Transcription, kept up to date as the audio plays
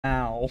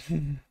Ow.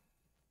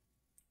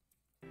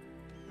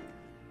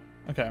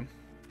 Okay.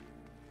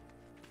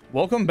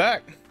 Welcome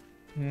back.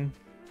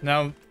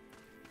 Now,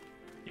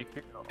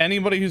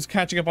 anybody who's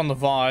catching up on the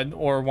VOD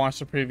or watched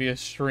the previous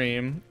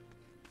stream,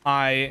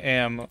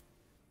 I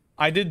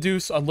did do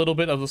a little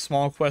bit of the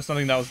small quest,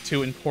 nothing that was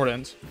too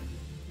important.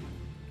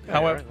 Yeah,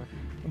 however,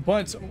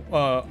 but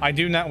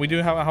we do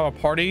have a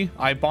party.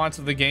 I bought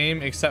the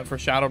game except for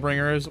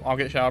Shadowbringers. I'll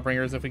get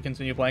Shadowbringers if we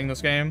continue playing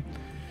this game.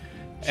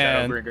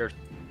 Shadowbringers.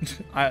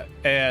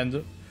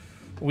 And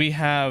we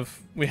have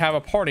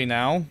a party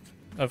now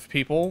of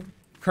people.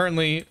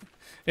 Currently,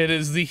 it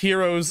is the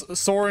heroes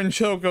Soren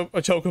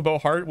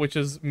Chocobo Heart, which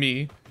is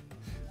me,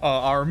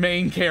 our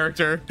main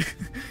character.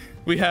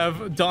 We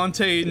have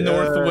Dante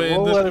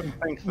Northwind. We'll let him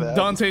think that.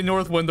 Dante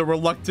Northwind, the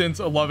reluctant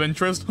love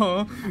interest,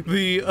 huh?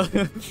 The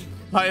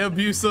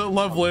Hayabusa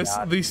Loveless,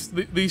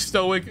 the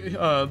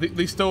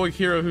stoic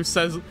hero who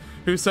said,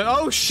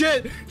 "Oh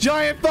shit,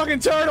 giant fucking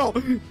turtle!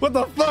 What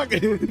the fuck?"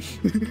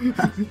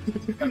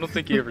 I don't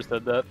think he ever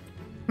said that.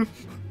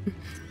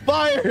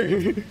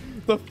 Fire!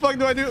 The fuck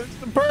do I do?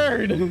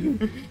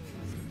 Burn!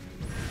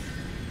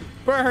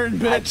 Burn,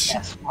 bitch!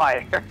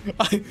 I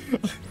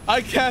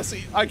cast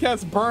fire. I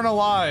cast burn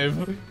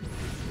alive.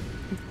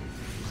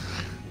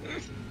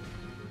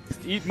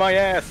 Eat my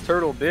ass,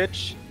 turtle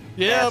bitch.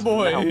 Yeah, Ass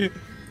boy. mouth.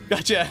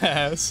 Got your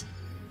ass.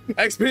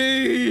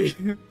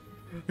 XP.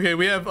 Okay,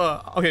 we have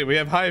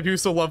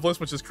Hayabusa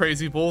Loveless, which is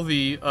Crazy Bull,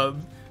 the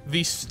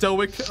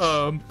stoic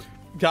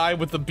guy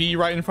with the bee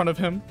right in front of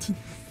him.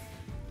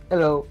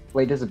 Hello.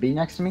 Wait, there's a bee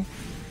next to me?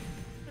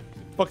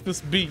 Fuck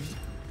this bee.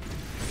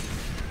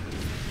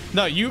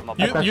 No, no,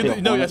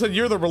 I said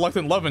you're the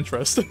reluctant love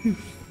interest.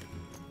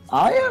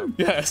 I am?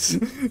 Yes.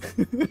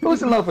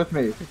 Who's in love with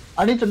me?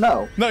 I need to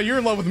know. No, you're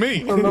in love with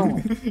me.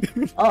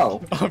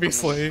 Oh.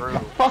 Obviously. The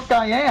fuck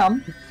I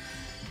am?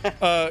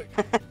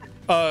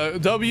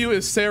 W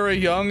is Sarah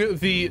Young,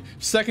 the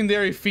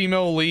secondary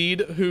female lead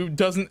who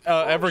doesn't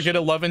ever get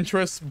a love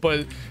interest,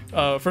 but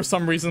for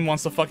some reason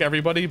wants to fuck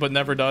everybody, but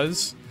never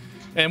does.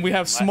 And we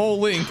have Small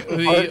Link,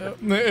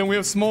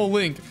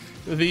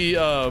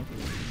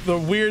 the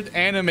weird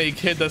anime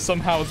kid that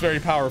somehow is very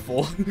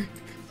powerful.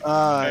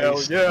 Hell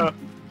yeah.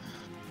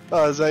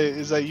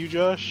 Is that you,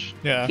 Josh?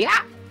 Yeah.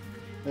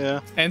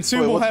 Yeah. And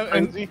soon we'll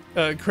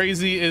have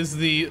Crazy is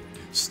the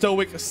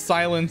stoic,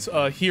 silent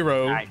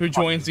hero who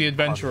joins the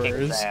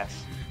adventurers.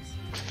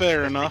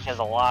 Fair enough. He has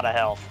a lot of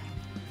health.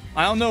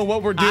 I don't know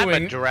what we're doing.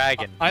 I'm a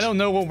dragon. I don't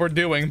know what we're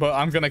doing, but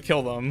I'm gonna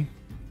kill them.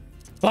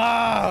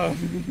 Ah!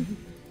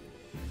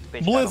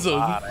 Bitch Blizzard.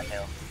 got a lot of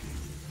health.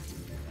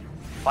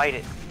 Fight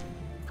it.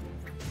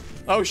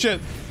 Oh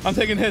shit! I'm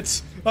taking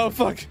hits. Oh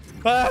fuck!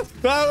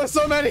 There's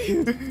so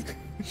many.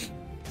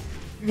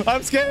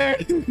 I'm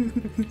scared.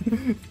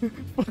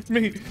 Fuck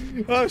me.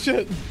 Oh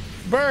shit!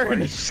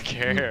 Burn. I'm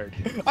scared.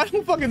 I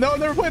don't fucking know. I've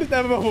never played a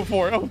MMO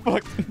before. Oh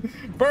fuck!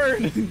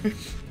 Burn. You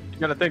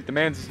gotta think the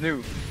man's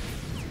new.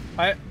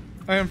 I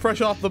am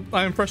fresh off the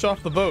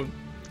boat.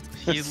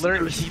 He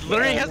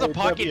literally has a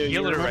pocket W,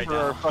 healer right remember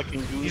our now.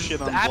 fucking goo He's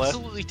shit on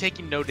absolutely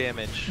taking no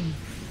damage.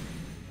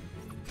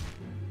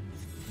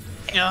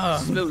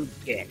 Smooth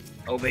kick.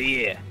 Over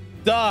here.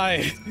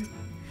 Die.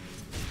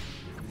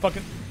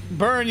 Fucking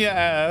burn your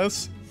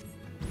ass.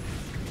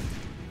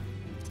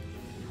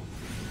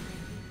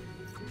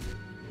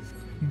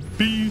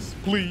 Bees,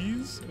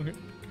 please. Okay.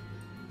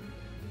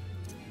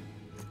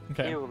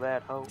 Okay. Kill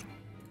that hoe.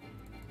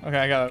 Okay,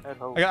 I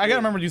gotta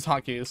remember to use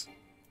hotkeys.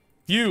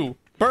 You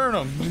burn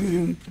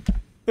them.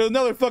 There's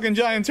another fucking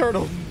giant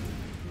turtle.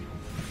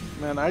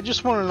 Man, I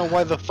just want to know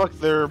why the fuck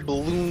there are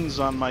balloons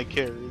on my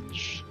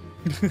carriage.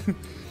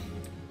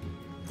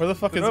 Where the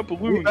fuck is?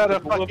 You gotta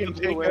fucking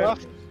take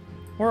off.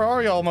 Where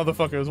are y'all,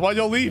 motherfuckers? Why'd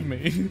y'all leave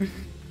me?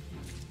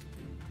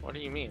 What do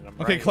you mean? I'm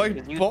Okay,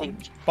 right.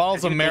 collect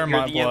bottles of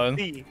Marmot blood.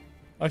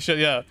 Oh shit,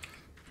 yeah.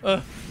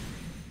 I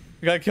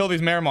gotta kill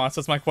these Marmots.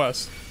 That's my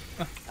quest.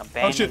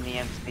 Abandon shit. the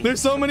MC.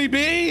 There's so many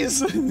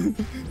bees.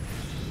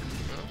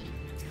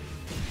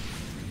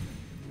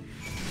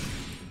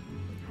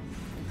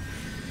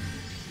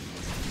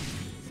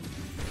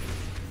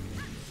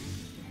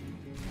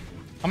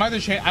 I might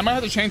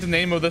have to change the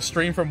name of this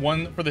stream from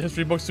one for the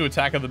history books to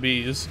Attack of the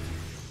Bees.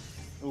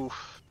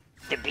 Oof.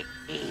 The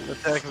bees.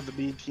 Attack of the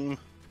bee team.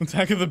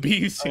 Attack of the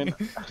Bees team.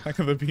 Attack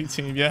of the Bee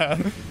team,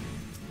 yeah.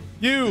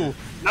 You!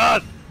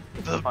 Not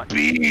the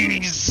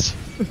bees!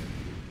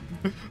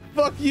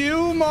 Fuck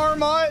you,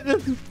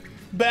 Marmot!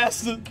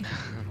 Bastard!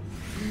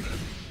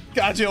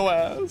 Got your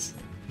ass.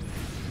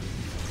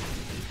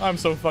 I'm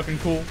so fucking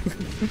cool.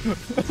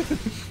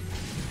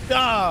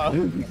 Ah!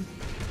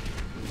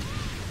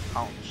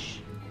 Ouch.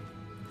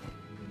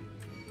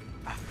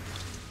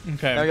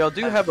 Okay. Now y'all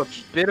do have a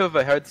bit of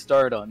a head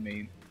start on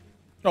me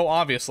Oh,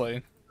 obviously.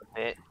 A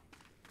bit.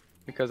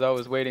 because I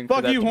was waiting for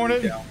Fuck that you, to be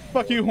Hornet. down.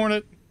 Fuck you,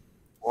 Hornet.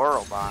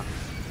 World bomb.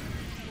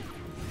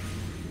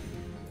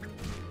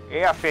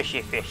 Yeah,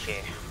 fishy, fishy.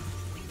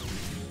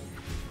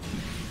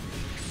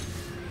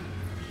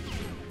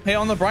 Hey,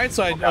 on the bright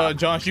side,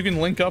 Josh, you can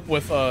link up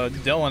with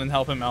Dylan and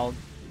help him out.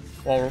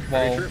 While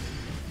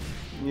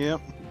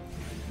Yep.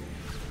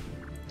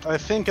 I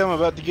think I'm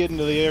about to get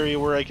into the area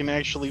where I can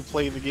actually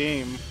play the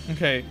game.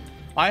 okay,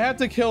 I had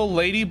to kill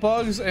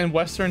ladybugs in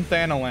Western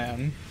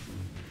Thanalan.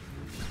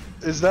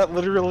 Is that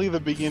literally the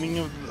beginning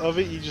of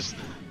it? You just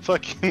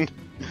fucking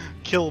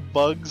kill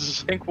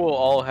bugs? I think we'll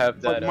all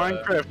have Like that.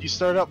 Minecraft, you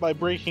start out by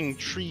breaking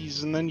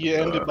trees, and then you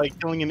end it by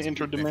killing an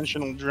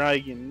interdimensional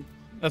dragon.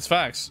 That's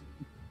facts.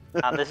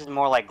 This is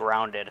more like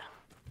Grounded.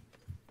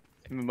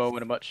 MMO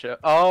in a nutshell.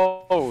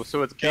 Oh,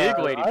 so it's big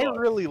God, ladybug. I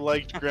really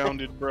liked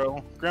Grounded,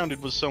 bro.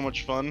 Grounded was so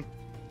much fun.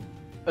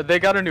 They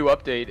got a new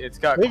update. It's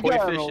got They've koi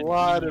gotten fish a and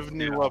lot bees of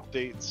new now.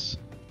 updates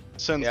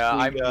since Yeah,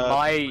 I we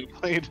might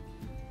played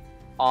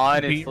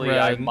honestly,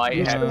 I red.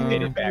 might have to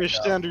hit it back Fish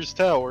up. Standards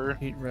Tower.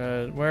 Heat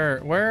red.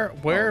 Where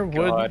Oh, would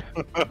God.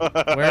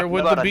 where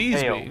would What the about a bees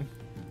tail? be?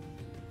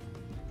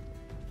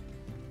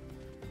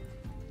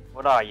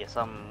 What are you?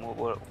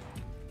 What?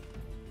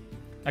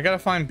 I gotta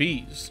find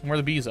bees. Where are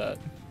the bees at?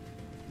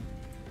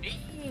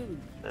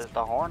 There's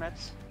the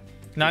hornets.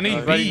 No, I need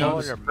Everybody know on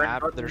bees. your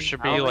map, there should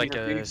I be don't like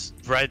think a there's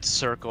red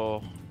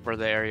circle where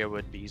the area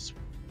would be.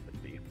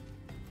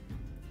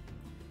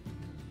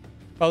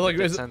 Oh, like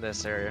It's is it, in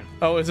this area.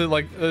 oh, is it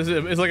like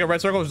a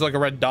red circle or is it like a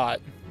red dot?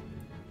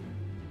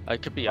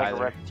 It could be Like a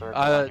either. red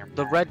circle on your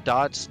The map. red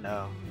dots,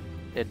 no.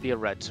 It'd be a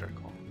red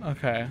circle.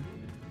 Okay.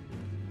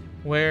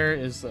 Where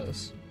is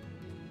this?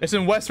 It's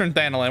in Western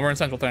Thanalan. We're in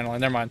Central Thanalan.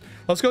 Never mind.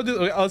 Let's go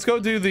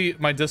do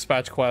my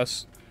dispatch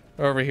quest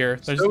over here.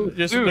 There's So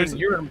just soon, there's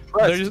you're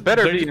impressed. there's-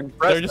 Better there's- be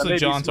impressed. there's just I a may be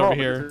Johns small, over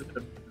but here.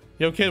 this is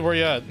yo kid, where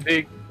you at? a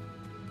big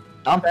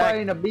I'm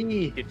fighting a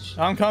bee. package.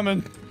 I'm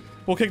coming.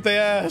 We'll kick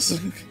their ass.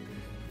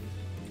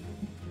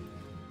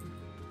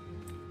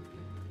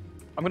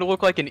 I'm gonna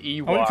look like an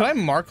Ewok. Can I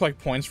mark like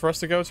points for us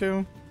to go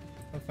to?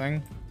 A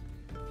thing.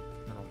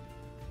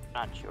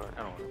 Not sure.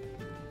 I don't know.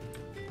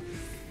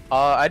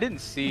 I didn't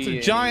see.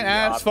 It's a giant any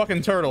ass options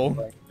fucking turtle.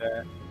 like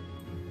that.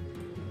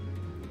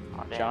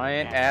 Oh, damn,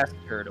 Giant damn. ass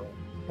turtle.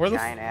 Where the?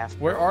 Giant ass.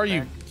 Where turtle are you,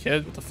 thing.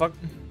 kid? What the fuck?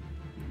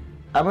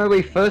 I'm where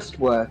we first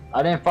were.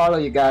 I didn't follow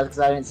you guys because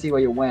I didn't see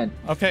where you went.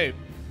 Okay.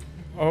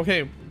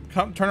 Okay.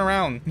 Come. Turn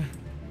around.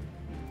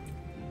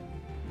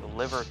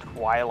 Deliver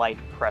Twilight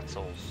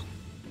pretzels.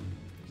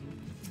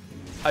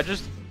 I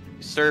just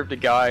served a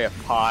guy a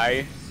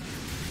pie.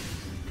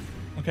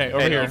 Okay.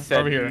 Over and here. he said,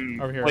 Over here.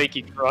 "Mm, Over here.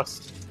 Flaky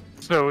crust.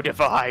 So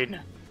divine.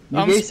 You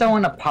I'm gave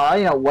someone a pie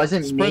and it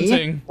wasn't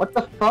sprinting. me? What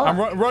the fuck?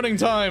 I'm running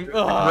time.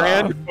 Ugh.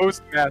 Grand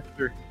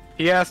postmaster.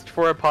 He asked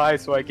for a pie,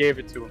 so I gave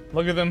it to him.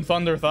 Look at them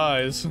thunder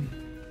thighs.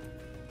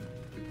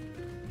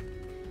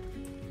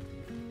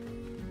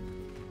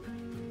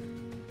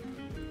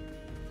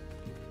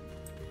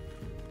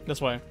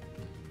 This way.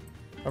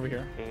 Over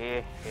here.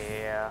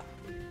 Yeah.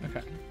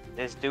 Okay.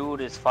 This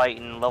dude is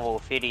fighting level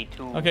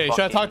 52. Okay, should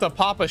I talk to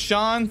Papa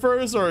Sean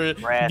first or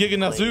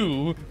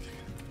Giganazu?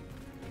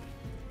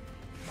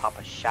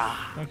 Papa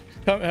Sean?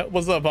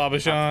 What's up, Papa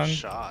Sean?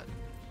 Shot.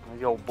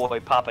 Yo, boy,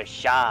 Papa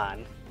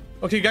Sean.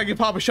 Okay, gotta give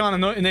Papa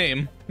Sean a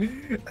name.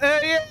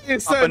 Hey,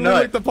 it's Papa certainly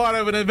Nut. like the part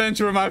of an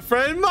adventure, my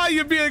friend. Might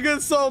you be a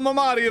good soul,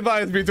 Mamadi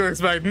advised me to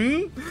expect,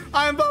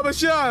 I'm Papa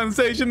Sean,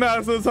 station master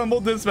of this humble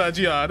dispatch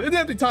yard. An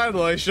empty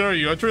title, I assure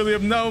you. I truly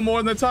have no more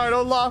than the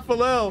title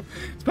Lawful L.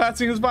 He's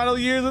passing his final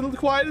years in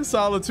quiet and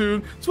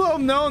solitude. It's well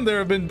known there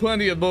have been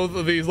plenty of both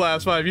of these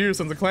last 5 years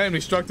since the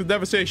calamity struck. The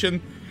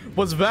devastation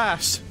was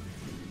vast.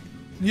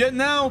 Yet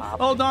now,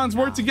 all Dons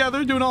work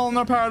together, doing all in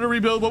our power to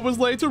rebuild what was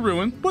laid to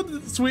ruin. But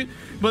the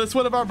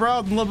sweat of our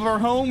brows and love of our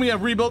home, we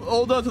have rebuilt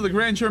Olda to the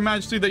grandeur and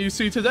majesty that you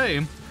see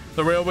today.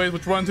 The railways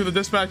which run through the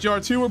dispatch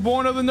yard too were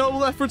born of the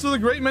noble efforts of a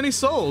great many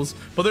souls.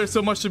 But there's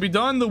so much to be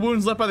done. The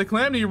wounds left by the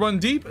calamity run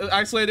deep.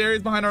 Isolated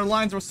areas behind our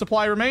lines of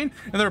supply remain,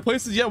 and there are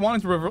places yet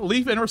wanting to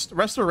relief and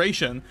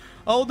restoration.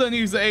 Olda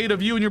needs the aid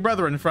of you and your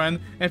brethren, friend.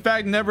 In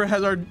fact, never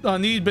has our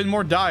need been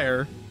more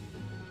dire.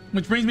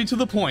 Which brings me to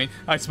the point.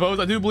 I suppose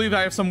I do believe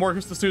I have some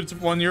workers to suit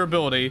on your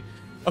ability.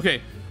 Okay,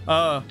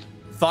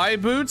 thigh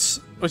boots,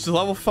 which is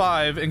level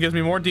 5 and gives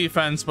me more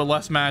defense but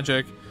less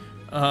magic.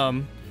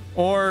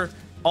 Or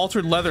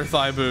altered leather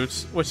thigh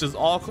boots, which is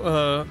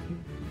all.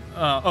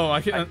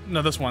 I can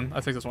no this one.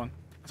 I take this one.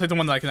 I take the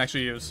one that I can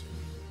actually use.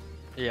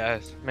 Yeah,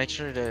 make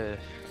sure to.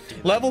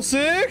 Level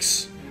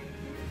 6.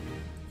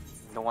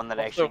 The one that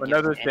Also, actually.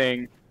 another gives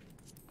thing.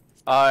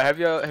 Have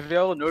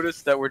y'all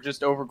noticed that we're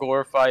just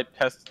overglorified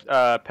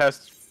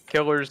pest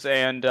killers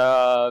and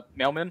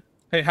mailmen?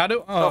 Hey, how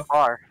do So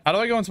far. how do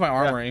I go into my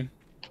armory?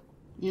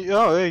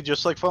 Oh, hey,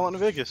 just like Fallout New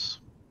Vegas.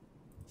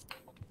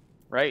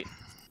 Right.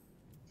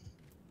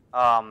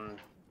 On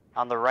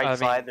the right I mean-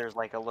 side, there's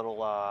like a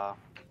little, a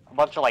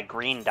bunch of like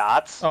green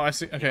dots. Oh, I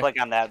see. You Okay.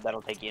 click on that,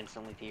 that'll take you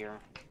instantly to your.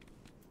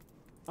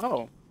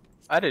 Oh,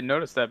 I didn't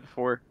notice that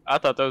before. I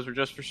thought those were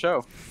just for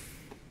show.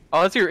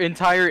 Oh, that's your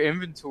entire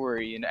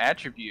inventory and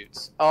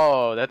attributes.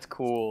 Oh, that's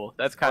cool.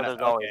 That's kind of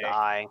There's always okay.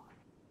 eye.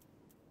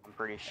 I'm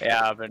pretty sure.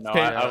 Yeah, but no,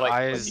 Okay, I like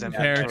eyes looking and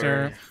at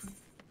character.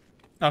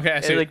 that. Okay, I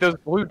And, see. like those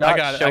blue dots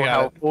got it, show I got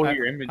how it. full I-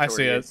 your I inventory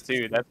see it. is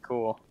too. That's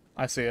cool.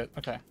 I see it.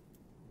 Okay.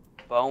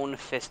 Bone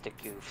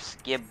fisticuffs.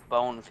 Give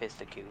bone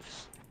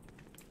fisticuffs.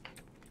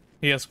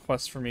 He has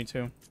quests for me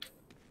too.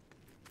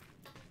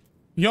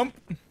 Yump.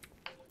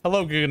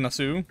 Hello,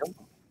 Giganasu.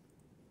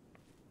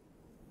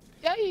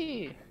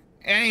 Yay!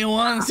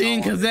 Anyone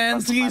seen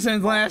Kazansky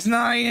since last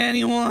night?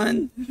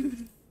 Anyone?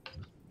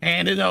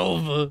 Hand it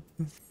over.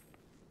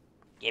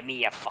 Give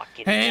me a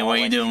fucking. Hey, what are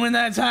you wallet. doing with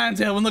that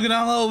timetable? I'm looking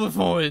all over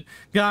for it.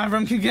 Guy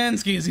from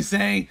Kazansky's, he's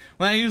saying,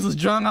 when I useless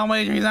drunk, I'll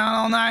wager he's out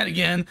all night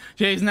again,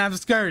 chasing after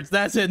skirts.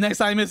 That's it. Next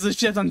time he misses his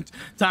shift, I'm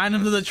tying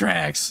him to the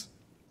tracks.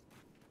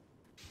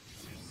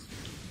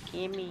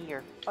 Give me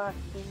your fucking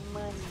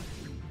money.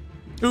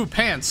 Ooh,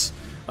 pants.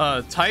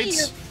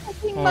 Tights.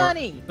 Or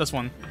money. this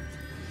one.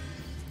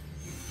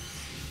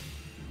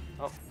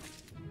 Oh,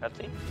 that's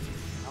it.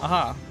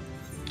 Aha.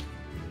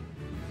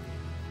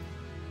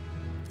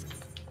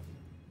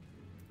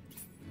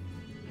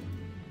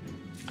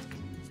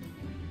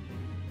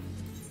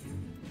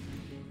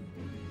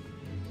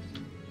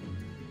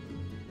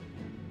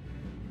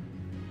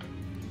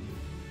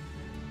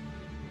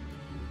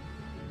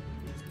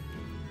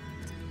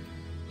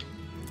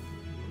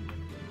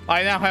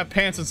 I now have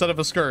pants instead of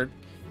a skirt.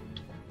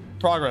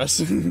 Progress.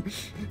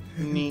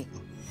 Neat.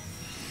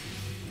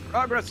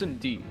 Progress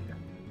indeed.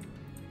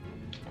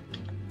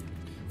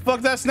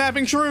 Fuck that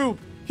snapping shrew!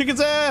 Kick its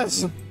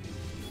ass!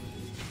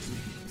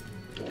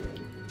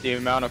 The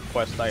amount of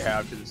quests I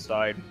have to the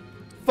side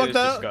Fuck is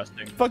that!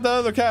 disgusting. Fuck that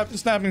other captain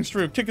snapping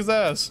shrew! Kick his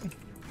ass!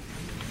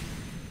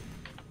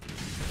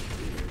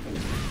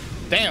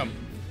 Damn!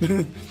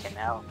 Get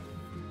out.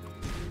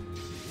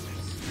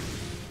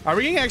 Are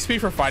we getting XP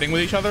for fighting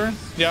with each other?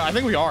 Yeah, I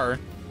think we are.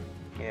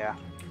 Yeah.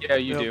 Yeah,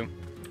 you Yep. do.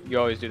 You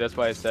always do. That's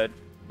why I said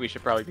we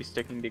should probably be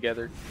sticking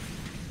together.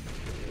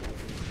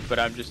 But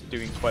I'm just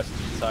doing quests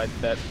inside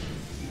that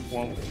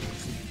won't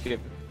give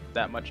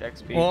that much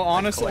XP. Well, like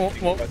honestly,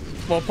 collecting well,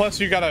 quests. well, plus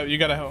you gotta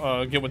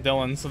get with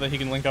Dylan so that he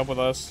can link up with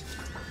us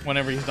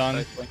whenever he's done.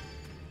 Precisely.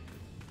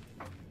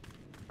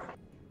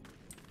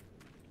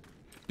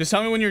 Just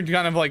tell me when you're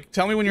kind of like,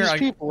 tell me when you're These like,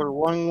 people are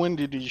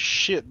long-winded as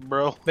shit,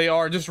 bro. they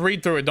are. Just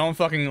read through it. Don't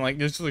fucking like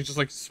just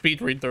like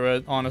speed read through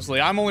it. Honestly,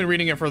 I'm only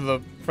reading it for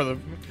the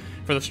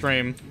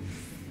stream.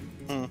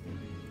 Hmm.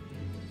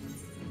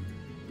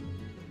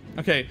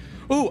 Okay.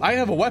 Ooh, I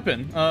have a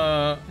weapon.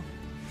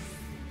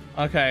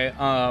 Okay.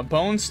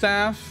 Bone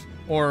staff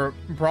or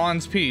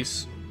bronze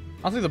piece.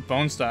 I'll take the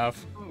bone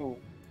staff. Ooh.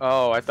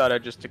 Oh, I thought I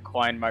just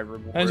declined my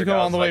reward. As you go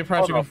I on the was way, like,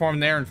 perhaps oh, you no. perform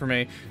an errand for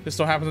me. This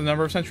still happens a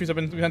number of centuries I've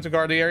been sent to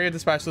guard the area.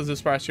 Dispatch to the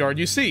dispatch yard.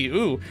 You see,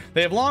 ooh,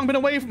 they have long been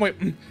away from. Wait,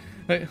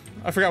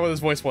 I forgot what his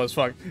voice was.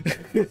 Fuck.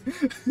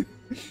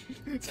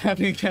 It's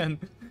happening again.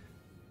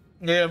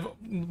 They have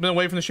been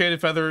away from the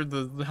shaded feather,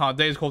 the hot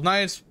days, cold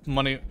nights.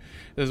 Money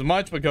is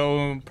much, but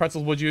go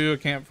pretzels, would you? I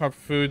can't prep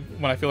food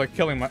when I feel like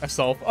killing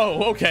myself.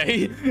 Oh,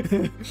 okay.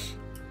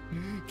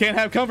 Can't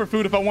have comfort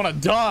food if I want to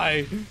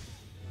die.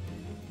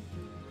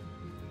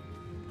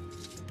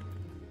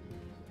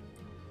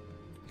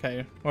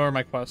 Okay, where are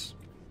my quests?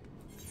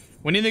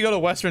 We need to go to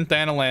Western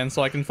Thanaland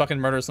so I can fucking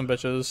murder some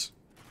bitches.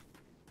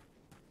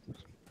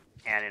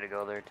 Yeah, I need to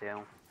go there too.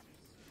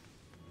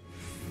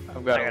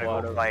 I've got I a gotta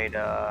lot go of fight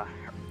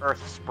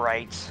Earth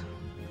sprites.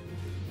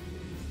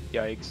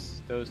 yikes.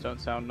 Those don't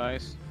sound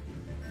nice.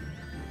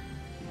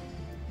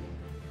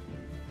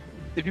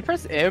 If you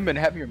press M and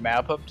have your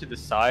map up to the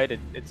side,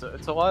 it's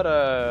a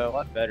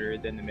lot better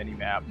than the mini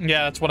map.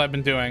 Yeah, that's what I've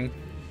been doing.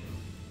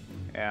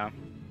 Yeah,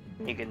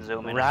 You can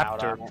zoom in and out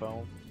Raptor on it.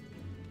 bone.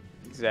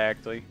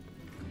 exactly.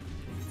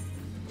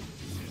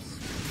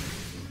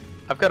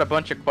 I've got a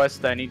bunch of quests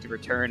that I need to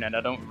return, and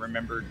I don't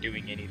remember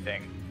doing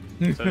anything.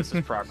 So this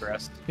is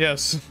progress.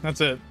 Yes,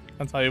 that's it.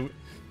 That's how you...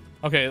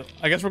 Okay,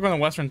 I guess we're going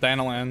to Western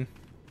Thanaland.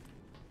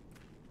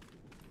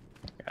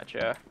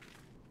 Gotcha.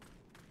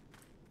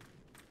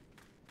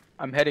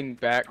 I'm heading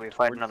back. We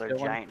fight towards another Dylan.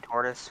 giant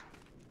tortoise.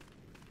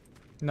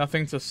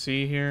 Nothing to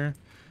see here.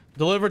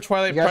 Deliver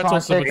Twilight You guys want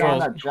pretzels to to take on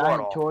patrols. that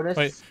giant tortoise?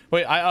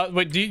 Wait,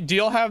 wait. Do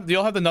y'all have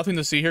the nothing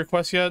to see here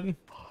quest yet?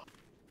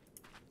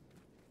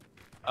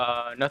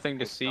 Nothing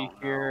to see don't know.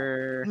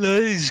 here.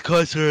 These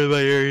quests are in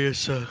my area,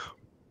 so.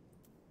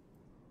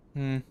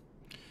 Hmm.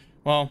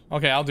 Well,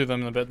 okay, I'll do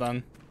them in a bit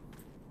then.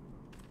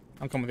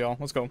 I'll come with y'all.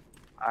 Let's go.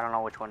 I don't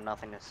know which one.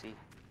 Nothing to see.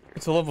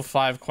 It's a level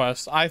 5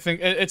 quest. I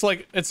think it's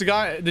like it's the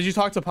guy. Did you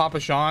talk to Papa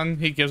Sean?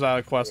 He gives out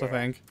a quest, I Yeah.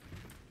 think.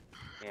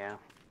 Yeah.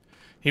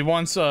 He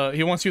wants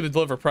you to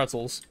deliver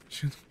pretzels.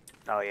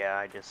 Oh yeah,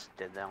 I just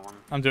did that one.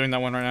 I'm doing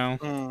that one right now.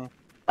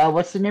 Hmm.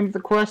 What's the name of the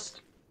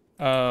quest?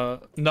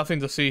 Nothing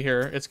to see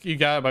here. It's you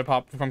got it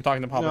by from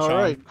talking to Papa Sean.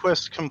 Alright,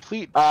 quest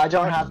complete. I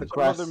don't have the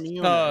Another quest.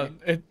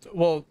 Mune.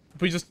 Well,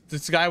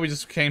 this guy we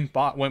just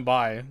went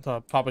by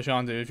to Papa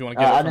Sean, dude. If you want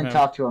to get it I from didn't him.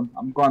 talk to him.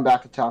 I'm going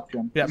back to talk to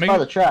him. Yeah, It's by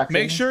the tracks.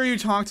 make isn't it? sure you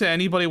talk to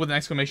anybody with an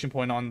exclamation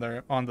point on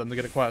them to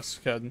get a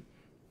quest, kid.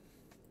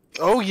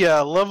 Oh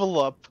yeah, level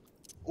up.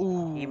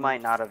 Ooh. He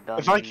might not have done.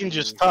 If I can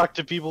just talk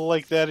to people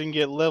like that and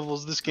get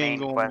levels, this game Main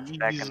going quest easy,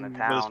 back in the but it's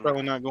town.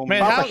 probably not going Man,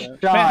 to how, be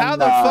like that. Sean, man, how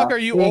the fuck are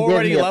you he didn't give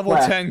already me a level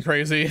quest. 10,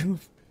 crazy?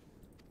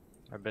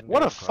 I've been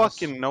What a doing quests.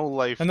 fucking no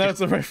life. And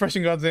that's a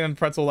refreshing goddamn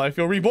pretzel life.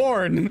 You're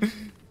reborn.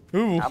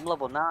 Ooh. I'm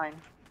level 9.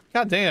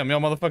 God damn, y'all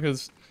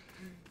motherfuckers.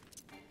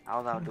 I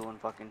was out doing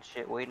fucking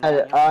shit waiting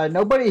on you.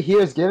 Nobody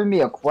here is giving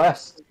me a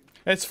quest.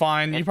 It's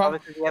fine. You It's probably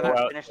probably 'cause you haven't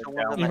Well, finished the yeah.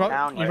 ones in you the probably,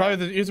 town you yet.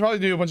 probably you probably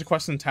do a bunch of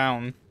quests in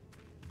town.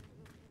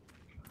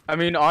 I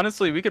mean,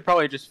 honestly, we could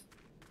probably just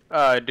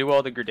do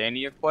all the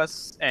Gridania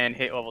quests and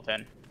hit level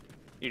 10.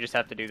 You just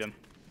have to do them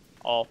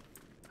all.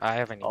 I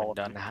haven't All even of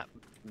done them.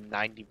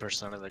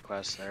 90% of the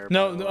quests there.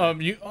 No, by the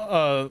way.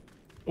 you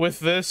with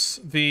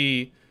this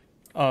the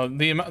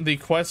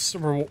quests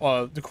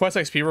the quest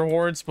XP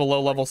rewards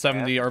below level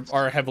 70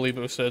 are heavily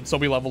boosted, so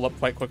we level up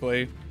quite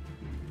quickly.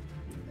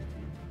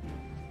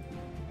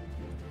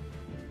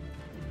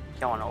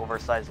 Killing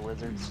oversized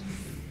lizards.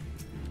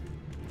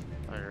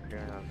 Oh, you're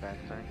hearing that back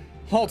thing.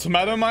 Halt,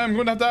 madam! I am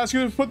going to have to ask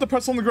you to put the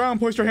pretzel on the ground.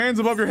 Place your hands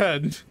above your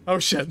head. Oh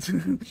shit!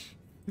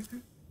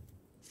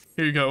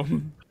 Here you go.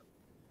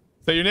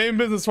 Say your name,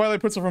 business, Twilight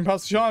Pretzel from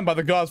Passion. By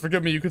the gods,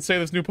 forgive me. You could say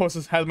this new post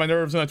has had my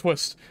nerves in a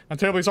twist. I'm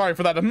terribly sorry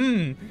for that.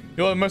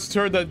 You'll have must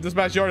heard that this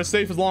backyard is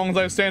safe as long as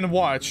I stand and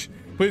watch.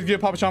 Please give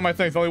Papa John my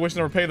thanks. Only wishing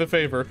to repay the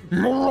favor.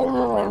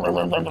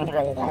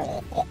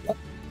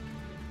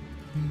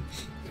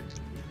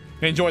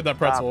 I enjoyed that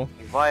pretzel.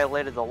 You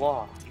violated the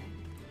law.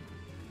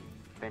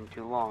 Been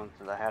too long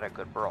since I had a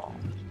good brawl.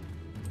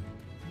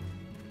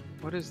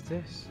 What is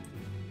this?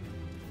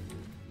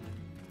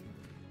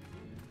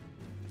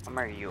 I'm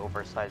ready, you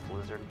oversized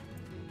lizard.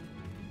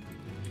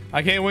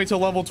 I can't wait till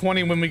level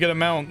 20 when we get a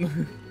mount.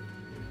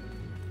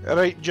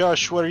 Alright,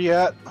 Josh, where are you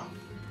at?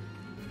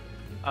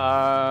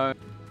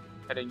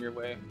 Heading your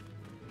way.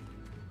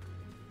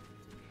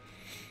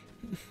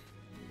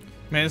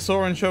 Man,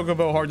 Sora and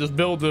Chocobo are just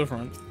built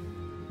different.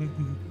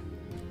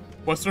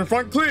 Western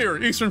front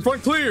clear! Eastern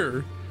front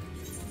clear!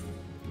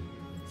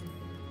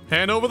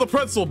 Hand over the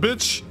pretzel,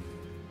 bitch!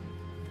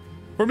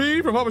 For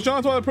me, from Papa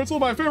John's Twilight Pretzel,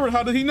 my favorite,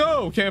 how did he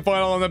know? Can't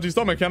fight on an empty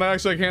stomach. Can't I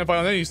can't fight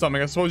on any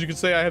stomach. I suppose you could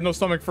say I have no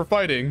stomach for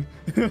fighting.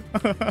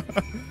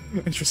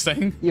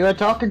 Interesting. You are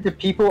talking to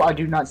people I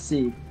do not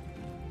see.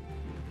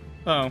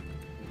 Oh.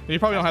 You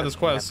probably don't have this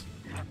quest.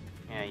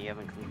 Yeah, you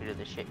haven't completed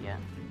the shit yet.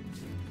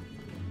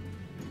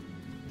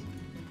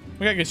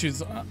 We gotta get you.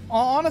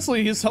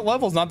 Honestly, his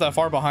level's not that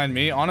far behind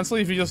me.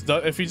 Honestly, if he just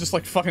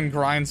like fucking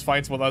grinds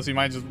fights with us, he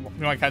might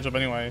catch up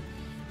anyway.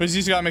 But he's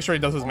just gotta make sure he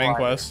does his main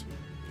quest.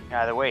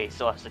 Either way, he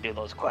still has to do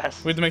those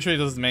quests. We have to make sure he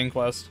does his main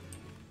quest.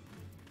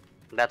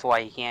 That's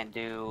why he can't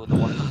do the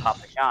one from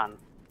Papa John.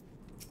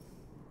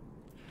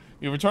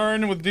 You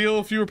return with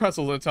deal fewer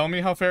pretzels. Tell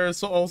me how fair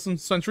is Olsen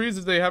Sentries?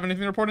 Did they have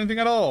anything to report anything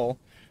at all?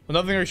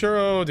 Well, nothing, are you sure?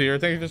 Oh dear,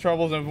 thank you for the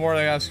troubles and more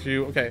I ask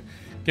you. Okay,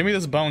 give me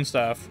this bone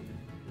staff.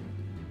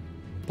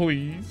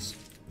 Please.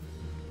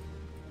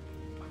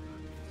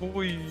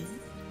 Please.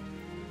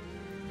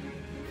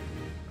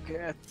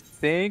 Okay, I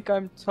think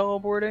I'm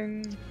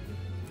teleporting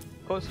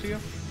close to you.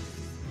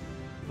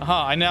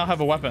 Aha, I now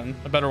have a weapon.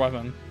 A better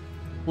weapon.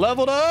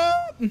 Leveled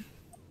up!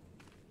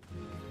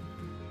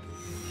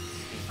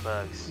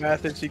 Bugs.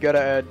 Mathis, you gotta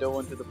add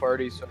Dylan to the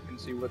party so I can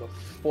see where the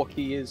fuck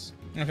he is.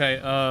 Okay,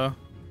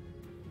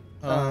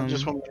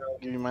 Just one minute, I'll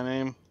give you my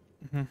name.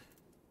 Mhm.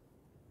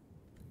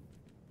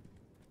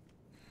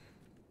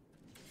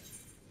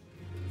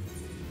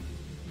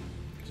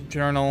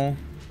 Journal.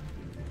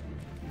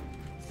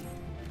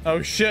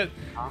 Oh shit!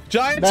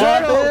 Giant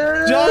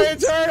turtle!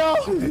 Giant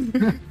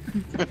turtle!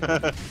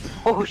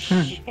 Oh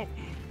shit!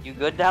 You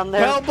good down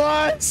there? Help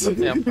us!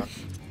 Yep.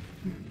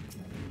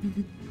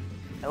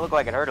 It looked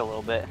like it hurt a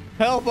little bit.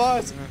 Help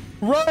us!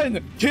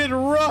 Run! Kid,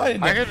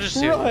 run! I could just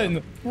see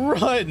run!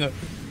 Run!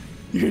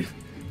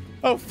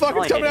 Oh fuck,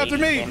 Only it's coming did after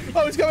 80 me! damage.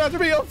 Oh, it's coming after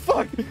me! Oh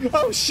fuck!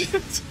 Oh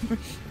shit!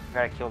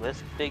 Gotta kill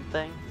this big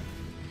thing.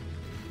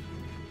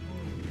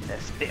 The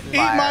Eat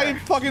Spitfire. my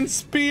fucking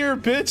spear,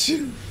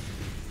 bitch!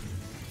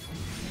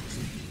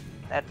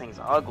 That thing's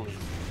ugly.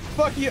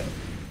 Fuck you!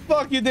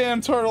 Fuck you, damn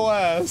turtle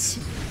ass!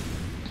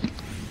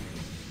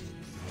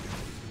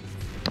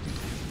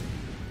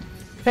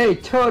 Hey,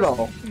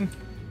 turtle.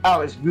 I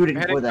was rooting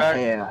I'm heading for the back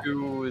hair.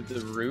 to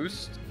the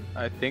roost.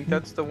 I think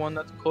that's the one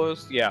that's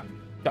close. Yeah.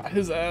 Got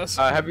his ass.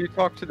 Have you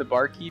talked to the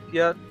barkeep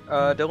yet,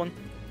 Dylan?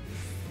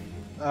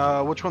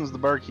 Which one's the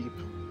barkeep?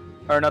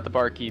 Or not the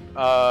barkeep.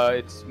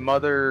 It's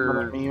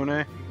Mother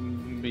Miyune?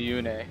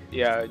 Miyune.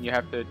 Yeah, you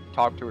have to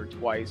talk to her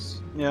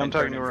twice. Yeah, I'm and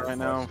talking turn to in her her right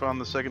now. quest. On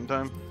the second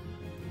time.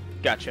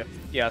 Gotcha.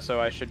 Yeah, so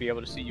I should be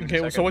able to see you in a Okay,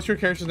 second. so what's your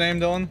character's name,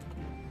 Dylan?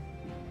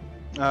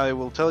 I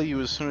will tell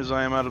you as soon as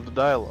I am out of the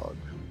dialogue.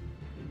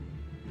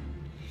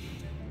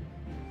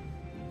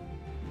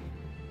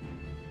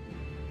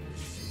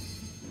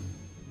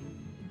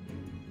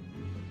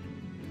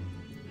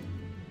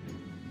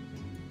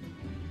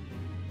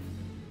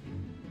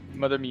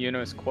 Mother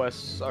Miyuno's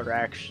quests are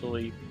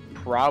actually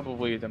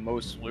probably the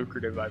most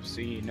lucrative I've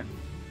seen.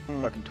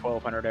 Fucking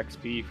 1200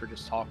 XP for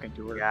just talking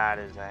to her. Got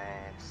his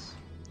ass.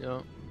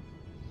 Yep.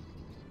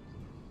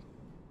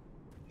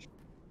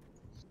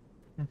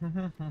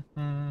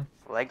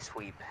 Leg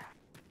sweep.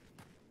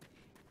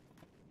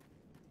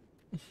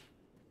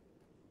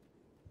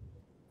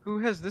 Who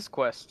has this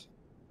quest?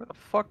 Where the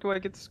fuck do I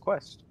get this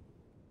quest?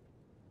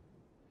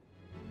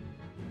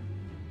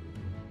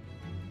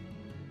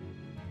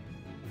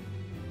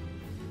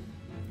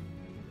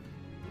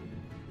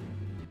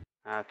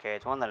 Okay,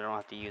 it's one that I don't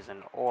have to use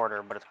in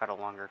order, but it's got a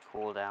longer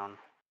cooldown.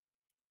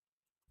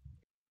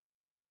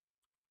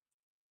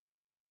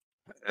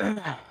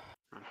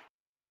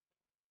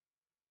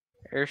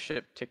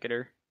 Airship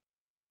ticketer.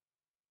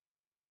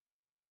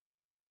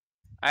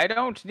 I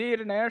don't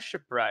need an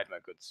airship ride, my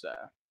good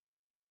sir.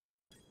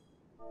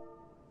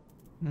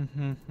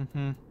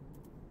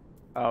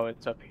 Oh,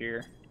 it's up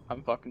here.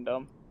 I'm fucking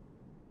dumb.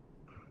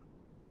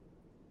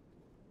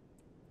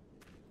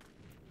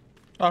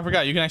 Oh, I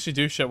forgot. You can actually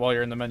do shit while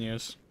you're in the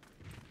menus.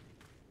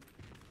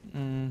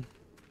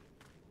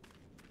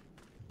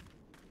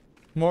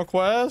 More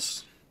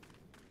quests?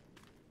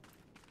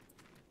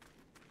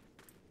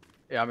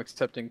 Yeah, I'm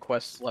accepting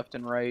quests left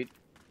and right.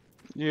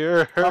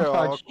 Yeah. I'm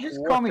sorry, did you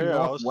just call me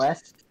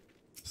Northwest?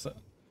 So,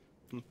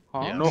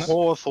 Huh? Yeah.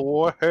 Northwest.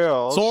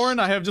 Soren,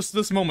 I have just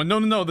this moment.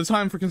 No. The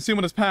time for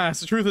concealment has passed.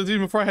 The truth is,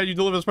 even before I had you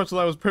deliver the special,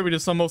 I was privy to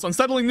some most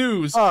unsettling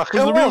news. Ah, It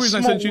was the real hello,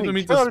 reason I sent you to Smallweed.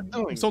 meet How are this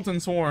you doing? Sultan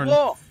Soren.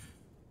 Whoa!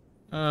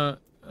 I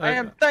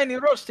am Tiny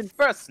Roast in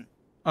person.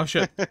 Oh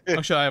shit.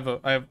 Oh shit,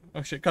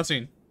 oh shit,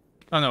 cutscene.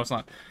 Oh no, it's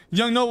not.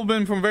 Young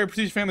nobleman from a very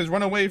prestigious family has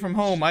run away from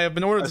home. I have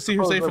been ordered to see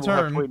her safe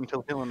return.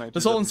 The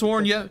Sultan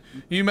Soren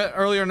you met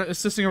earlier in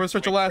assisting her with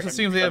search alas, it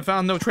seems they have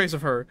found no trace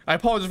of her. I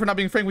apologize for not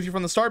being frank with you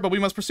from the start, but we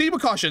must proceed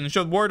with caution.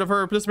 Should word of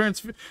her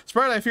disappearance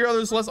spread, I fear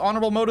others less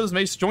honorable motives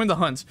may join the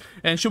hunt.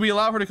 And should we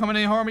allow her to come in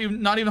any harm,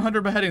 even, not even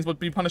 100 beheadings would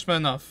be punishment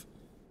enough.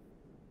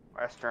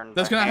 Western.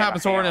 That's gonna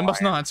happen, Soren, and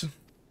must not.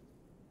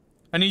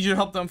 I need you to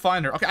help them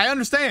find her. Okay, I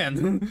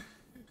understand.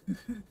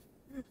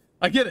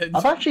 I get it.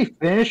 I've actually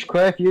finished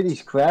quite a few of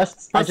these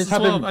quests. I just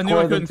haven't I knew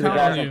I recorded couldn't them to the count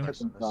guys on I you. took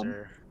them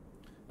from.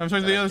 I'm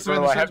sorry to the others.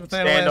 Bro, I have to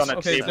stand on a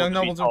Okay, table young to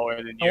be nobles. taller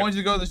than I you. want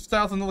you to go to the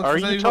south and look Are for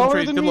you any taller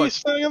trade. than Good me luck.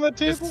 standing on that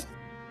table?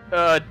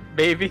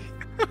 Maybe.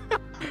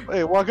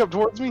 Hey, walk up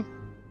towards me.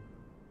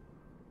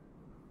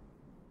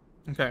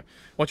 Okay.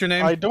 What's your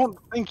name? I don't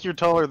think you're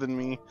taller than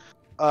me.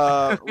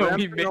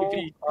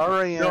 Maybe.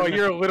 R-A-N. No,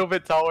 you're a little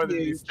bit taller than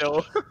me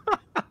still.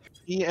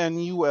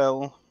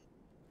 E-N-U-L.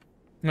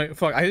 Wait,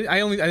 fuck. I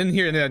didn't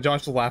hear any of that.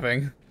 Josh was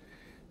laughing.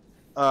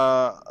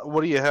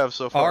 What do you have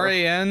so far?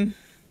 R-A-N.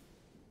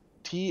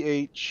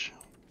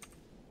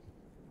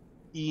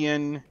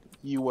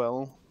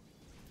 T-H-E-N-U-L.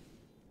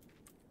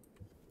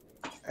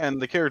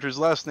 And the character's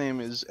last name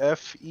is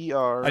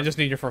F-E-R. I just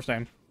need your first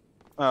name.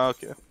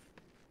 Okay.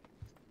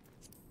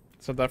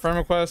 So that friend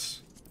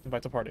request.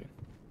 Invite to party.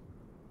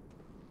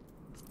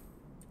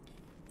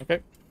 Okay.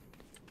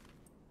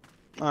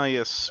 Ah,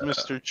 yes,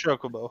 Mr.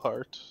 Chocobo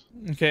Heart.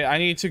 Okay, I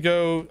need to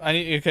go.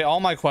 Okay, all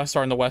my quests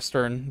are in the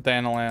western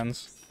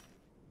Danalands.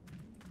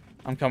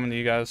 I'm coming to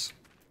you guys.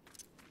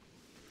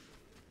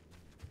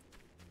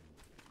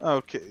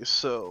 Okay,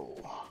 so...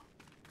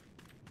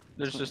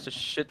 There's just a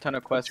shit ton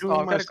of quests. Two Oh,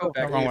 of I my gotta go stuff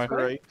back wrong is way.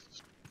 right.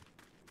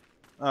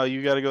 Oh,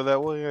 you gotta go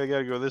that way? I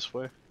gotta go this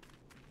way.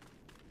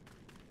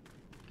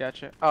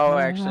 Gotcha. Oh,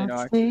 actually, no,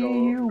 I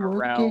can go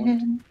around.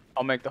 Again.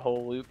 I'll make the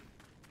whole loop.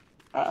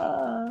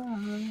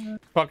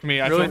 Fuck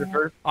me. Really?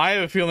 I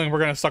have a feeling we're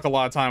gonna suck a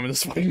lot of time in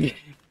this fucking game.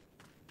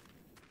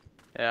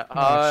 Yeah.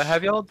 Nice.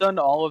 Have y'all done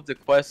all of the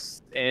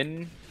quests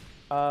in,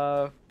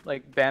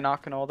 like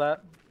Bannock and all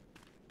that?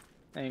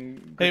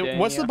 And Hey,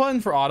 what's the Gridania?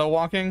 button for auto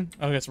walking?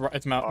 Oh, it's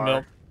Mount R.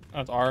 Middle. Oh,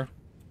 it's R.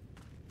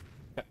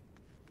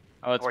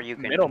 Oh, it's Or you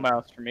can- middle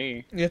mouse for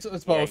me. Yeah, it's Yeah,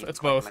 both. you It's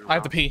click both. them in I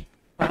have to mouse. pee.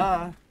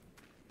 Ah.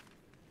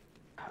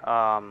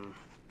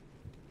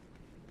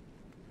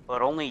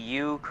 But only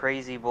you,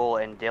 Crazy Bull,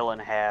 and Dylan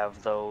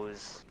have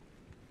those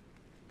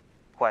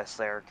quests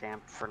there,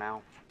 Camp, for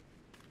now.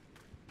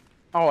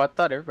 Oh, I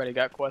thought everybody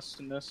got quests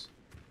in this.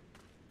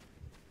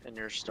 In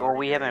your Or starting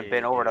we haven't area,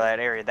 been you over to do. that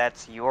area.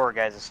 That's your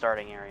guys'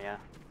 starting area.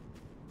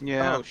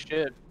 Yeah. Oh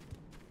shit.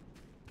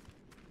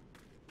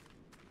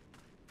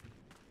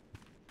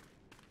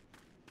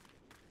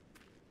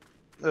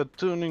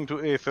 Attuning to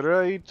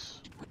Aetherite.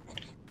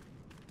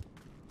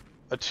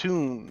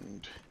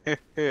 Attuned.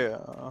 Yeah.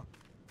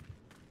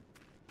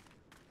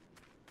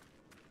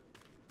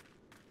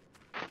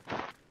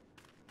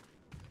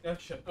 Oh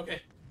shit.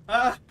 Okay.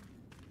 Ah.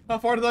 How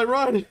far did I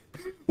run?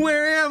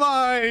 Where am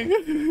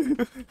I?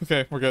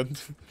 Okay, we're good.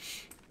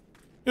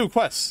 Ooh,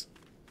 quests.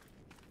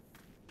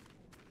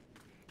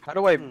 How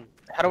do I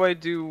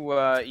do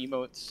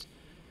emotes?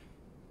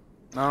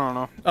 I don't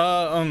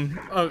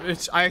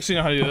know. I actually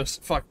know how to do this.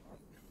 Fuck.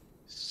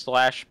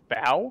 /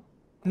 bow?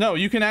 No,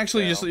 you can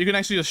actually Well. you can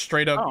actually just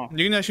straight up Oh.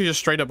 you can actually just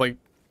straight up like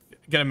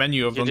get a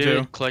menu of You them can do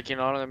too. it clicking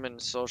on them in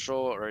social,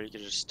 or you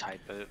can just type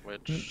it,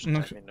 which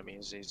No, typing to me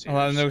is easier.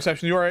 No so-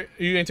 exception.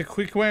 You ain't a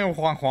quick way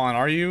Juan,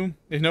 are you?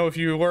 If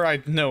you were,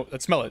 I'd know.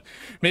 I'd smell it.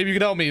 Maybe you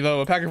could help me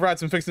though. A pack of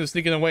rats been fixing to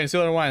sneak in away and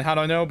steal their wine. How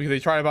do I know? Because they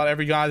try about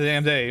every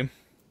goddamn day.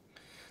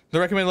 The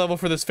recommended level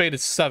for this fate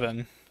is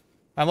 7.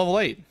 I'm level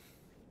 8.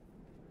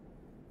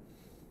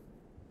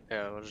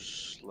 Yeah, we'll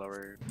just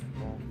lower.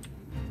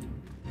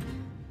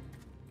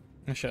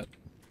 Oh shit.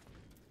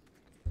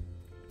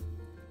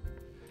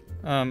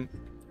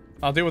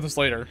 I'll deal with this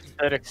later.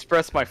 That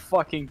express my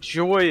fucking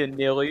joy in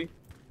Nilly.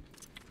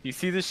 You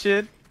see this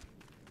shit?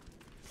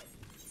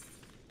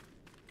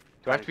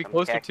 Do I have to be Some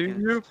closer to cactus.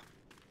 you?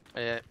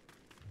 Yeah.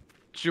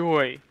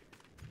 Joy.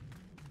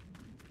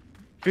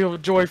 Feel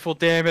joyful,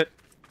 damn it.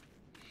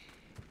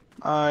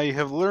 I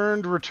have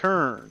learned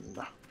return.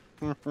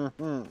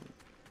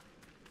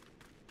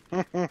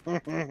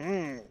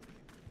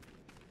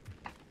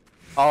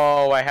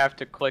 Oh, I have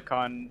to click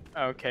on.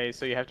 Okay,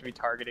 so you have to be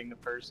targeting the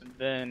person.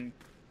 Then,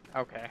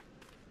 okay.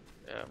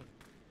 Yeah.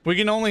 We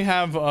can only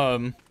have,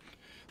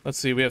 let's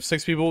see, we have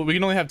 6 people. We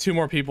can only have 2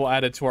 more people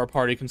added to our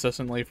party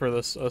consistently for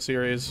this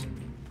series.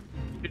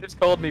 You just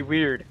called me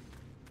weird.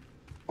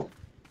 Oh,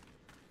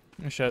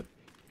 shit.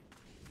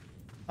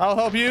 I'll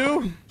help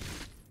you!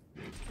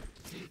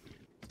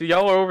 So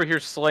y'all are over here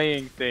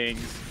slaying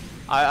things.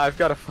 I've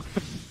got to,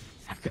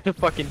 I've got to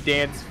fucking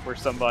dance for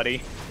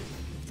somebody.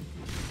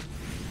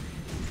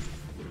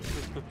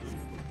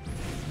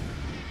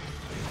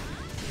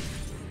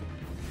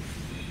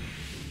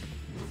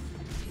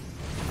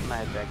 I'm gonna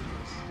head back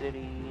to the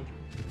city.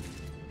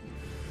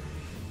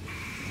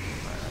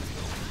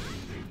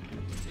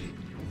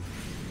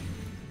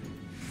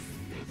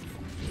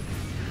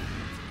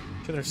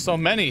 Okay, there's so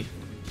many.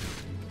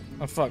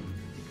 Oh, fuck.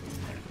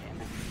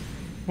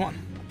 Come on.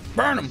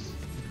 Burn them!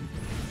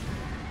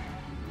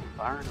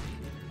 Burn 'em.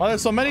 Why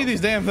there's so many of these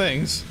damn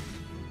things?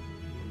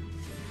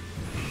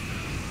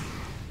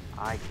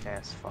 I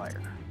cast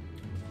fire.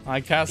 I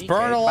cast DJ Burn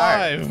Fire.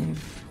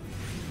 Alive!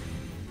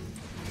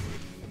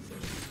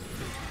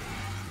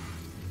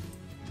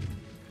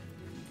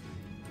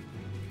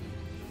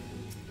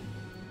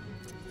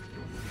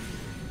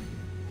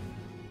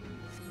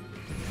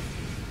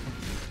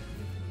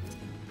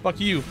 Fuck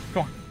you.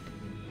 Come on.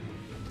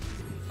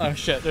 Oh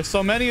shit, there's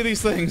so many of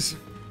these things.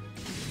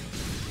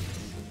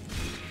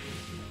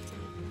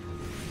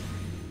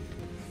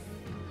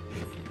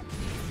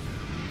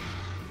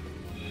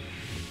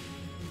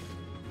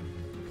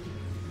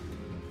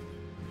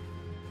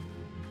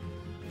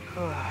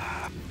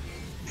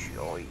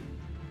 Joy.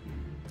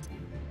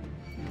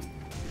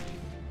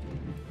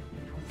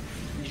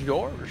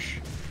 Yours.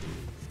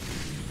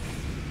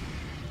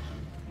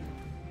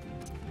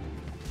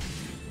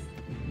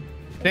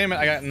 Damn it,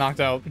 I got knocked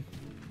out.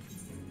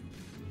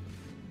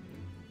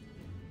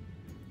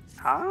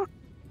 Huh?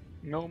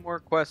 No more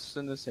quests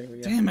in this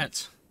area. Damn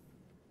it.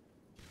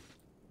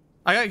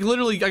 I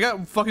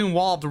got fucking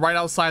walled right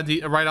outside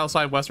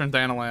Western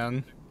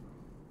Thanalan.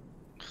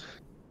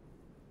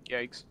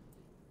 Yikes.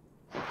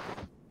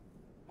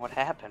 What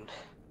happened?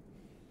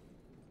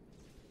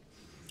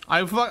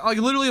 Like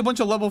literally a bunch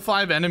of level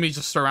 5 enemies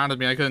just surrounded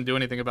me. I couldn't do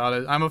anything about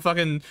it. I'm a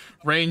fucking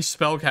ranged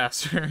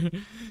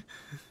spellcaster.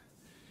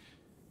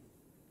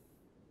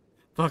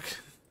 Fuck.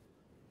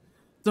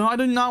 No, I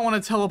do not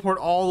want to teleport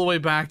all the way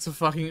back to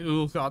fucking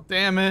Ooh, god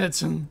damn it.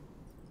 Have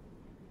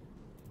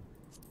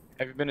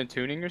you been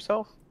attuning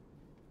yourself?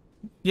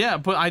 Yeah,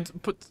 but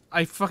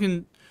I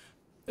fucking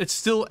it's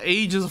still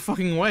ages a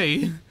fucking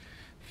way.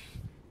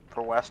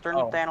 For Western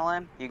Oh.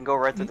 Thanalan? You can go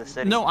right through the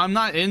city. No, I'm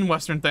not in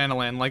Western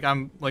Thanalan.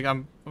 I'm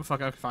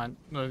fuck, okay, fine.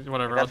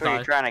 Whatever, That's I'll where die.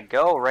 you're trying to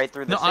go, right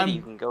through the No, city. I'm-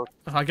 You can go.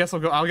 I guess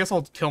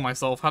I'll kill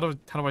myself. How do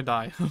I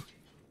die?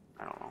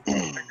 I don't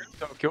know.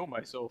 Don't kill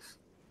myself.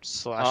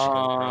 Slash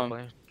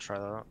probably. Try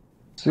that out.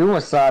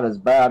 Suicide is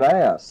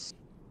badass.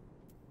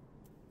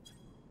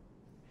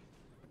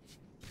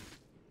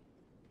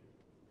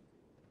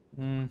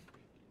 Hmm.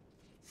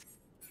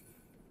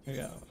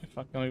 Yeah,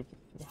 fuck, let me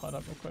hot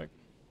up real quick.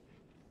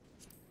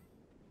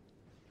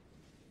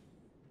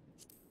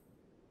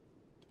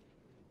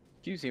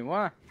 Excuse me,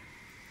 why?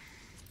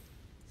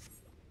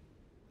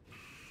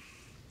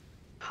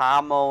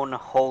 Hamon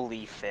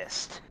Holy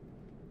Fist.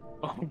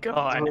 Oh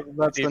god.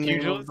 That's the The name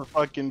pugilist? of the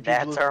fucking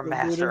That's pugilist our leader.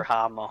 master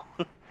Hamon.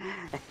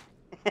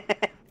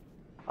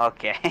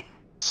 Okay.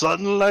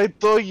 Sunlight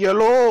to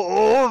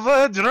yellow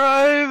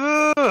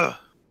overdrive.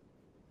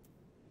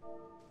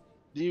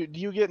 Do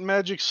you get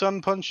magic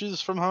sun punches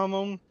from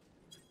Hamon?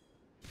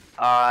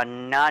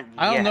 Not yet.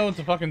 I don't know what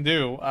to fucking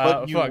do.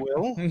 But you fuck.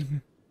 will?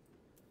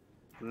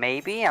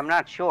 Maybe? I'm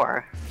not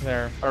sure.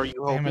 There. Are you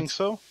Damn hoping it.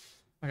 so?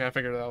 Okay, I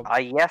figured it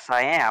out. Yes,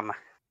 I am.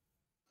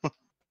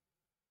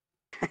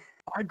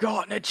 I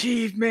got an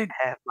achievement.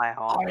 I have my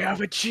home. I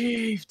have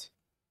achieved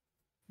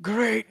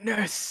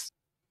greatness.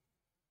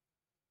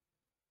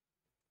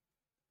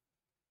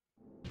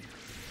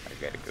 I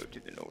gotta go to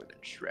the Northern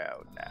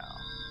Shroud now.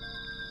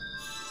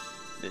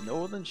 The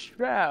Northern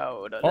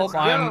Shroud. Let's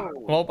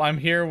go. I'm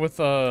here with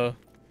W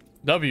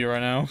right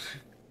now.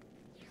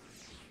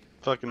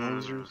 Fucking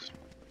losers.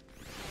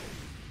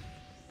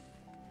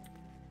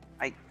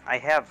 I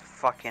have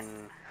fucking...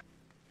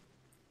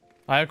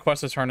 I have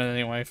quests to turn in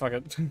anyway. Fuck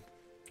it.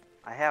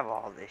 I have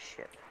all this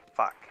shit.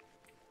 Fuck.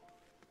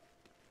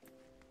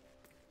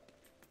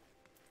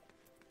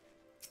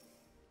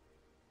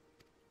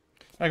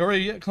 Like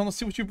already, yeah, come let's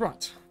see what you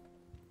brought.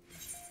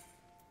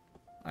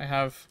 I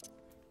have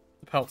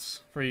the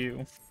pelts for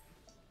you.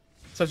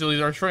 Such a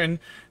leader are trained.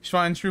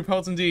 Find true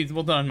pelts indeed.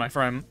 Well done, my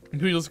friend.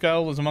 Imperial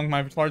Skull is among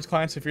my large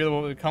clients. If fear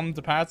what will come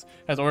to pass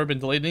has already been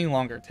delayed any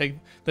longer. Take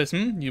this,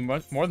 you more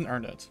than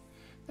earned it.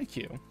 Thank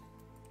you.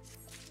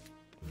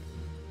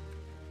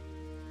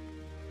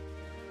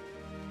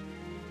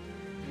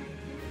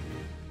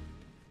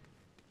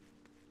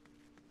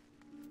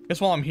 Guess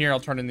while I'm here, I'll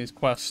turn in these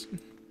quests.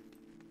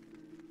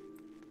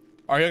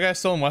 Are you guys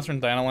still in Western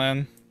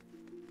Thanalan?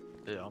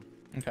 Yeah.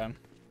 Okay.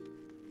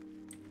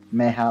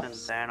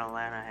 Mayhaps.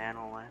 Thanalan,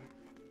 Hanalan.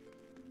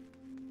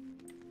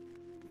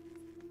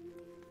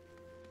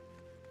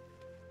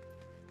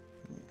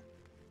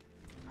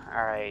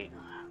 Alright.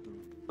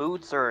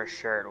 Boots or a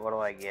shirt? What do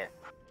I get?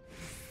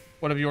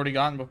 What have you already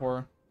gotten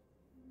before?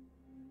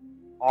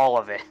 All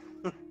of it.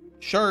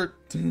 Shirt.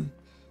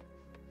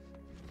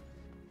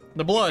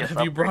 The blood.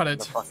 Have you brought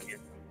it?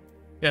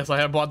 Yes, I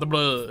have bought the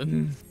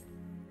blood.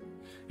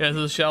 Yes,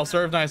 this shall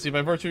serve nicely.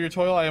 By virtue of your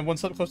toil, I am one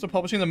step closer to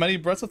publishing the many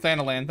breaths of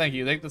Thanalan. Thank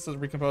you. Take this as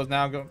recomposed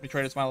now. Go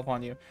betray to smile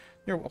upon you.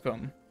 You're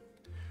welcome.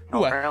 Oh,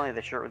 Ooh, apparently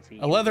the shirt was the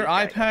a leather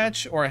eye item.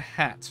 patch or a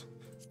hat?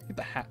 Get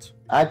the hat.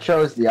 I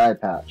chose the eye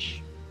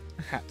patch.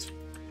 A hat.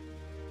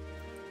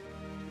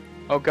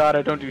 Oh god,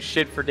 I don't do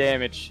shit for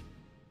damage.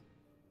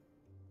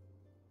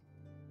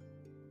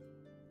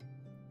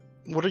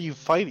 What are you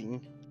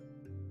fighting?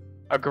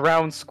 A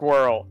ground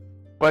squirrel.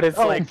 But it's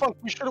Oh, like... fuck,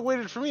 you should have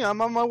waited for me. I'm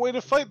on my way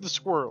to fight the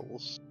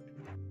squirrels.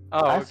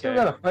 Oh, I still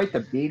okay. gotta fight the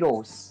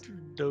beetles.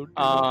 Don't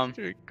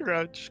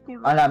crouch.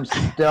 And I'm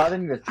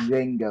starting with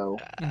Ringo.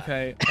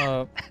 Okay,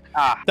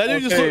 Ah, that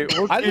dude okay, just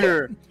look I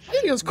here.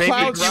 think it was Maybe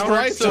Cloud ground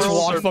Stripe just cells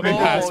walked are fucking wrong,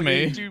 past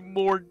They me. do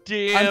more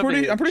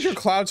damage. I'm pretty sure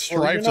Cloud Well,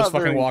 Stripe you're just not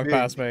fucking very walked big.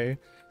 past me.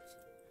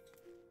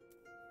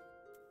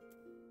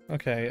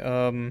 Okay,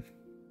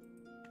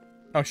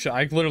 oh shit,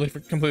 I literally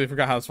completely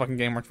forgot how this fucking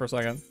game worked for a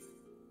second.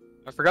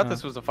 I forgot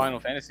this was a Final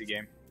Fantasy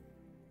game.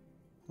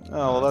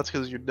 Oh, well, that's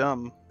because you're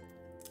dumb.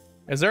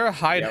 Is there a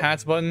hide Yep.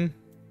 hats button?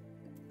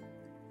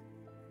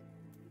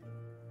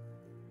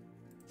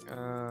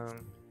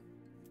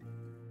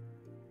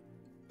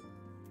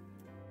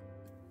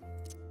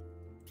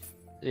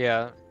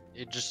 Yeah,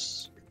 you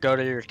just go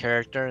to your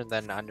character and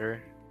then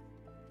under.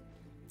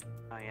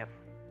 Oh, yep.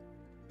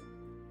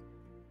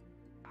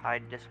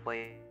 Hide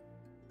display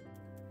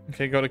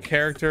Okay, go to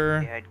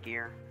character.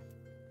 headgear.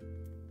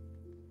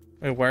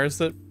 Wait, where is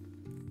it?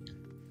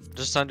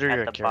 Just under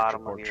your At the character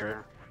bottom portrait. of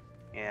your...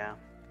 Yeah.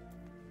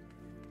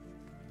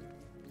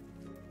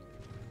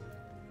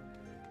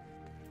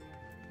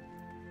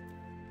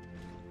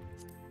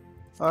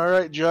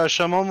 Alright, Josh,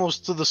 I'm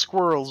almost to the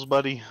squirrels,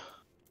 buddy.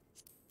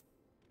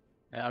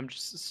 Yeah, I'm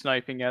just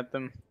sniping at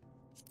them.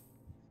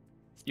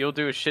 You'll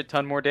do a shit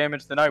ton more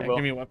damage than I Yeah, will.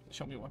 give me a weapon.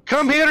 Show me a weapon.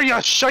 Come here,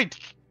 you shite!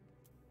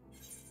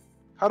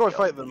 How do I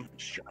fight them?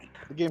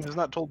 The game has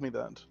not told me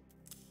that.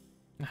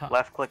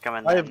 Left click them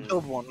and I then... have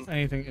killed one.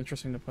 Anything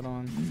interesting to put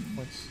on?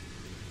 Please.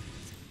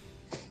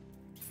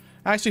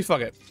 Actually,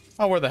 fuck it.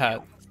 I'll wear the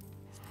hat.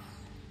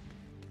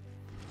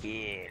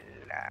 Yeah.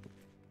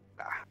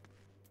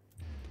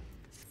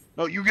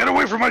 No, you get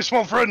away from my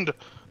small friend!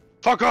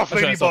 Fuck off,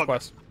 Okay, ladybug!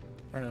 quest.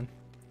 Right in.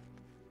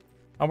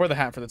 I'll wear the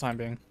hat for the time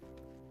being.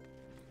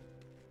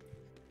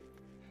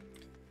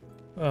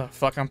 Ugh,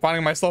 fuck, I'm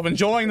finding myself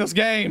enjoying this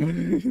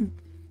game!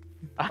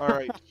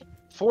 Alright.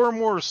 4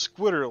 more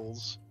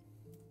squirrels.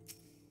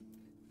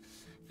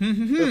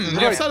 You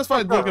have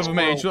satisfied the look of a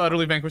mage who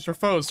utterly vanquished your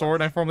foes,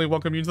 sword. I formally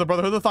welcome you to the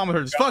Brotherhood of the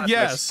Thaumaturges. Fuck The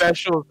yes!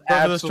 special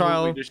Part of this absolutely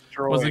trial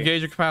was to destroyed.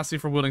 gauge your capacity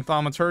for wielding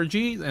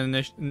thaumaturgy, an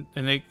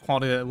innate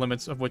quality that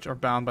limits of which are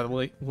bound by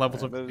the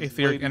levels of That is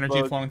etheric energy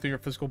ladybug. flowing through your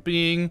physical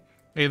being.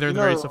 Either You the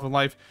very know- stuff of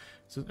life.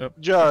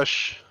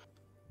 Josh,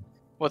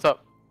 What's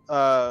up?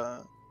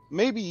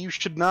 maybe you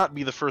should not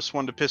be the first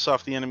one to piss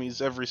off the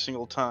enemies every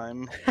single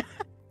time.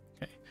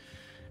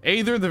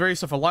 Either the very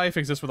stuff of life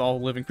exists with all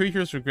living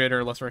creatures to a greater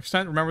or lesser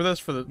extent. Remember this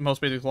for the most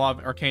basic law of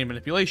arcane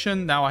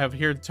manipulation. Now I have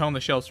here to tone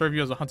the shell serve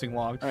you as a hunting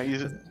log. Alright,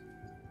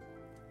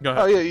 Go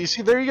oh ahead. yeah, you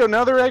see, there you go.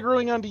 Now they're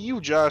aggroing onto you,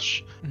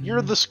 Josh.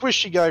 You're the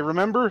squishy guy,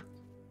 remember?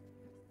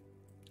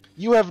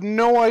 You have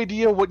no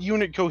idea what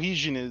unit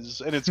cohesion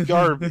is, and it's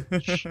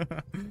garbage.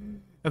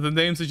 As the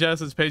name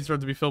suggests, this page is to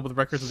be filled with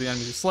records of the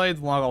enemies you slayed.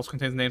 The log also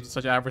contains names of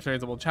such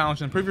adversaries that will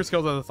challenge and improve your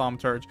skills as a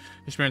thaumaturge.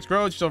 Experience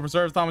grows, you still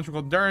reserve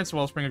thaumaturgical endurance,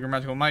 wellspring of your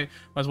magical might,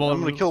 as well I'm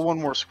gonna as kill one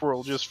more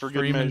squirrel just for good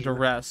scream and measure.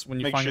 duress.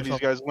 When you Make find sure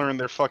yourself, these guys learn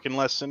their fucking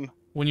lesson.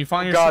 when you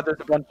find Oh yourself, god, there's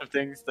a bunch of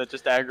things that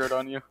just aggroed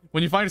on you.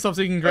 when you find yourself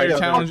seeking greater yeah,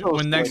 challenge, fuck those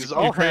when next things. you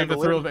I'll crave the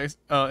handle thrill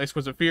of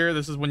exquisite fear,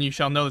 this is when you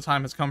shall know the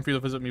time has come for you to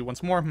visit me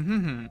once more.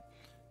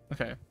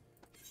 Okay.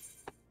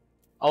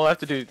 All I have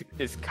to do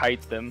is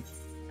kite them.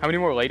 How many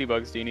more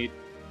ladybugs do you need?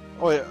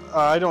 Oh wait,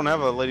 I don't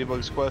have a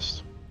Ladybug's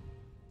quest.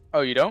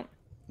 Oh, you don't?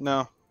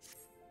 No.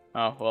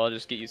 Oh, well, I'll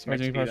just get you some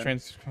Imagine XP you then.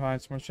 trains to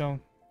provide some more shell.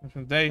 For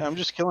the day. Yeah, I'm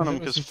just killing them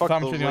because This is fuck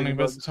Thaumaturgy, those the only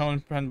best ladybugs. tone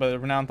penned by the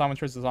renowned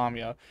thaumaturge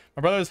Zamia.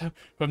 My brothers who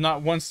have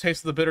not once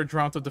tasted the bitter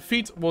drought of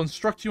defeat will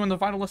instruct you on the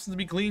vital lessons to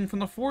be gleaned from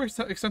the 4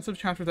 extensive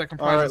chapters that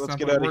comprise Alright, this let's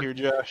get sample out of work.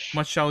 here, Josh.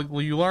 Much shall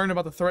you learn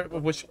about the threat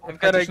of which I've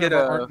gotta practitioner get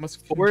of our a art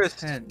must forest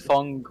contend.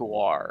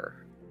 funguar.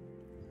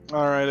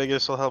 Alright, I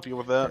guess I'll help you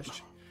with that.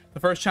 The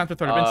first chapter,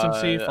 Threat of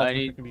Instancy, I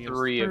need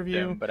 3 of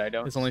review. them, but I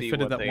don't It's only see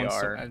fitted what that they one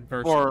are.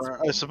 adverse.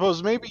 Or, I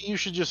suppose, maybe you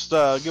should just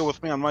go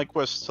with me on my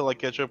quest till I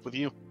catch up with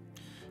you.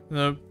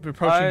 The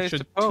approaching I should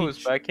suppose,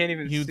 teach but I can't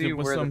even you see the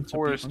where the wisdom to be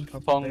forest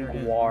uncomfortable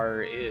therein.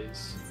 Fungwar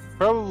is.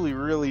 Probably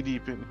really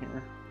deep in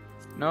here.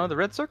 No, the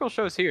red circle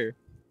shows here.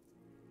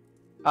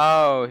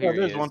 Oh, here he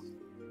there's is. one.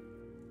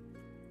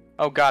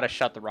 Oh god, I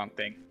shot the wrong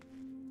thing.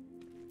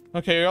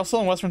 Okay, you're also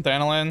in Western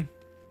Thanalan.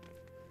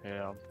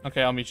 Yeah.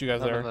 Okay, I'll meet you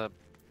guys I'm there. in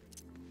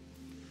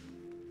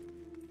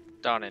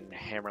down in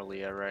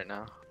Hammerlea right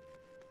now.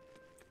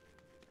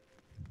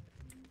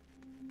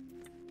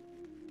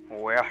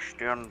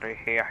 Western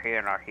here.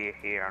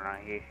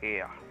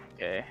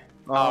 Okay.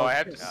 Oh, I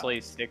have to okay.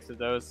 slay 6 of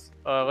those.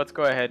 Let's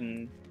go ahead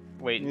and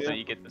wait until Yeah.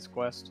 you get this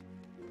quest.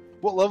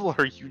 What level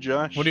are you,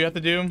 Josh? What do you have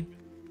to do?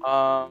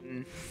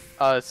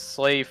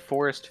 Slay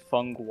forest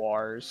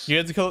Fungwars. You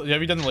had to kill.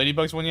 Have you done the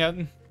ladybugs one yet?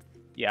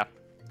 Yeah.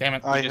 Damn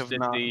it! I just have did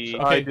not. the-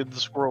 I Okay. did the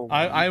scroll.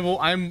 I will.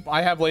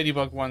 I have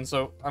ladybug one,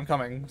 so I'm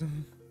coming.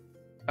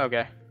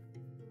 Okay.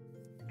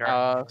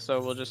 So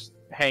we'll just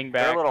hang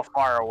They're back. a little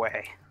far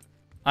away.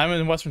 I'm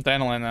in Western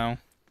Thanalan now.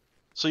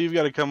 So you've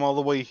got to come all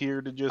the way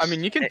here to just. I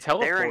mean, you can They're in-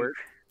 teleport.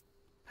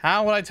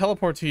 How would I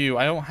teleport to you?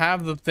 I don't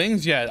have the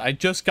things yet. I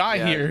just got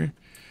Yeah. here.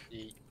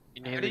 You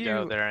How need do to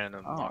go you- there and Oh.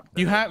 unlock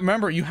You the- have.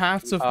 Remember, you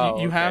have to. Oh,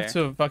 you have okay.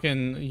 to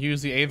fucking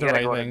use the You gotta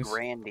aetherite go to things.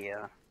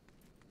 Grandia.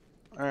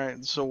 All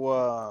right.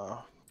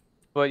 So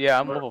But yeah,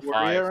 I'm where- level where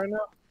are you 5. at right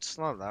now? It's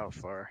not that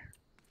far.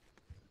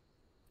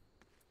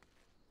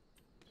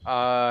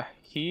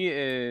 He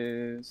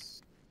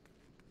is.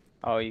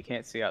 Oh, you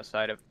can't see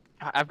outside of.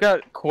 I've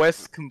got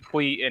quests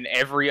complete in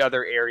every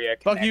other area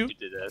Fuck connected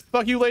you. to this.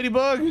 Fuck you,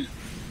 ladybug.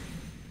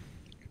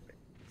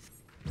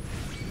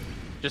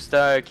 Just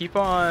keep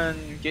on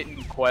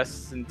getting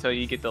quests until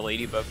you get the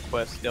ladybug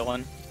quest,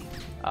 Dylan.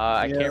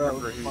 I Yeah, can't that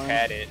remember was who fine.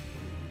 had it.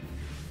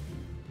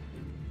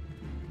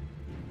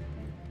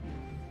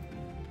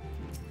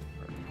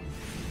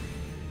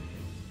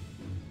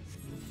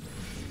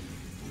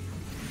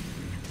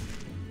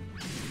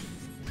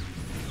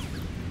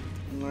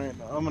 All right.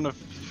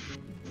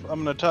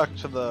 I'm gonna talk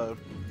to the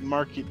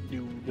market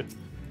dude,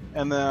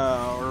 and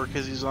or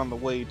because he's on the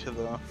way to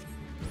the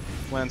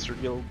Lancer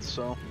Guild.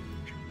 So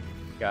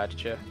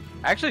Gotcha.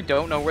 I actually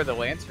don't know where the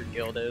Lancer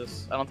Guild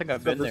is. I don't think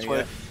I've been this there way.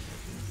 yet.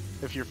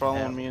 If you're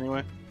following Yeah. me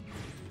anyway.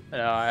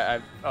 No, I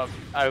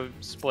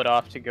split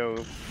off to go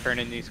turn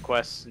in these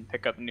quests and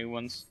pick up new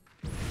ones.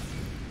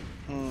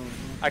 Hmm.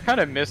 I kind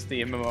of missed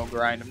the MMO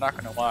grind. I'm not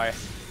gonna lie.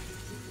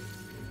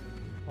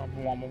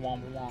 Womble, womble,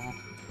 womble, womble.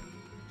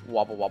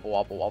 Wobble wobble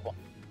wobble wobble.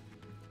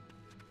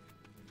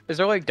 Is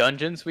there like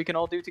dungeons we can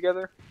all do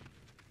together?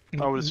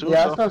 I would assume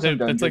Yeah, so. I saw some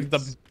Dude, that's like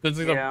the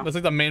dungeons. Yeah. that's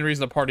like the main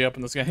reason to party up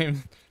in this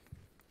game.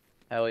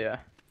 Hell yeah.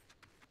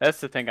 That's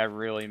the thing I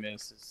really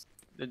miss is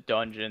the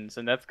dungeons,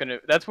 and that's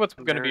what's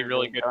gonna be There's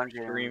really a good for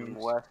dungeon in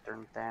streams.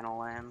 Western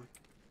Thanalan.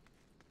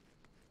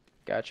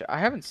 Gotcha. I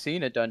haven't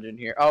seen a dungeon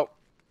here. Oh,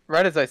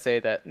 right as I say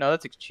that. No,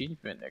 that's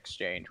achievement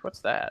exchange. What's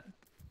that?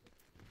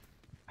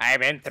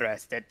 I'm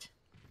interested.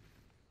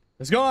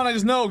 It's gone. I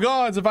just know,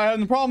 gods. If I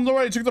had problems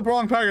already, took the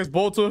wrong package.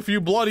 Bolt to a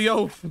few bloody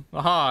oath.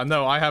 Aha!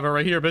 No, I have it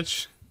right here,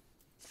 bitch.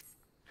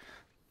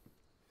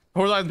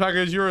 Horizon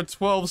package. You're a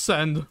 12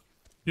 send.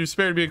 You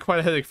spared me quite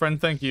a headache,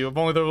 friend. Thank you. If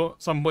only there were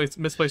some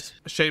misplaced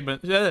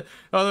shipment.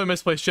 Other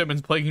misplaced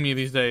shipments plaguing me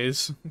these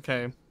days.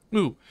 Okay.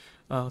 Ooh.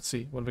 Let's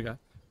see. What have we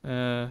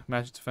got?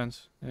 Magic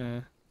defense.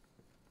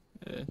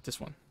 This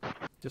one.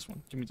 This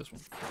one. Give me this one.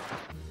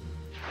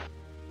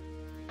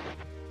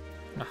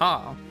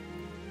 Aha.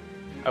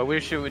 I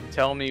wish it would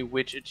tell me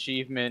which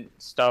achievement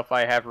stuff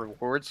I have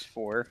rewards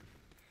for.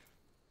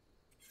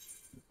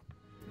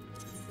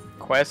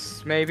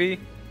 Quests, maybe?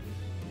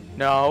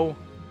 No.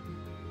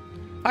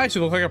 I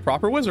actually look like a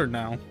proper wizard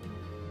now.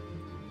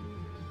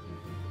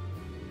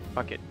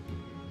 Fuck it.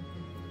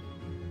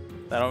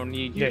 I don't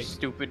need your Yay.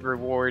 stupid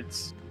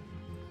rewards.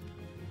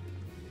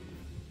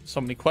 So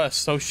many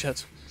quests. Oh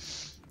shit.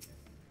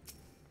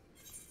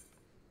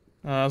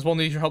 As well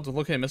need your help to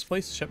locate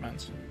misplaced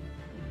shipments.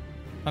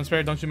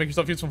 Unspared, don't you make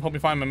yourself useful and help me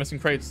find my missing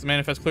crates. The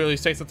manifest clearly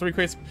states that 3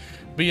 crates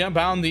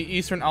bound the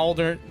eastern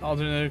alternate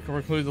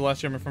reclude the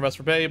last shipment from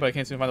Vesper Bay, but I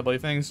can't seem to find the bloody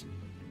things.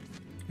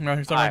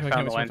 I found the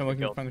line looking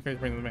guild. find the crates,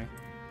 bring them to me.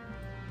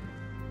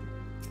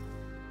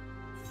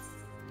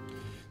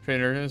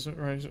 Trader is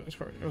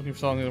looking for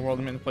something in the world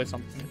to make the place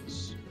something.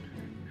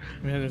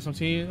 We had some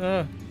tea.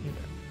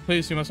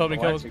 Please, you must help me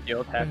kill.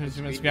 Guild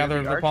You must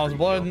gather the paws of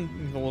blood,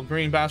 the little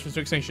green bastards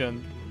to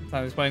extinction.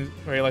 Time explains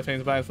very life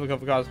changing battles for the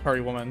cup of God's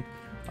party woman.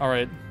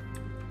 Alright.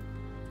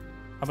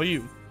 How about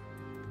you?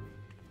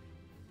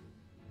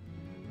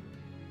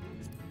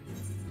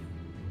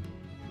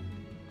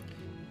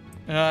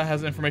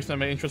 Has information that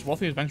may interest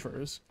wealthy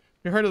adventurers.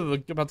 You heard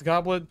about the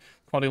goblet?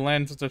 Quality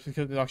land,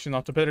 the auction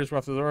off to bidders were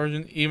after their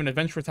origin. Even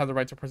adventurers have the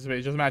right to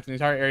participate. Just imagine the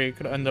entire area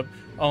could end up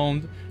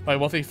owned by a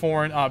wealthy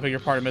foreign, beg your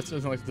pardon, it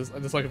isn't like this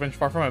like adventure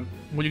far from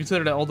it. Would you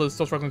consider that although it's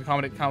still struggling to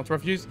accommodate countless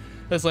refugees,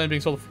 this land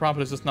being sold for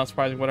profit is just not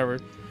surprising, whatever.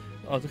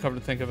 to cover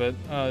to think of it.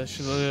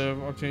 She's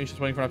opportunity. She's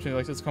waiting for an opportunity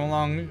like this to come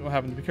along. What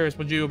happened? To be curious.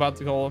 Would you about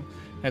to go?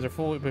 Hands are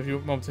full. But if you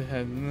moment to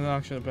head, no,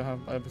 actually,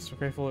 I'd be so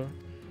grateful.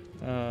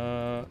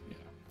 Yeah.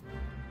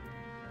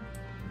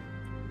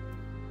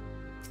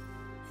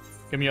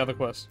 Give me other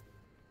quests.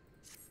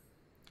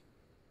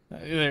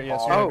 There,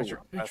 yes.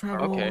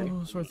 Travel, okay.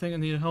 sort of thing. I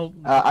need help.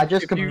 I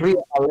just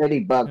completed a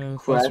ladybug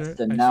quest,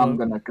 and now I'm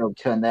gonna go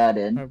turn that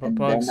in, Right, and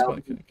bugs,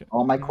 then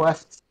all my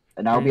quests,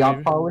 and I'll be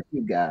on par with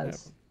you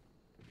guys.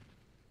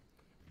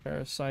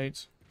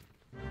 Parasite.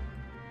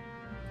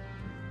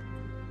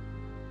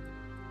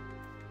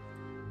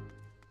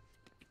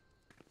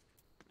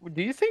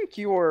 Do you think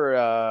your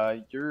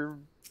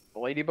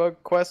ladybug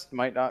quest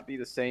might not be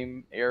the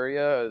same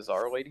area as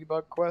our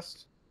ladybug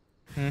quest?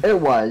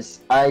 It was.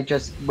 I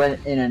just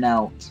went in and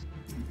out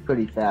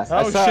pretty fast.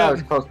 I Oh, saw shit. I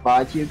was close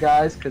by to you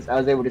guys because I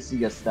was able to see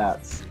your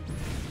stats.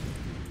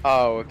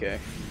 Oh, okay.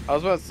 I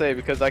was about to say,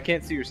 because I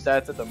can't see your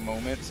stats at the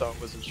moment, so I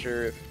wasn't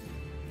sure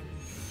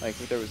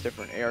if there was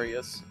different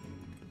areas.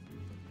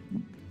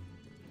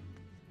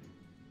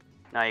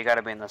 No, you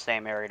gotta be in the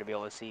same area to be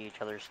able to see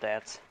each other's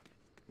stats.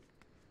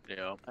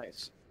 Yeah.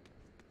 Nice.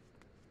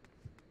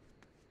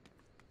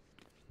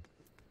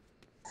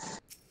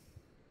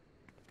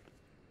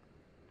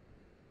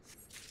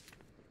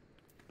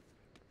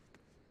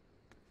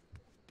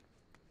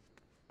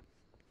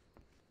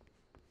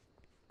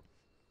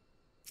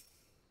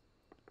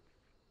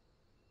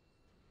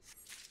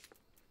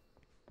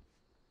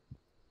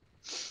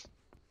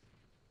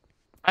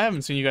 I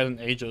haven't seen you guys in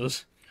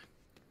ages.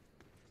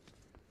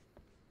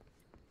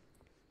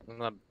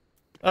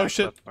 Oh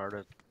shit.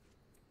 Started.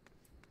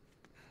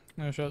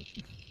 Oh shit.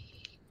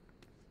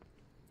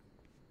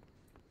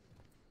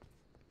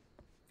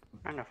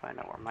 I'm trying to find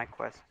out where my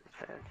quest is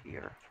at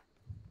here.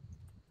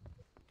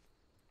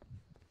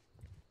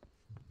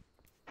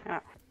 Yeah.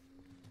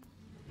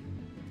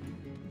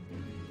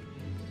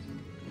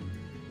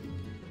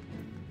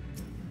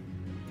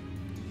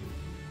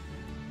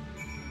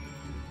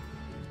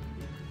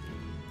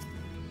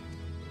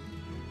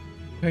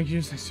 Thank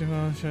you. Thanks so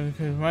much.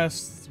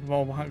 Last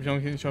wall behind.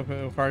 Don't get show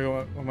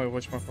cargo. Oh my,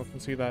 which one can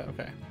see that?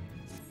 Okay.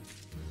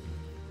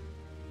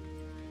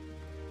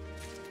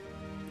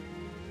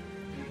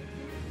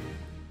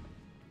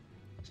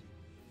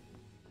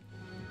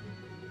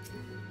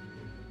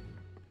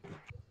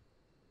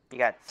 You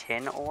got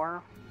tin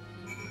ore?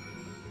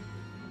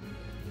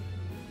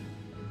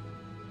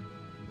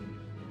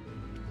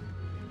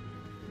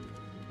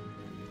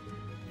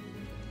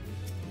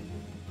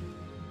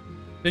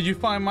 Did you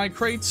find my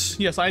crates?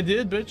 Yes, I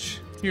did, bitch.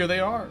 Here they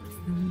are.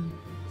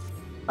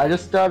 I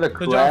just started a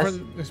Good job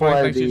quest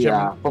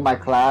for my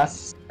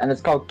class, and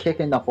it's called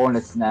Kicking the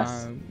Hornet's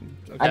Nest.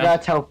 Okay. I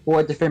gotta tell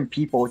 4 different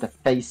people to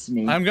face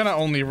me. I'm gonna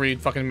only read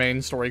fucking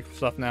main story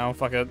stuff now.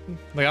 Fuck it.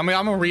 Like, I mean,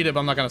 I'm gonna read it, but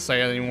I'm not gonna say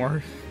it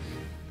anymore.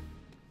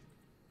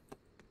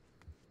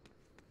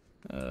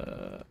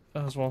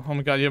 As well. Oh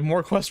my god, you have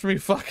more quests for me?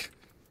 Fuck.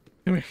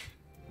 Come here.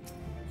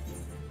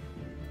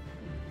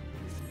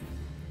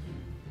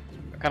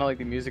 I kind of like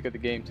the music of the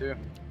game too.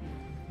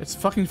 It's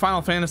fucking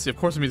Final Fantasy. Of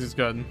course the music's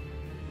good.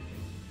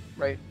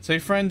 Right. Say,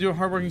 friend, do a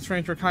hardworking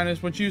stranger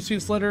kindness. Would you see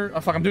this letter?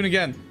 Oh fuck, I'm doing it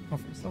again. Oh,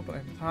 still, but I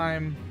have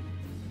time.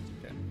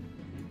 Okay.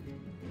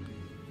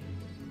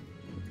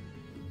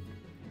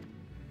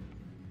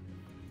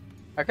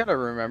 I gotta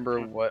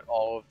remember what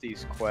all of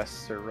these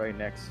quests are right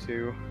next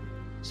to,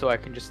 so I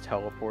can just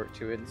teleport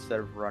to it instead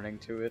of running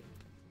to it.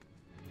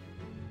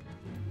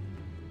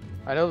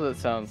 I know that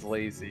sounds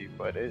lazy,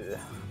 but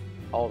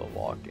all the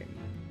walking.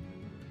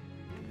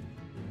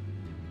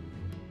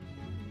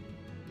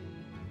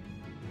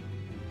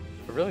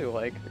 I really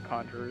like the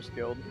Conjurer's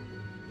Guild.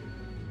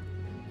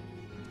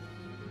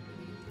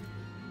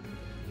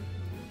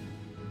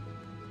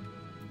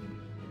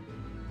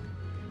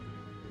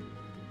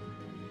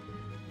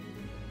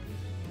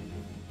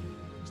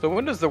 So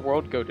when does the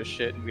world go to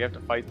shit and we have to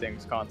fight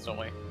things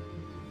constantly?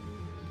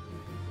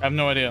 I have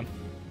no idea.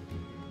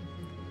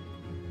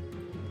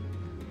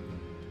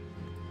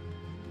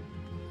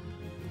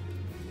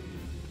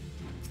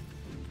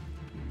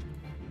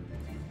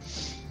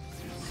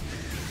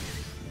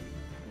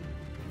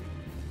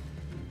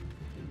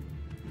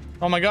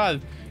 Oh my god.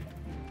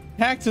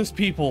 Cactus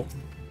people.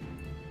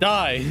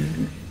 Die.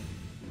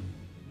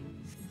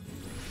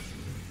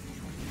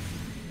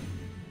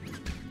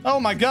 Oh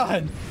my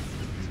god.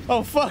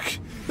 Oh fuck.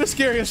 This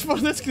scary as fuck.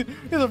 This is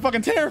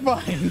fucking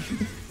terrifying.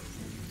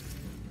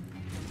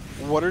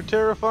 What are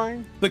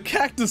terrifying? The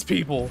cactus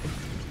people.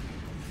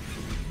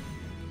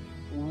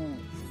 Ooh.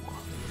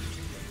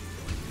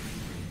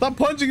 Stop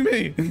punching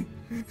me.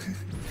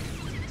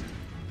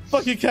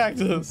 Fuck you,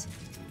 cactus.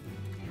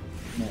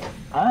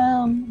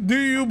 Do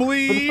you For the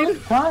bleed?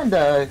 first time,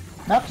 the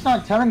map's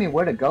not telling me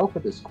where to go for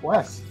this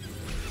quest.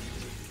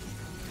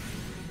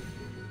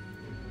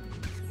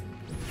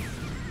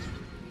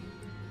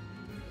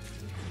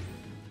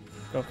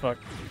 Oh fuck.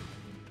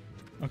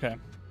 Okay.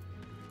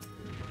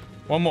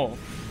 One more.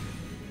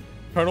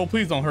 Turtle,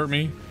 please don't hurt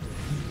me.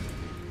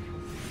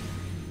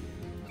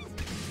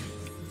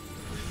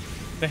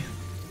 Damn.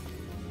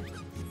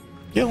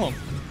 Kill him.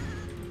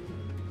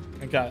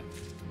 I got it.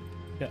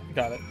 Yeah,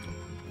 got it.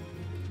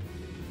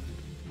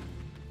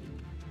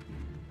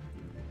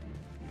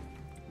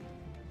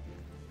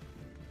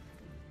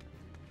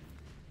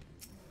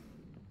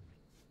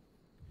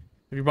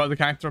 If you brought the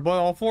cactus blood,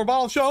 all 4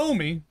 bottles, show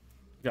me.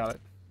 Got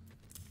it.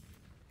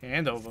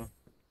 Hand over.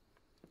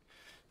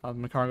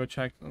 My cargo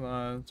check.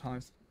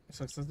 Thomas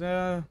says,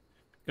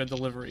 good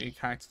delivery.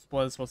 Cactus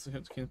blood is supposed to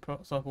hit the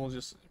supple.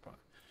 Just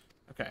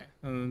okay.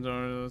 And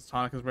the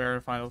tonic is rare.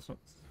 Final.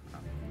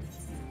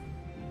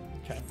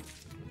 Okay.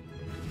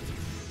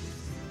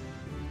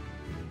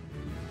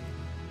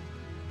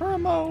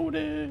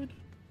 Promoted.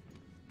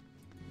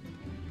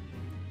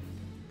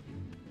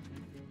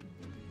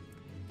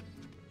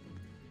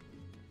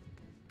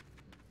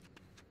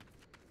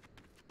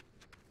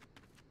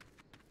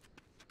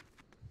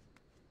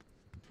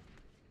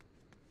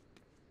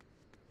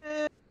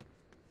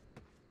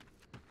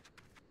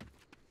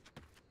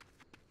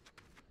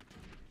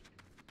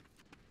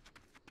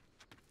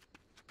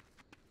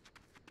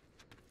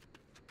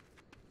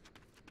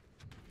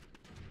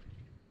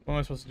 What am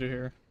I supposed to do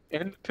here?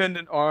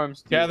 Independent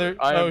arms dealer. Gather.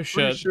 I am Oh pretty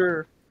shit.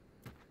 Sure.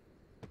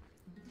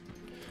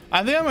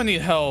 I think I'm gonna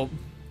need help.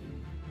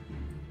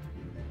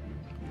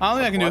 I don't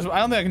think I can do this. I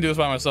don't think I can do this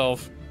by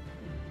myself.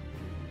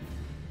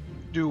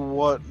 Do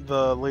what?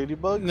 The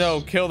ladybugs?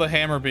 No, kill the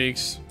hammer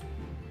beaks.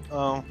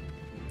 Oh.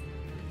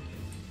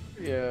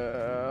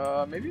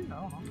 Yeah, maybe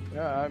no.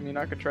 Yeah, I mean,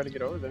 I could try to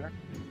get over there.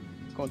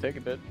 It's gonna take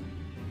a bit.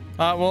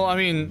 Well, I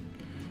mean,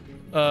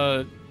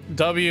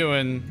 W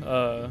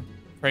and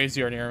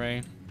Crazy are near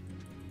me.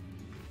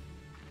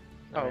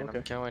 I Oh, mean, okay.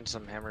 I'm killing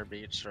some hammer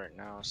beats right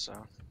now, so.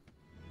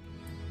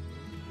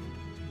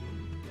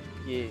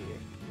 Yeah,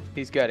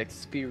 he's got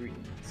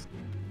experience.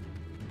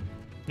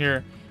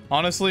 Here,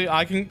 honestly,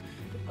 I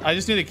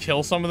just need to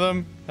kill some of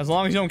them. As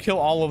long as you don't kill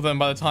all of them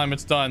by the time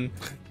it's done,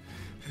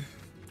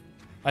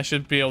 I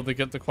should be able to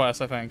get the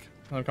quest. I think.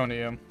 I'm coming to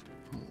you.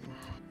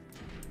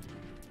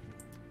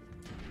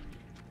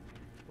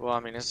 Well, I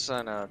mean, it's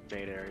in a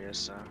bait area,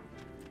 so.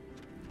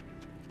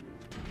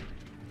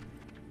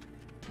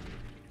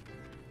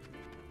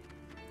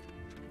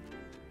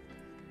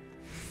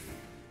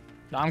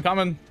 I'm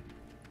coming.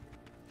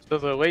 So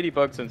the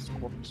ladybugs and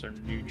scorpions are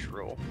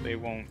neutral. They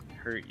won't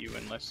hurt you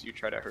unless you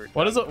try to hurt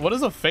What them. is a what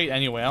is a fate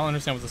anyway? I don't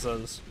understand what this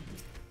is.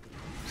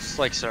 It's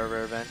like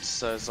server events,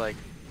 so it's like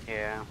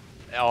Yeah.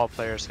 all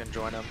players can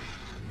join them.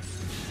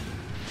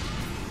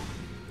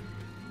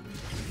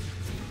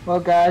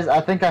 Well, guys,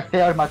 I think I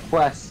failed my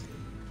quest.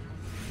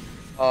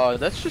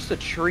 That's just a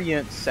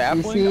treant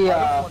sapling. see,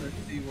 I don't want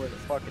to see where the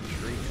fucking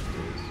treant is.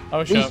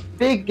 Oh These shit.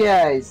 big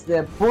guys,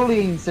 they're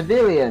bullying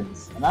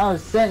civilians, and I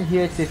was sent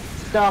here to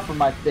stop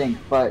them, I think,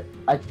 but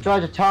I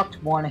tried to talk to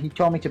one and he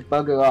told me to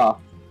bugger off.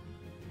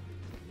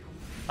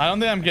 I don't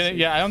think I'm getting.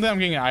 Yeah, I don't think I'm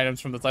getting items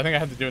from this. I think I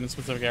have to do it in a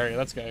specific area.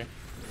 That's okay.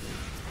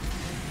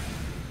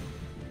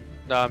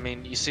 No, I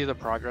mean, you see the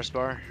progress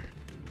bar?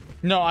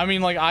 No, I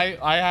mean like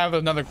I have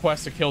another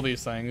quest to kill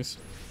these things.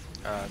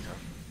 Okay.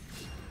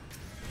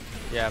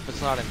 Yeah, but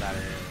it's not in that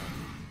area.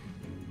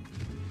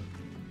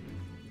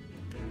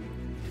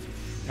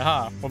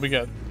 Aha, what we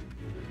get?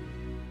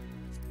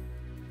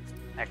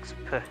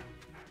 XP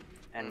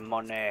and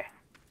money.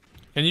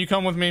 Can you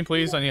come with me,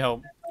 please? I need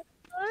help.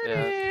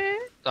 Yeah.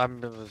 I'm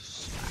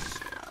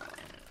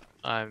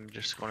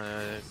just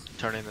gonna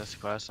turn in this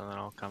quest and then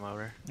I'll come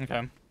over.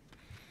 Okay.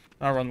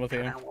 I'll run with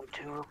you. I want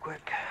to real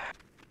quick.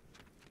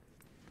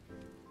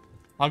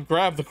 I'll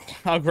grab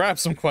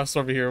some quests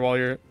over here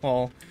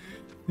while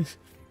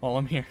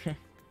I'm here.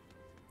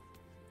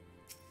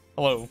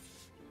 Hello.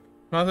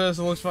 Not that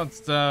it looks fun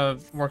to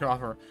work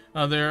offer.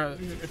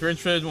 If you're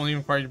interested, won't even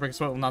require you to break a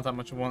sweat. Well, not that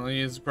much of one.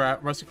 Use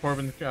rusty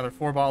corbin, gather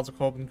 4 bottles of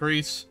corbin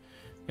grease.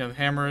 You have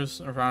hammers,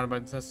 surrounded by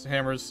tested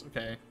hammers.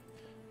 Okay.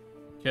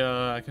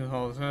 I can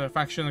hold a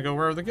faction and go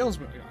wherever the guild's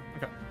moving on.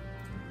 Okay.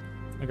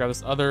 I got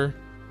this other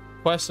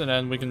quest, and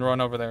then we can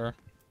run over there.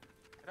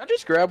 Can I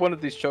just grab one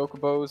of these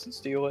chocobos and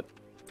steal it?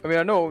 I mean,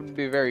 I know it wouldn't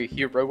be very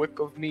heroic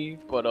of me,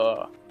 but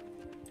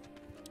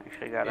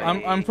Actually got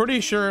I'm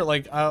pretty sure,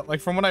 like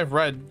from what I've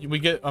read, we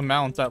get a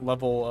mount at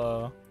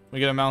level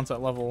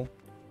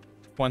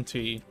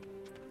 20.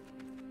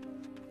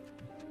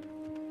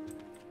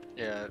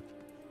 Yeah.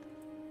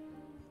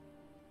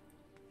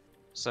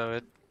 So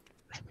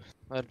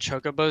the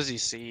chocobos you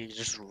see, you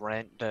just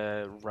rent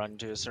to run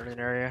to a certain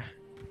area.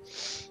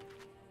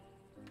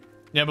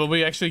 Yeah, but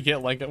we actually get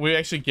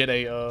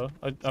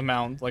a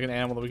mount, like an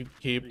animal that we can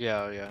keep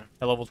Yeah, yeah.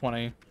 at level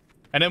 20.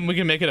 And then we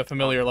can make it a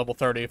familiar level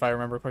 30 if I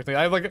remember correctly.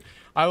 I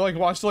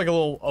watched like a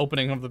little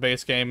opening of the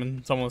base game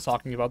and someone was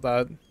talking about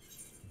that.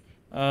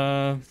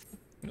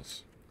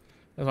 Yes.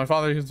 As my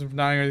father, who's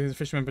dying, he's a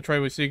fisherman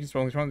betrayed, we seek, he's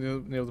only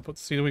able to put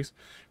the seed weeks.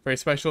 Very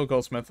special,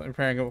 goldsmith,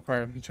 preparing a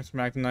require. He checks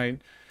back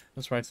tonight.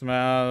 Just writes them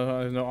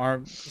out. No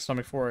arm,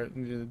 stomach for it.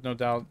 No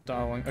doubt,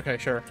 darling. Okay,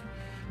 sure.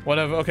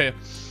 Whatever. Okay.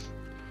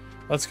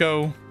 Let's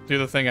go do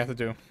the thing I have to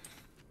do.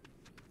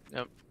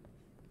 Yep.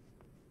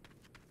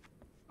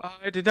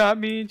 I did not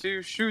mean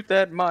to shoot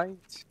that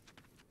mite.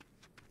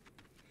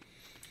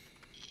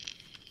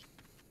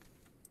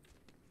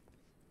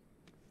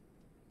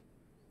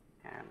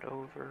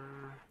 over.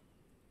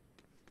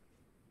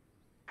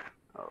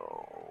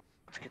 Oh,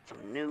 let's get some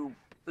new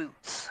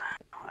boots,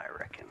 I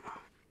reckon.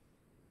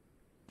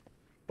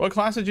 What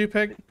class did you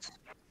pick?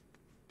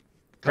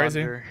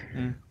 Crazy. Thunder.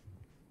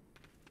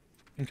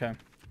 Okay.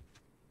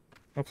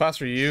 What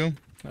class are you?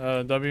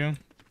 W.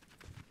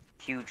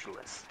 Huge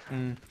list.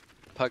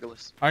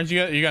 Pugilist. Aren't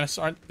you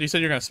gonna? You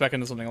said you're gonna spec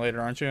into something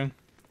later, aren't you?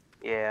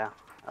 Yeah,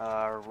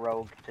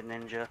 rogue to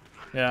ninja.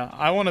 Yeah,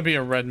 I want to be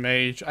a red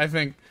mage. I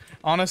think,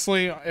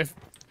 honestly, if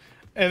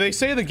they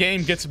say the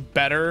game gets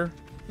better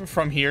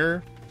from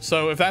here,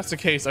 so if that's the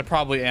case, I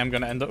probably am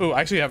gonna end up. Ooh,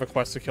 I actually have a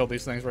quest to kill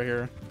these things right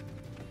here,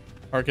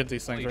 or get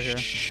these things right here.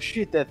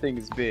 Shit, that thing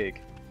is big.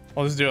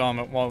 I'll just do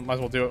it. Well, might as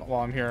well do it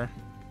while I'm here.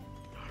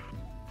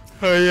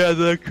 Oh yeah,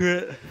 the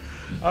crit.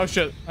 Oh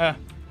shit! Die.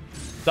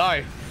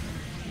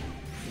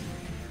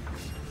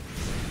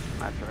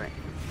 That's right.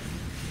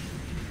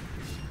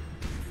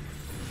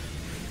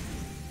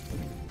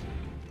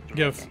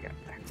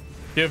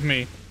 Give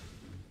me.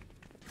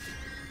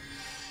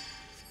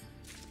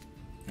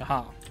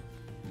 Aha.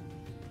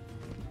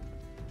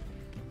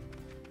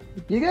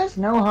 Do you guys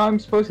know how I'm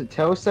supposed to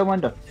tell someone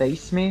to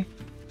face me?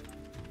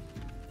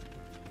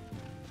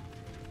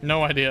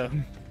 No idea.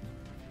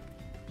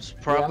 This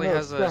probably I'm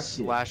has a gonna stuff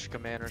you. slash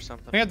command or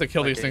something. I have to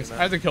kill Like these things. aim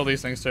I have to kill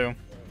these things too.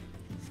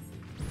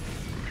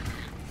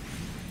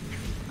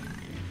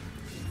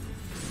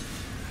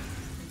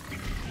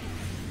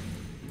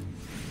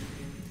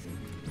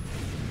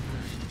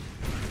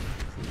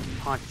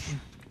 Punch.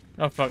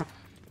 Oh fuck.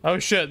 Oh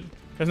shit.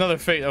 There's another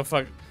fate. Oh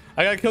fuck.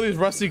 I gotta kill these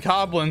rusty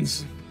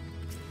goblins.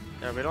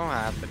 Yeah, we don't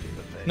have to do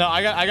the thing. No,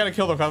 I gotta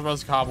kill the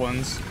rusty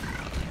goblins.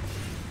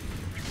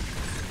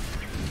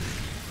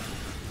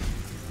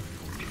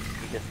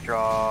 You just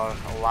draw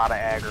a lot of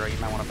aggro. You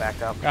might want to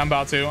back up. I'm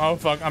about to. Oh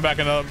fuck. I'm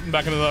backing it up. I'm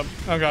backing it up.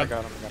 Oh I god.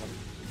 got him, I got him.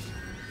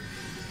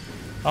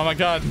 Oh my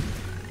god.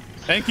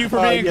 Thank you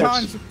for being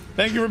yes.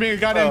 Thank you for being a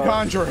goddamn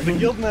conjurer. The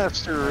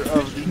guildmaster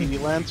of the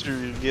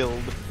Lancer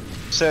Guild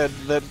said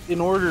that in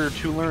order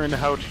to learn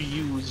how to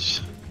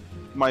use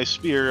my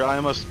spear, I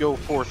must go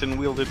forth and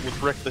wield it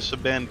with reckless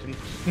abandon.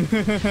 Okay.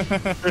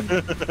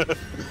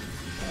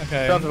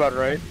 Sounds about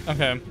right.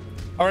 Okay.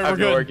 All right, I we're have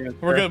no good.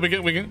 argument We're there.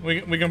 good.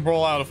 We can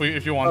roll out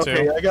if you want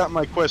Okay, to. I got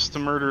my quest to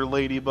murder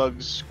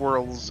ladybugs,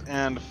 squirrels,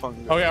 and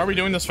fungi. Okay, are we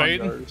doing this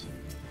fate? Fungars.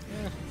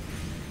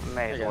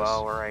 May as guess.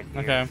 well. We're right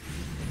here. Okay.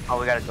 Oh,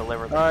 we gotta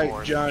deliver the Alright,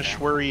 cores, Josh,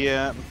 okay. where are you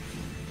at?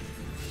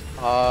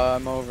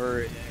 I'm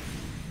over in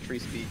Tree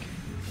Speak.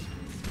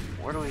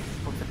 Where do we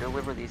supposed to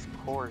deliver these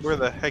cores? Where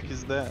the heck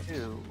is that?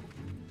 to?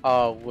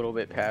 A little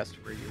bit past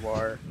where you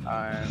are.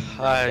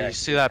 You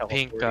see that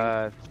pink,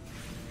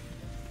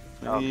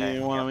 Okay,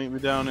 You want to meet me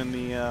down in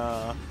the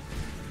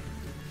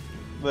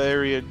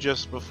area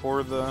just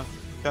before the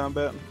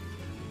combat?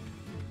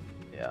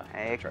 Yeah.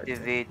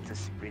 Activate the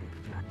sprint.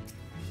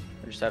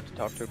 I just have to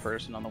talk to a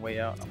person on the way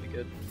out and I'll be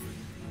good.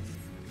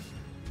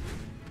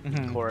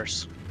 Of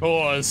course.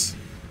 Course.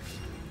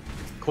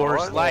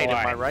 Course Light,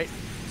 am I right?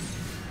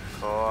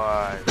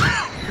 Cores.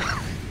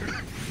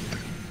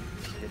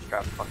 Just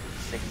dropped fucking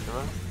 6 of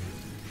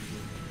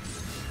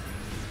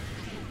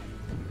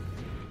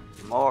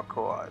them. More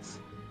cores.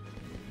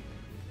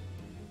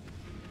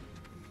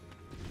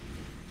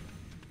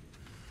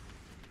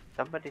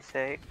 Somebody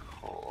say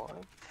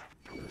cores.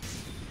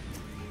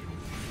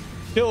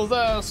 Kills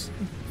us.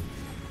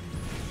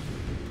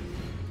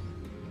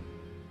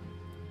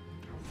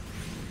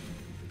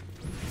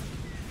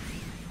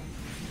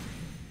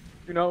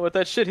 You know what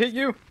that shit hit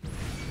you?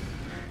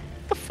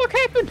 What the fuck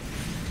happened?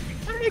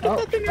 How did I get Oh,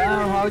 that thing I don't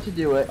know out? how to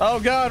do it. Oh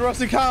god,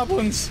 rusty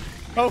goblins.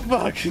 Oh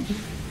fuck.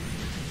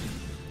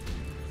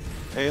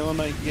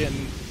 Aelamite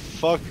getting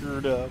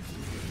fuckered up.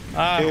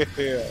 Ah,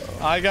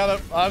 Yeah.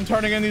 I'm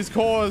turning in these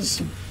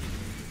cores.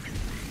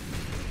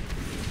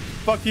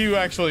 Fuck you,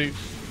 actually.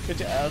 Get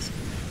your ass.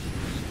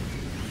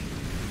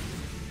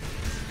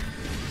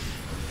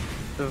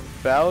 The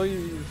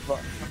value.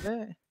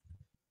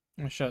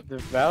 Oh shit. The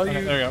value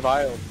Okay, there we go.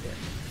 vial.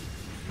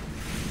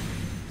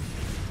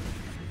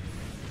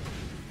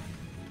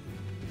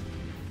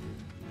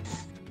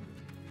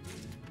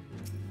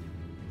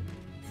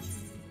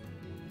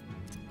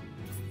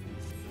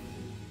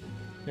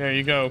 There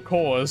you go,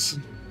 cores.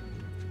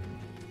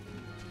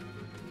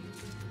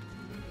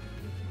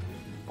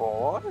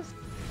 Cores?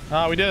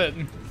 Ah, we did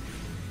it.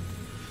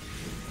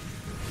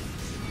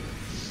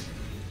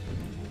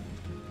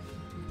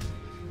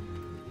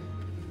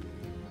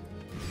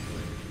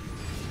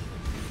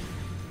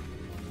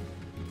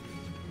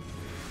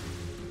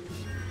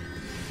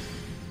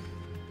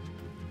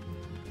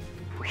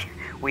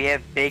 We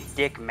have Big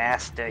Dick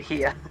Master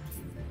here.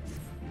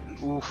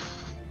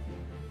 Oof.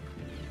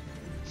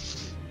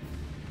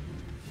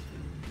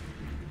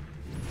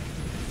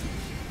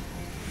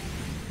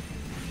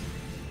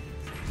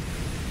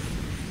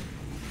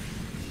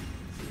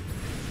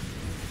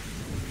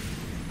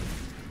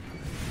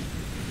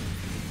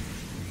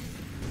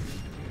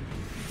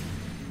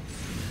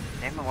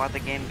 Damn it, why'd the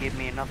game give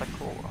me another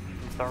core?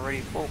 It's already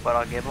full, but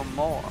I'll give him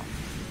more.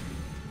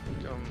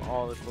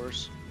 All the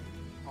course.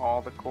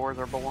 All the cores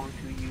are belong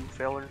to you,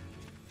 filler.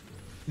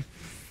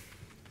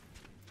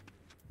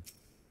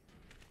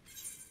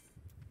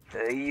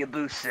 Hey,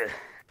 Abusa.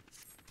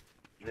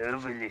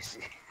 Lovely.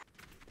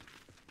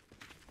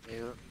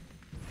 Yep.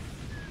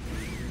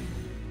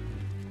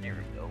 There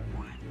we go.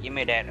 Give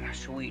me that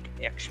sweet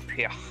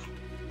XP.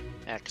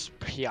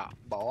 XP,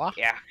 boy.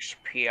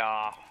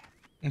 XP.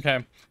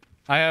 Okay.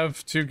 I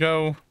have to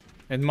go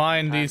and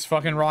mine these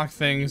fucking rock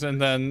things, and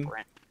then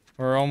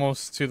we're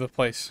almost to the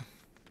place.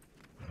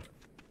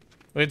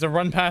 We have to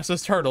run past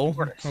this turtle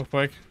real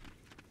quick.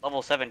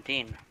 Level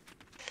 17.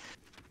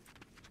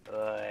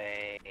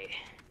 Oi.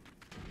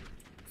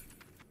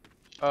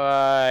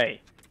 Oi.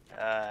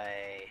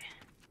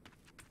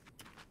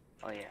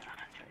 Oh yeah.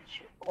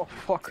 Oh,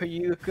 fuck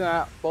you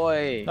got,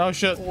 boy. Oh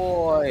shit.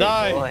 Boy.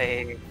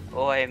 Die!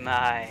 Oi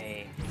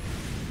my.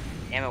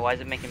 Damn it, why is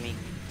it making me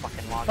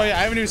fucking log Oh yeah,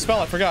 I haven't even spelled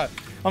it, I forgot.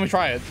 Let me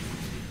try it.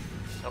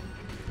 Nope.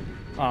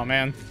 Oh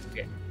man.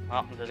 Okay.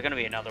 Well, there's gonna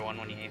be another one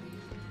when you...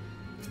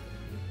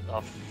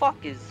 The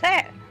fuck is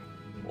that?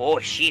 Oh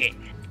shit.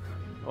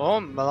 Oh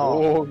no.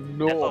 Oh That's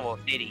no. level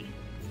 50.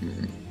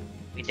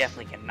 We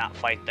definitely cannot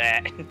fight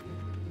that.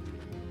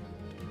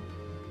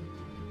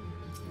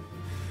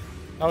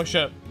 Oh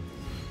shit.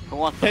 Who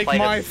wants to Take fight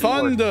my a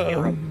sword thunder!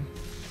 hero?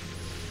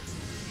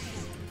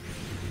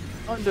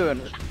 I'm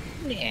doing it.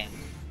 Yeah.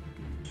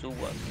 So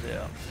what's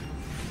up?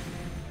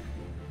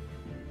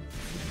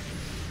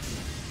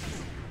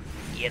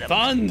 Get him.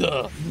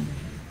 Thunder!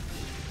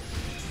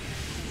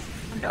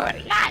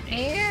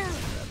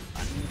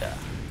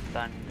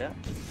 Thunder.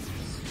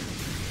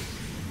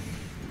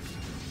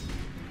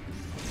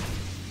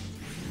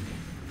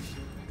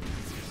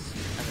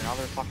 There's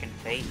another fucking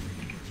fate.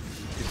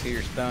 This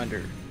here's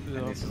thunder,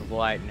 and this is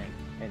lightning,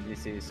 and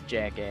this is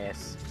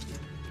jackass.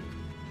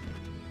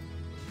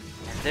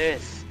 And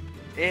this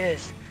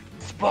is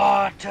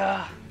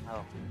Sparta.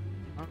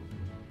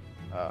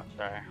 Oh.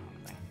 Sorry.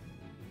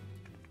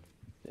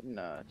 Didn't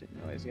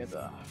realize you had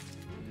the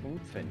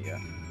oomph in you.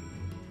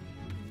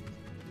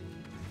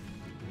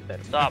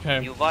 Stop.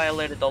 Okay. You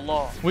violated the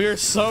law. We are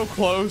so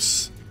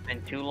close. It's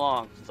been too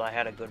long since I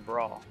had a good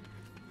brawl.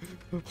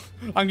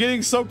 I'm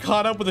getting so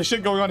caught up with the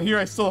shit going on here,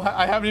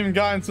 I haven't even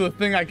gotten to the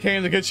thing I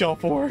came to get y'all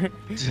for.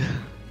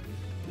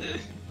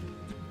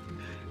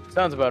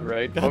 Sounds about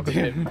right. God Welcome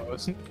to damn.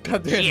 Infos.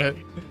 God damn it.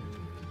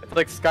 It's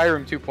like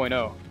Skyrim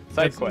 2.0.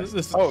 Side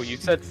quest. Oh, you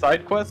said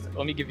side quest?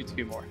 Let me give you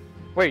 2 more.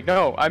 Wait,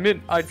 no,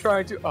 I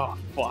tried to. Oh,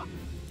 fuck.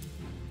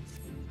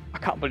 I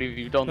can't believe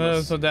you've done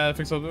this. So dad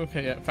fix up.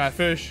 Okay, yeah. Fat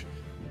fish.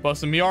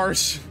 Bustin' me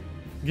arse.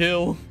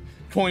 Gil.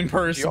 Coin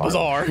purse. George.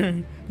 Bazaar.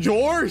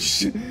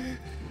 George!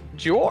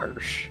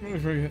 George.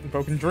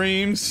 Broken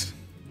dreams.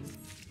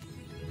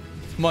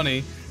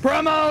 Money.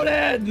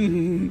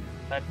 Promoted!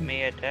 Let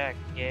me attack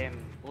game.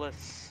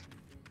 Bliss.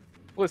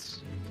 Bliss.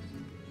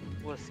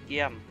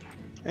 Game.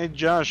 Hey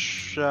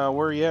Josh, where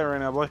are you at right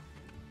now, boy?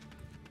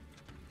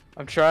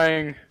 I'm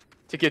trying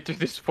to get through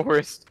this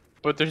forest,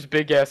 but there's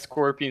big ass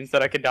scorpions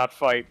that I cannot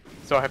fight,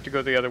 so I have to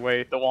go the other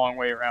way, the long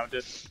way around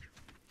it.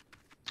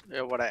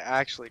 Yeah, what I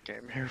actually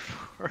came here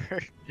for.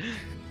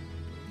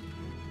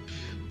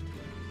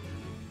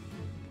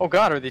 Oh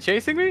god, are they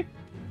chasing me?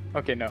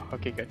 Okay, no.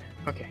 Okay, good.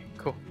 Okay,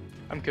 cool.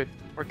 I'm good.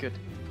 We're good.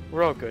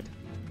 We're all good.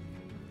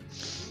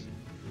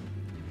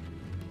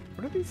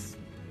 What are these?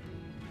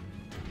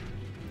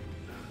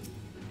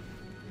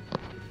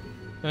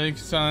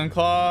 Thanks, sun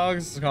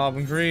clogs,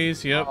 goblin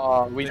grease, yep.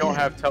 We don't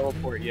have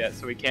teleport yet,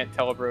 so we can't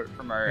teleport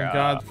from our Thank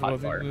God hot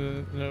for bar.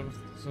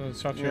 the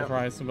structure Yep.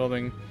 rise the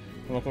building.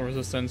 Local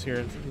resistance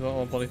here. The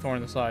old bloody thorn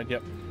on the side.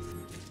 Yep.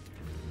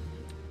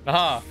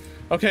 Aha.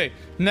 Okay.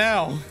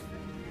 Now,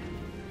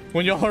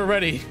 when y'all are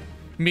ready,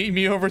 meet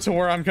me over to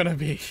where I'm gonna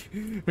be.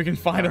 We can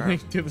finally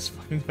do this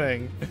fucking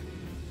thing.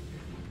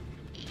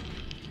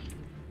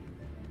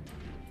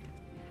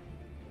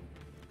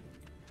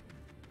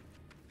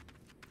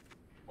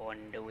 On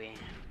the way.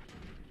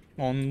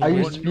 On the I way.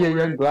 used to be a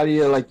young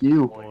gladiator like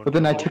you, but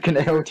then I took an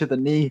arrow to the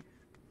knee.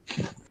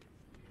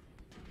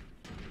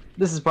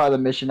 This is part of the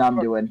mission I'm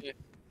doing.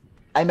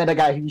 I met a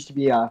guy who used to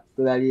be a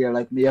gladiator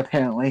like me,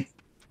 apparently.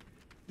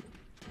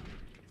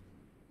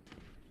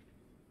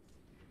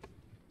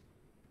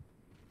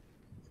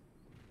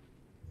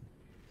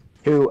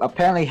 Who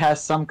apparently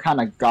has some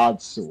kind of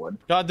god sword.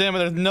 God damn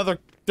it!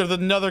 There's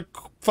another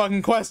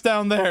fucking quest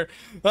down there.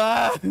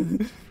 Ah!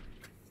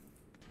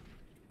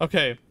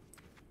 Okay.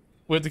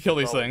 We have to kill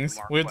these Oh, things.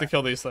 more We have to quest.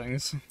 kill these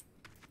things.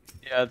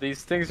 Yeah,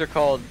 these things are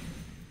called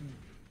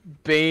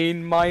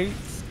Bane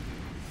Mites.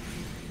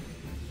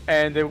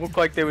 And they look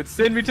like they would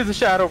send me to the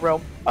Shadow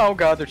Realm. Oh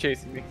god, they're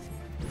chasing me.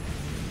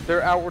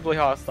 They're outwardly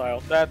hostile.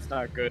 That's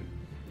not good.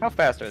 How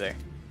fast are they?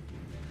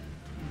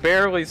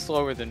 Barely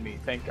slower than me,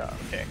 thank god.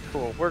 Okay,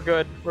 cool. We're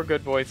good. We're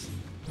good, boys.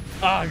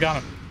 Ah, got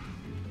him.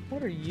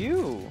 What are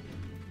you?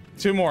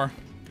 2 more.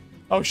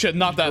 Oh shit!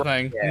 Not that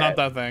thing. Yeah. Not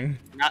that thing.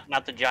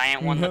 Not the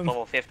giant one that's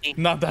level 50.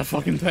 Not that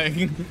fucking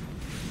thing.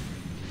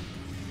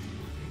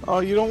 Oh,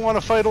 you don't want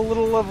to fight a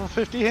little level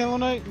 50 Halo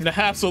Knight?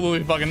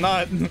 Absolutely fucking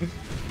not.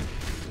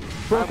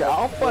 Fuck it,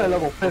 I'll play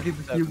level 50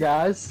 with you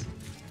guys.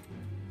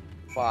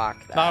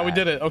 Fuck that. Ah, we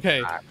did it.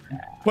 Okay.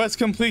 Quest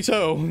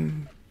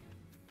completo.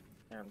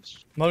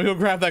 Let me go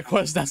grab that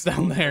quest that's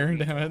down there.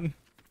 Damn it.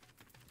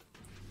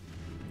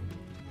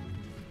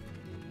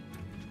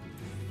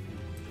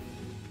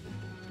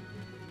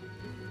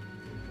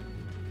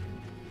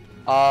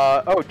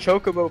 Oh,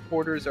 Chocobo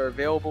porters are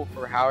available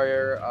for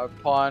hire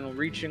upon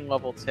reaching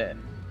level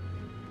 10.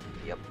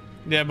 Yep.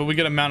 Yeah, but we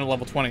get a mount at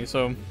level 20,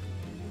 so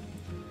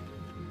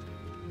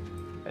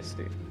I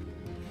see.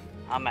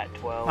 I'm at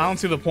 12. I don't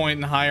see the point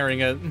in hiring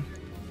it.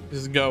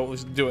 Just go.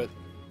 Let's do it.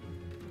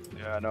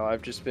 Yeah, no,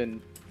 I've just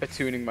been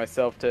attuning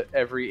myself to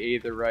every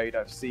Aetherite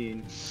I've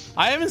seen.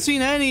 I haven't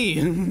seen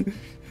any.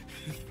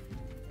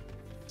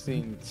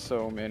 Seen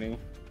so many.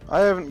 I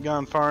haven't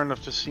gone far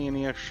enough to see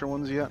any extra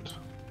ones yet.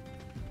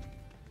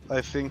 I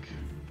think.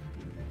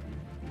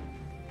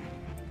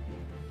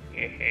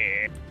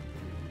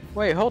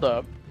 Wait, hold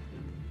up.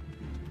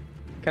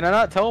 Can I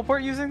not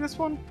teleport using this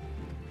one?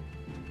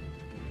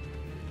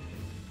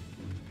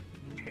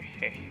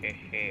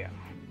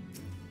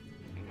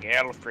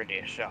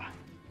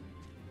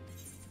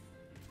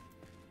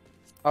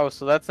 Oh,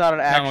 so that's not an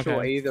actual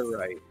okay.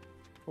 Aetherite.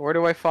 Where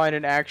do I find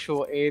an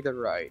actual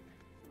Aetherite?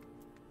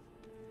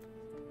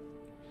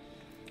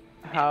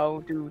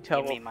 How do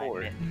Give me my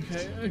teleport? mitt.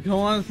 Okay, go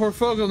on, poor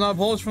Fogel. Not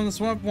bulge from the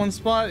swamp. One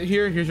spot.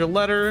 Here's your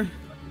letter.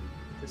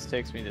 This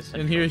takes me to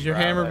Central And here's your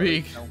Drive. hammer I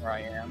beak. don't know where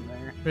I am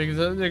there.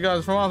 Because there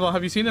goes from Oswald.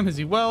 Have you seen him? Is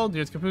he well?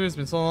 Dear Capu, it's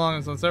been so long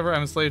and since ever.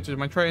 I'm a slave to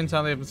my trade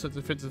until they have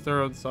been fit to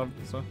thorough. So,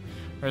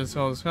 where the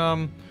has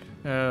come.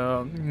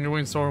 Your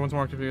winged sword once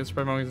more confused.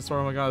 Spread my wings and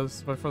sword. Oh my god, this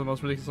is by far the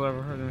most ridiculous I've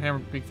ever heard. And hammer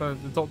beak feather.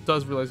 The adult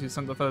does realize he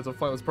sent the feathers of a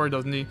flightless bird,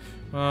 doesn't he?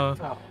 I've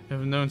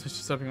no intention of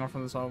stepping off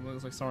from this album.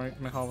 It's like soaring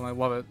my hall and I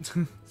love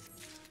it.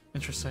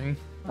 Interesting.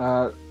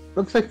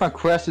 Looks like my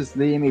quest is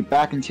leading me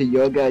back into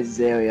your guys'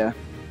 area.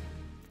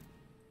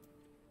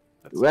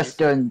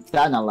 Western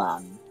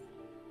Thanalan.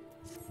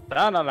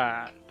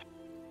 Thanalan.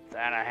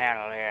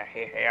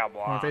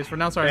 On face for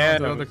now, sorry Yeah,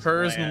 about the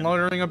curs man.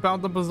 loitering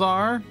about the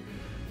bazaar.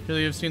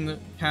 Surely you've seen the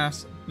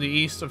cast the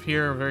east of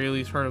here, or very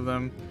least heard of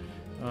them.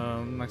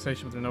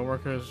 Annexation, but there are no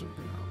workers.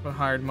 But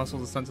hired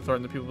muscles are sent to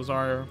threaten the people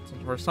bazaar. It's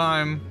the first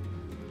time.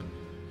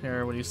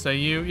 Here, what do you say,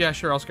 you? Yeah,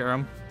 sure, I'll scare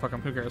him. Fuck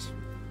him, who cares?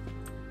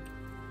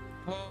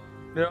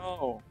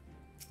 No.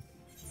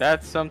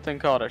 That's something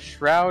called a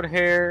shroud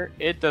hair.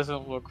 It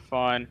doesn't look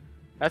fun.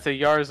 That's a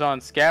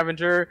Yarzon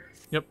scavenger.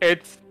 Yep.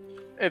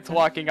 It's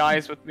locking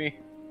eyes with me.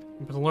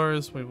 With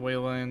lures, we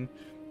waylaying.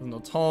 No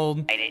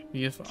told.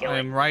 If Kill I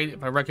am right,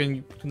 if I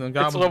reckon the It's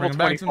goblins level bring him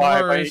back to 25.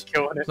 I lures, ain't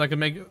killing it. so I can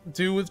make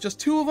do with just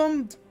 2 of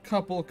them.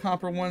 Couple of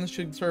copper ones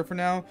should serve for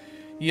now.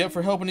 You up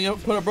for helping you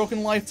put a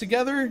broken life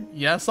together?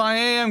 Yes, I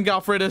am,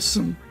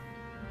 Galfridus.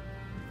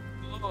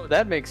 Oh,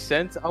 that makes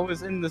sense. I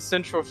was in the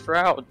central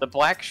shroud, the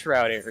black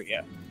shroud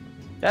area.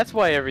 That's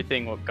why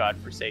everything looked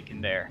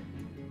godforsaken there.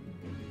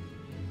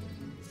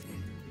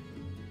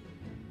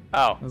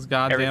 Oh. Those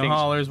goddamn everything's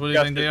haulers, what do you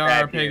just think they as are?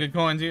 bad Pay here. good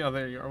coin to you. Oh,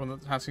 there you are. One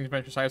that's asking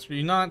about your size for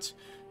you not.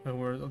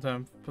 We're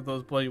put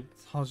those bloody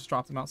haulers, just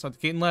dropped them outside the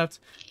gate and left.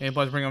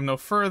 Anybody to bring them no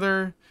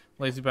further.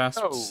 Lazy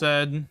bastard Oh.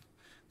 said.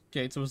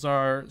 Gates of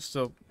Bazaar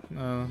still.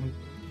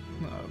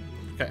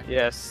 Okay.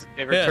 Yes,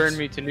 it returned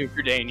me to New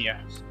Gridania.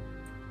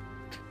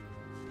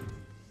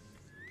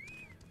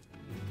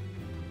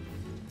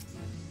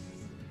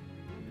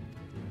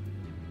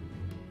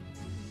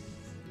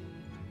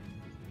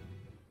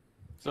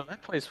 So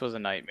that place was a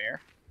nightmare.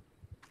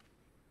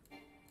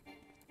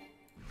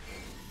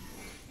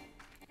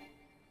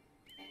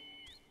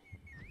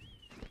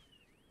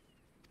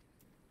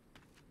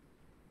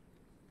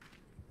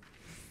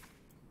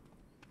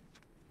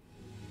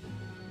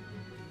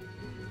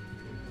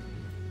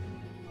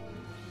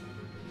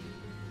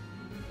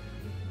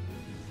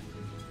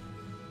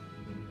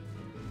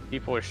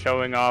 People are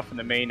showing off in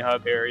the main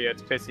hub area.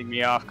 It's pissing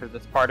me off because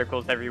there's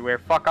particles everywhere.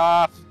 Fuck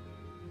off!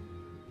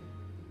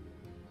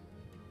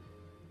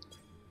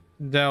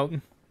 Doubt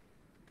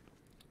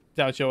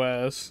your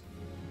ass.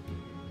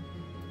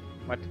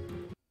 What?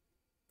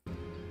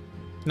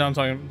 No, I'm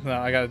talking. No,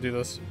 I gotta do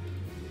this.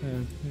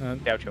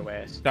 Doubt your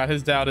ass. Got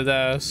his doubted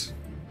ass.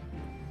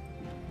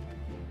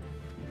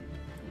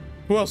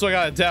 Who else do I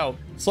gotta doubt?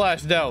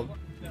 / doubt.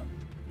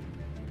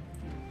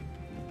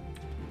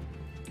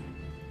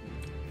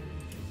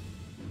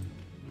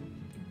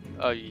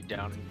 Oh, you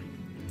down?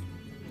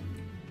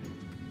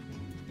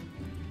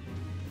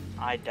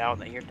 I doubt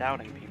that you're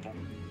doubting people.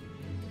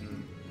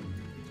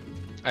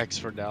 X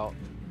for doubt.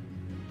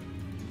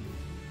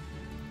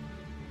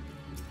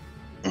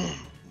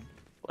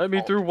 Let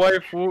me through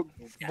White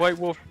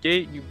Wolf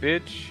Gate, you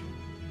bitch.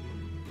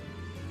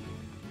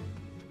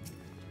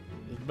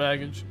 His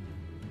baggage.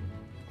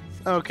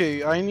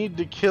 Okay, I need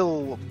to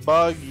kill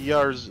Bug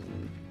Yarzan.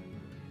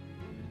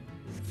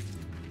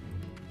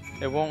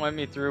 It won't let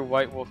me through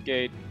White Wolf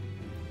Gate,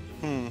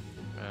 Hmm.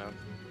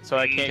 so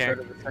I You can't go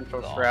can't to the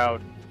Central go.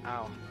 Shroud.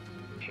 Ow.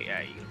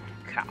 Yeah, you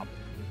cop.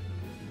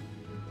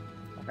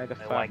 Why the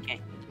Why fuck?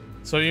 can't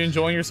So you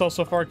enjoying yourself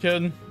so far,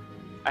 kid?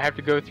 I have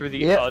to go through the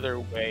Yep. other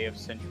way of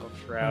Central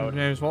Shroud.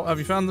 Okay, well, have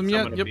you found them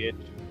Son yet? of Yep. a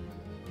bitch.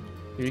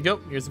 Here you go.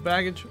 Here's the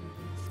baggage.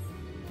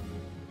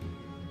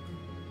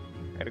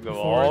 Gotta go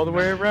Before- all the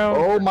way around.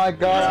 Oh my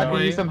god, I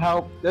Wait. need some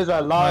help. There's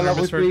a lot of Minor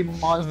level 3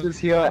 misfit- monsters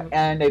here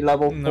and a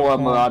level No, 4 hold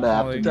on, Marauder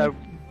Molly. after me.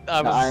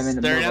 I No, I'm was in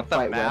the staring middle at of the a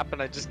fight map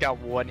and I just got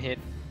one hit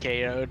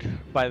KO'd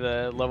by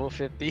the level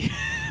 50.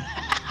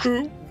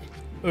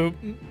 Oop.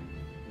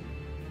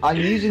 I'm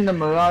using the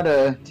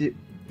Marauder to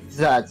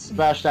that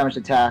splash damage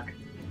attack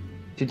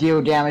to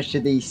deal damage to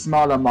the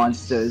smaller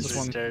monsters This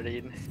one.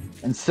 Starting.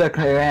 and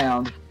circle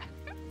around,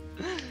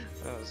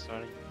 That was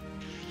funny.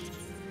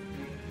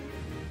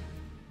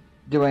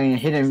 doing a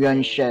hit and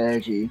run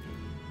strategy.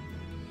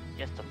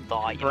 Just a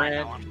thought, you might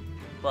know I'm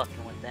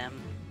fucking with them.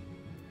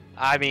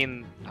 I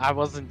mean, I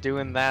wasn't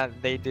doing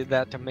that. They did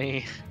that to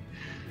me.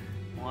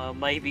 Well,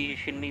 maybe you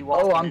shouldn't be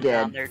walking I'm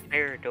down dead. their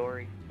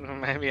territory.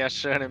 Maybe I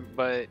shouldn't,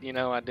 but you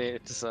know I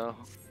did. So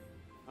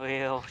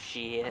Well,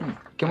 shit.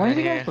 Can one of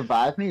you Yeah. guys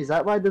revive me? Is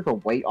that why there's a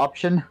wait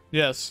option?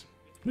 Yes,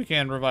 we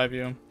can revive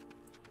you.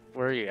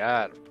 where are you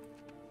at?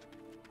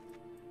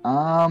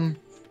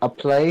 A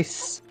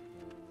place.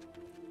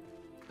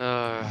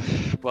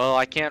 Well,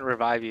 I can't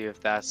revive you if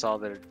that's all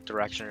the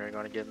direction you're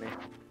going to give me.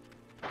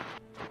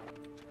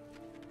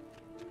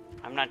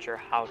 I'm not sure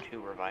how to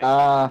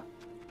revive.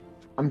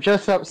 I'm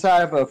just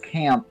outside of a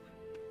camp.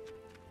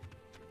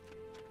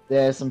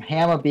 There's some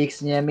hammer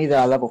beaks near me that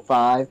are level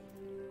 5.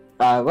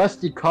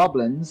 Rusty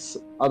goblins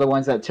are the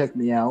ones that took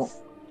me out.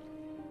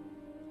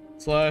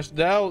 Slash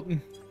doubt.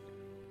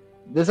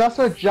 There's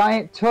also a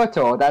giant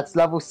turtle that's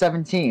level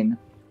 17.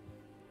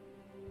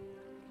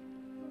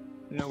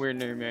 Nowhere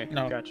near me.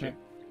 No. Gotcha.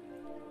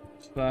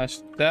 Slash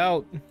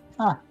doubt.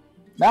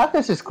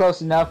 Malthus is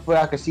close enough where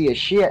I can see his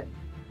shit.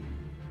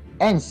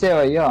 And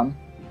Sarah Young.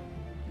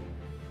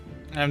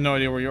 I have no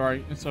idea where you are,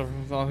 so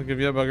I'll give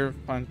you a bugger.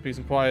 Find peace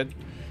and quiet.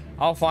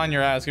 I'll find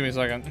your ass. Give me a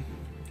second.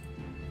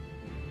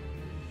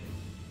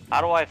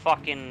 How do I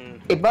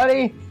fucking... Hey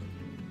buddy,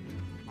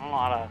 I don't know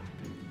how to...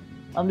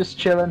 I'm just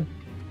chilling.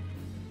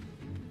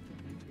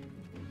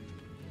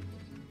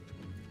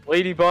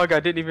 Ladybug, I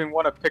didn't even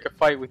want to pick a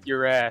fight with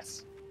your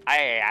ass.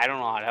 I don't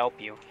know how to help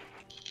you.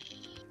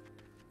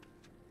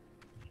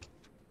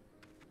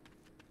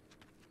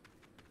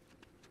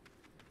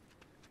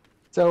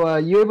 So,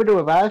 you able to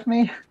revive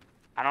me?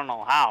 I don't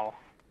know how.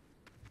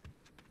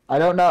 I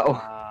don't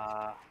know.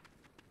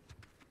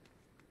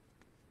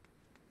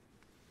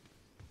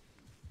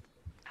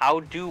 How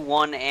do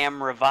one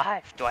am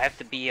revive? Do I have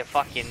to be a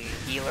fucking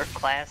healer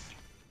class?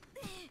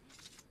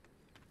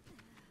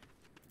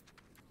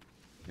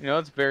 You know,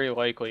 it's very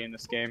likely in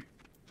this game.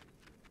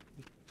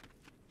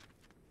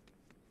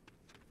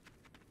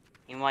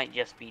 You might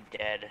just be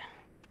dead.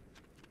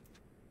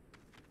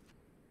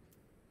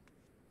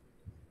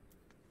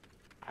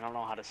 I don't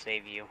know how to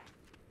save you.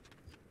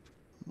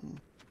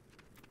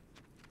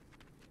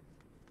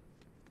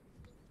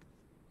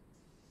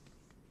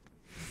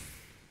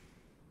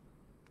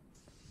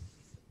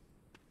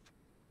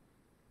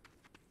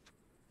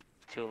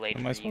 Too late Where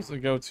am for I you. supposed to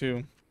go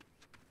to?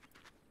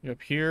 You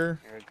up here?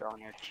 You're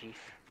going here, chief.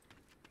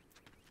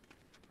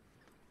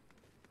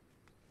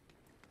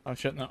 Oh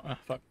shit, no.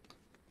 Fuck.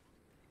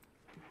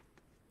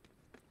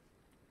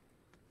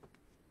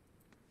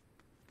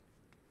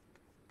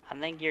 I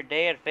think you're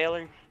dead,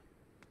 feller.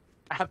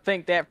 I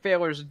think that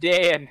feller's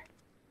dead.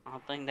 I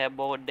think that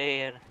boy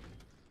dead.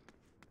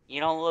 You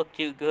don't look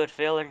too good,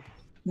 feller.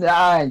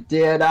 I ain't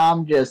dead,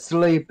 I'm just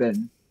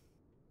sleeping.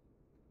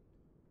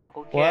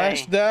 Okay.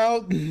 Flashed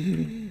out.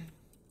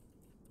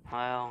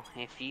 Well,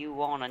 if you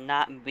wanna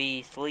not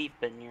be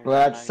sleeping, you're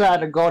Well, I gonna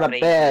decided to go to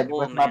crazy bed bull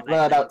with my man, I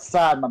blood think.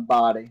 outside my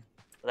body.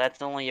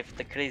 That's only if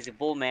the crazy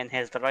bull man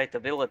has the right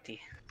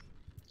ability.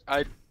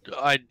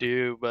 I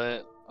do,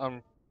 but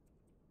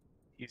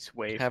He's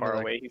way Having far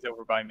like- away. He's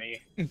over by me.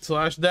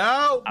 Slashed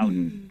out.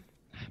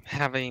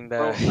 having to,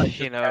 Well, I just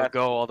you know, passed-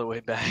 go all the way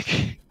back.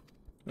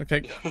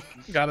 Okay,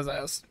 got his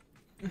ass.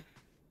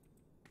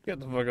 Get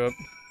the fuck up.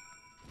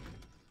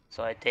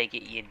 So I take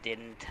it you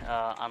didn't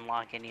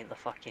unlock any of the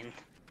fucking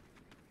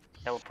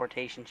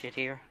teleportation shit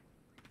here?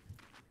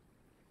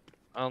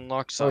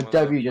 Unlock So some of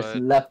W them, just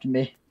but left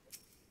me.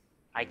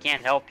 I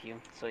can't help you,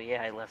 so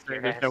yeah, I left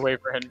your There's ass. no way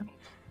for him.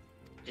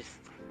 Just,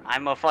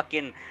 I'm a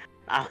fucking...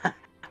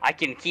 I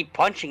can keep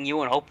punching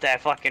you and hope that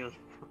fucking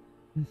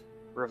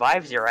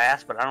revives your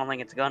ass, but I don't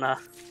think it's gonna.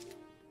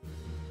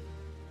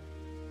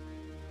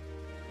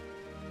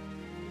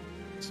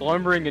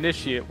 Slumbering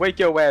initiate, wake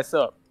your ass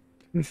up.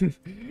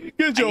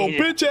 Get your need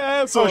it. bitch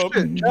ass Oh up.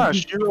 shit,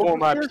 Josh, you're For over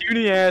my here?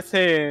 puny ass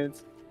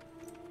hands.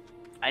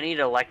 I need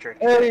electric.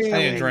 Hey. I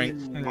need a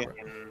drink.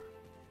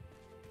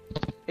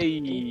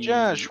 Hey,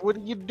 Josh, what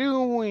are you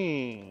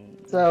doing?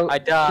 So, I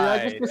did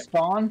I just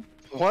died. respawn?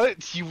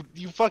 What?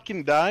 You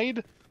fucking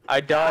died? I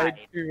died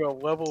Died. to a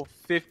level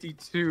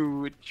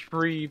 52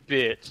 tree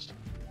bitch.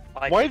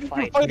 Why did you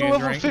fight a Need a level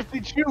drink?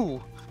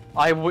 52?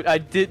 I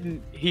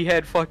didn't. He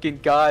had fucking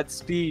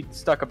Godspeed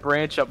stuck a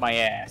branch up my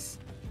ass.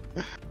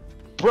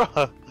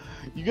 Bruh,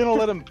 you gonna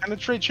let him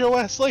penetrate your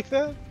ass like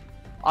that?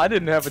 I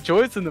didn't have a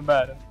choice in the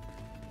matter.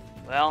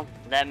 Well,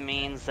 that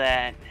means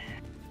that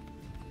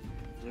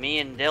me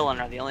and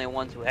Dylan are the only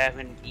ones who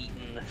haven't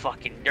eaten the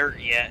fucking dirt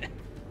yet.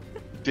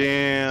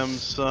 Damn,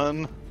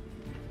 son.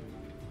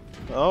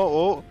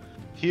 Oh,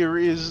 here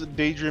is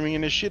daydreaming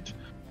in his shit.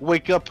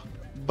 Wake up,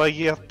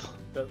 baguette.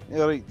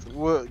 Alright,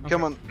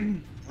 come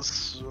on.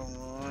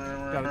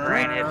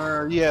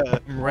 Granted.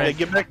 Yeah,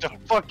 get back to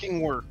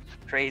fucking work.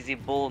 Crazy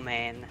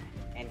Bullman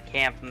and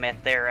Camp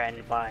met their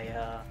end by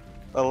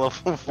A level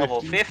 50.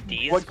 level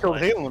 50s. What killed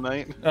but- Halo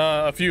Knight?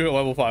 A few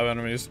level 5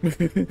 enemies.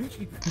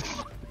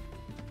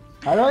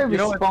 I don't You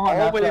know, even it's spawn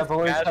after always I've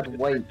always Mathis had that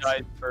weights.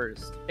 dies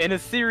first. In a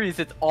series,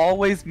 it's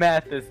always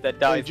Mathis that Hey,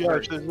 dies Josh,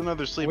 first. there's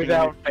another sleeping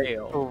Without unit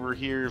fail. over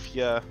here if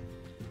you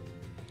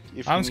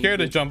I'm need scared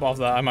to it. jump off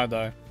that. I might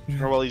die.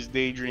 Or while he's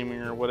daydreaming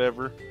or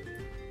whatever.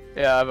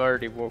 Yeah, I've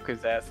already woke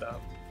his ass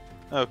up.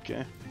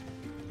 Okay.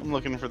 I'm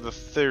looking for the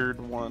third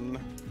one.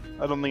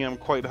 I don't think I'm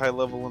quite high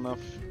level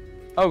enough.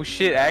 Oh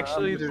shit,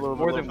 actually, I'm just there's a little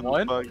more bit than low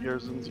one? for the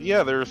garrisons.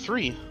 Yeah, there are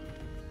 3.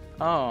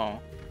 Oh.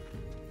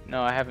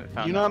 No, I haven't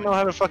found You that not know one.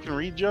 how to fucking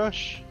read,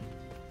 Josh?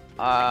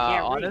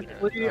 can't read.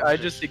 Honestly, I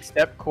just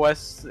accept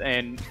quests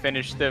and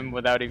finish them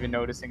without even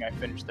noticing I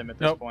finished them at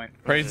this Nope. point.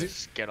 Crazy.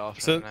 Just get off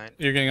for So the night.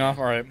 you're getting off.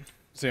 All right.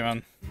 See you,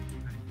 man.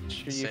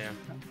 Sure you Sam.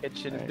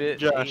 catch it a Alright, bit.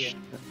 Josh,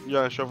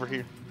 Josh, over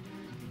here.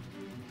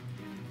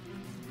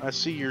 I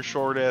see your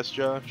short ass,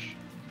 Josh.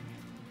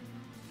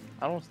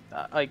 I don't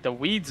like the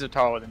weeds are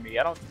taller than me.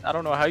 I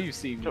don't know how you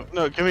see me.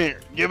 No, come here.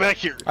 Get back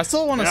here. I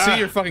still want to Ah. see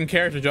your fucking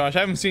character, Josh. I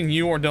haven't seen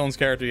you or Dylan's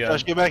character yet.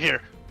 Josh, get back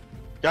here.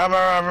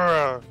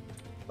 Well,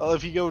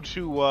 if you go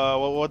to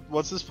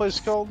what's this place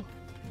called?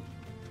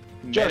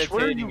 Josh,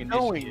 where are Meditating you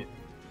going? initiate.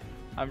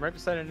 I'm right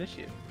beside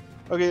initiative.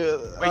 Okay,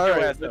 Wake your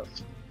alright, ass up.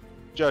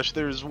 Josh,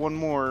 there's one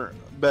more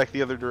back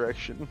the other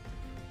direction.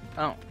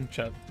 Oh,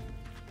 Chat.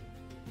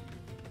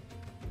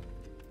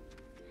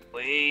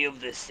 Way of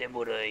the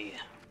Samurai.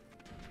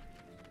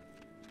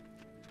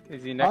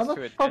 is he How next to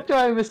the it? fuck do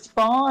I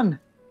respawn?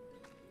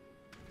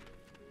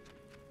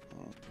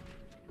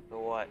 For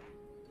what?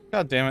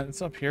 God damn it!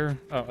 It's up here.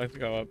 Oh, I have to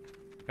go up.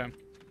 Okay.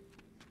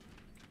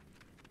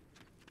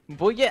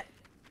 But yeah,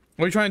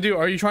 What are you trying to do?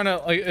 Are you trying to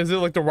like? Is it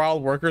like the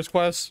Wild Workers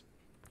quest?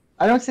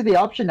 I don't see the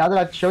option now that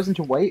I've chosen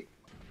to wait.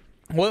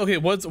 What? Okay.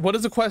 What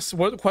is the quest?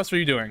 What quest are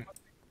you doing?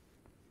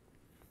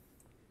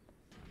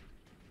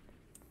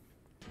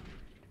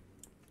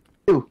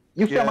 Ooh,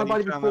 you Yeah, found my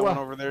body you found that one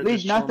before. over there, Lead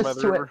just chilling by Mathis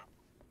the to it. river.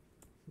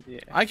 yeah.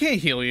 I can't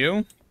heal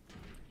you.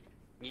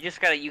 You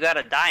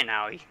gotta die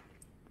now.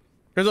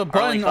 There's a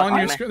button fuck on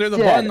your me. screen. There's a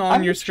Dead. button on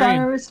I'm your just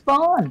trying to screen.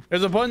 respawn.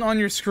 There's a button on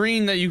your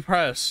screen that you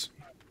press.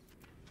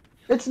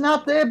 It's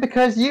not there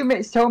because you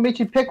told me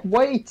to pick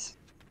weight.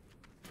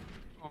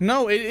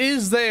 No, it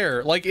is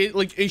there. Like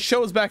it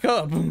shows back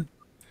up. It's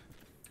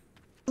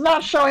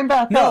not showing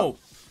back up. No.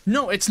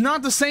 No, it's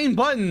not the same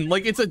button.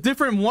 Like it's a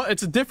different one.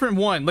 It's a different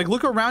one. Like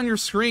look around your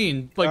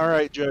screen. Like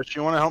Alright, Josh,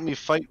 you want to help me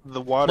fight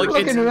the water?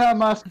 Like, Looking around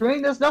my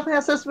screen, there's nothing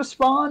that says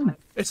respawn.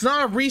 it's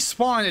not a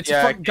respawn. It's Yeah,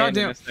 I fuck, can in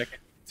goddamn. a second.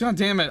 God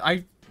damn it!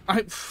 I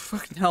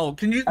fucking hell.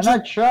 Can you? And I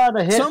try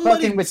to hit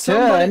fucking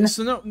return.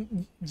 So no,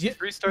 yeah,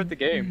 Restart the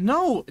game.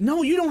 no,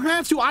 you don't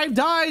have to. I've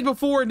died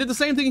before and did the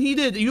same thing he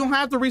did. You don't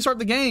have to restart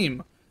the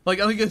game. Like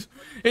it's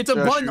a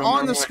Josh, button you're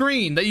on the right.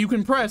 screen that you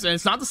can press, and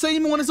it's not the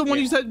same one as the one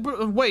you said.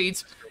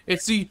 Wait,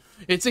 it's a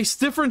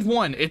different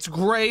one. It's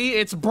gray,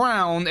 it's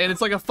brown, and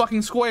it's like a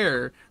fucking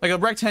square, like a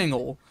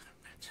rectangle.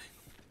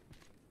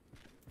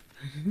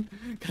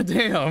 God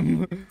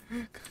damn.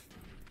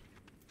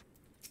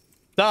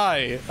 Die.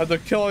 I have to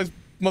kill all these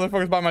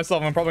motherfuckers by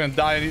myself. I'm probably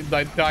gonna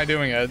die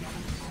doing it.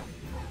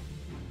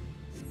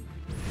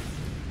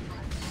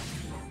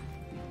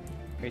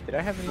 Wait, did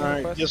I have any more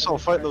Alright, quests? guess I'll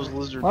fight those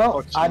lizard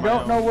Well, fucks I on my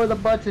don't own. know where the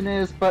button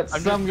is, but I'm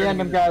just some turning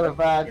random this guy back.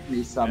 revived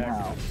me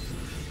somehow.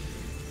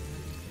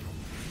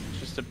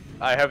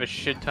 I have a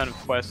shit ton of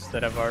quests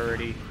that I've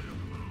already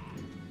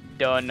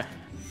done.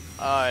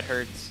 Ah, it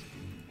hurts.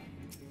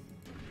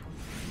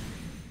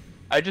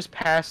 I just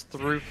pass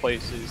through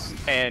places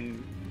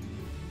and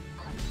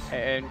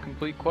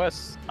complete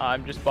quests.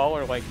 I'm just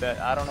baller like that.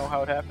 I don't know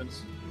how it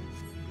happens.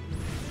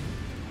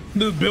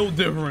 The build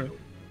different.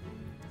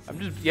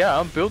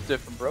 I'm built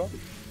different, bro.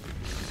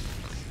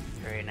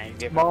 Very nice.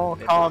 Give Small, it-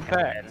 they both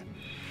compact. have-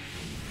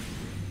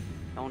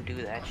 Don't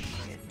do that shit.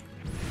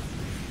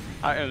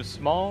 I am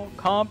small,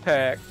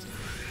 compact.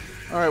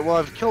 Alright, well,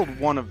 I've killed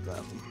one of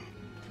them.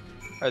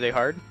 Are they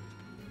hard?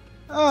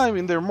 I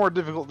mean, they're more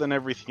difficult than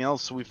everything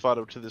else we fought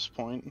up to this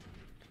point.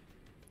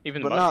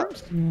 Even the But not-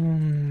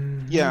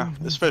 mushrooms? Yeah,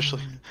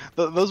 especially.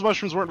 Those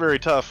mushrooms weren't very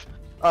tough.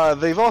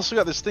 They've also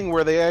got this thing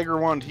where they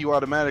aggro onto you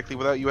automatically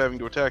without you having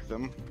to attack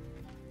them.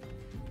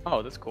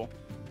 Oh, that's cool.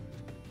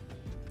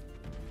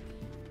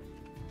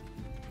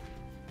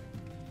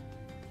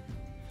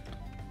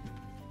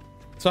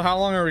 So how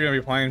long are we gonna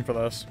be playing for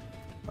this?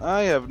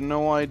 I have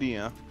no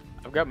idea.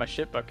 I've got my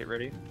shit bucket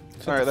ready.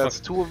 Alright, that's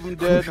 2 of them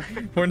dead.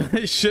 We're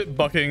not shit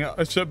bucketing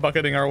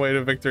our way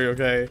to victory,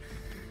 okay?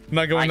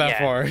 Not going Not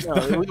that yet.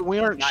 far. No, we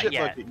aren't Not shit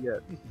yet. bucket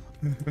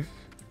yet.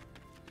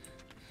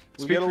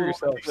 We Speak got a for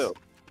little bit to yourselves.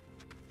 go.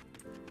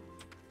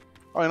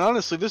 Oh, and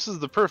honestly, this is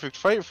the perfect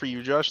fight for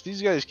you, Josh.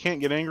 These guys can't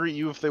get angry at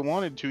you if they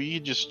wanted to. You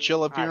could just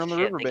chill up here on the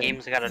shit, riverbank. the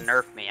game's gotta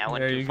nerf me. I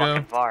went There too you go.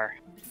 fucking far.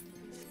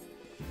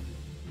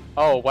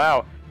 Oh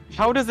wow.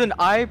 How does an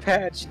eye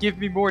patch give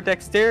me more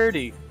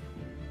dexterity?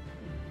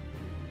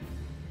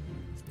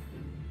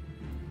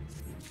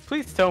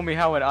 Please tell me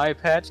how an eye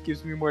patch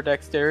gives me more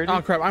dexterity.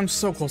 Oh crap, I'm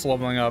so close to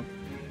leveling up.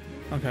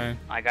 Okay,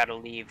 I gotta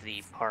leave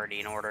the party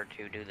in order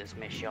to do this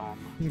mission.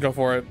 go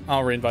for it.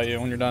 I'll reinvite you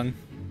when you're done.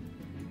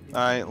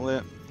 Alright,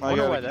 Lit. I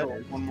Wonder why gotta that kill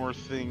is. one more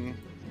thing.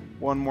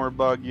 One more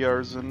bug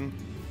Yarzan.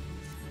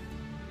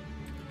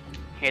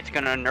 It's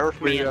gonna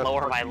nerf me Yeah, and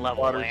lower my fucking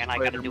level, water and I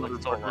gotta spider do it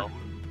motherfucker. solo.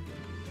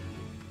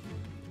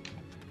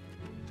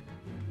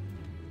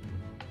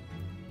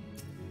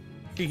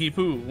 Kiki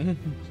Poo,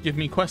 give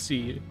me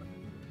Questy.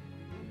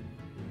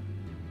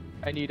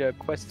 I need a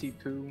questy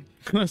poo.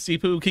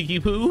 Questy Poo, Kiki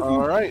Poo.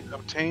 Alright,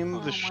 obtain Oh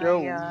the my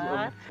shells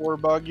God. of 4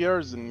 bug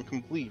Yarzan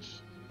complete.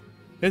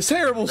 It's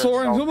terrible, That's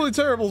Soren. all. Completely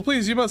terrible.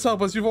 Please, you must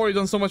help us. You've already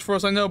done so much for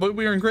us, I know, but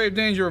we are in grave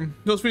danger.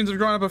 Those fiends have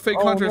drawn up a fake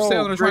Oh, contract no,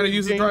 sale and are trying to grave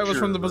use to drive us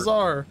from the danger.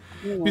 bazaar.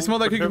 We smell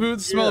that Kiki Poo,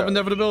 the smell of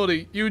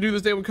inevitability. You knew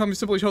this day would come. You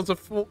simply chose to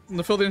fill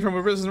the interim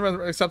with business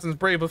and acceptance,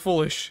 brave but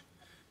foolish.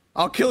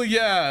 I'll kill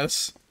your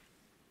ass.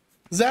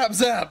 Zap,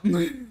 zap.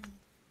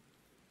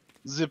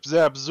 Zip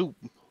zap zoop,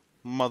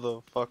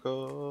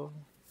 motherfucker.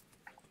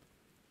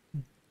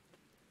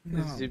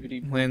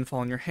 Zippity. Land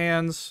fall in your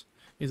hands.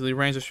 Easily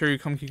range. Assure you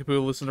come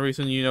Kickapoo. Listen to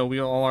reason. You know we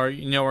all are.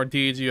 You know our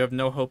deeds. You have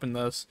no hope in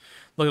this.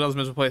 Look at those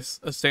miserable place.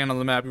 A stand on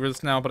the map. You're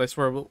this now, but I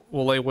swear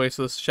we'll lay waste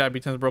to this shabby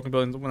tents of broken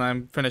buildings. When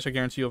I'm finished, I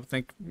guarantee you'll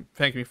thank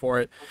me for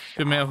it.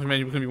 Good man, who made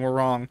you couldn't be more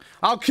wrong.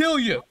 I'll kill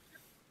you.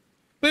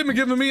 They've been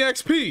giving me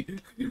XP.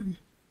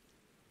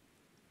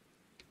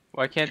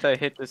 Why can't I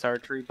hit this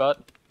archery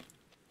button?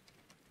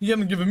 You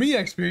haven't given me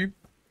XP.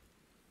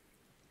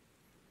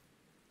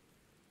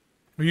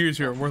 For years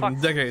here, more than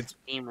Fuck decades.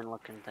 Demon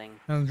looking thing.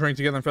 And drink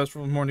together and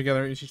festival mourn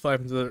together. Each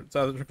life into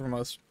the trick from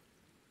us.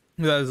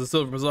 That is the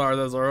silver bazaar.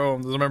 That is our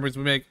own. Those are memories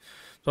we make.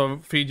 So I'll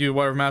feed you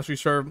whatever master you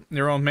serve.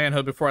 Your own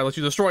manhood before I let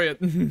you destroy it.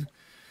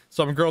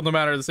 So I'm a girl. No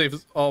matter the safe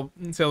is all.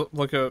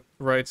 Look at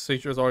right.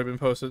 Signature has already been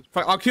posted.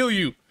 Fight, I'll kill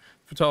you.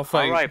 For tell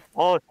fight. Alright,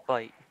 boss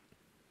fight.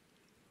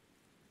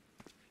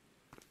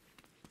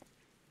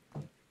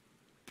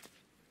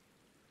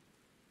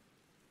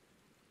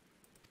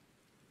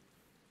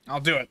 I'll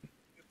do it.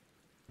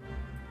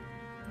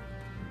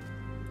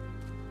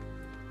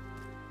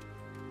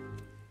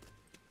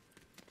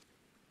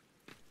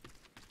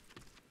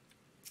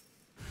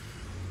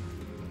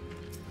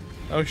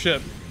 Oh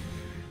shit.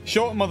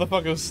 Show it,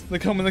 motherfuckers. They're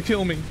coming to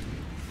kill me.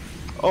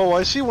 Oh,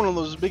 I see one of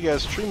those big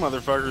ass tree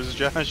motherfuckers,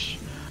 Josh.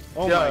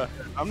 Oh Yeah.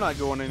 my, I'm not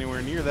going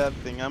anywhere near that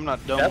thing. I'm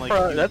not dumb That's,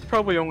 like you. that's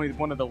probably only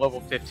one of the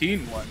level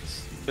 15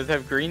 ones. Does it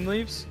have green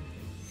leaves?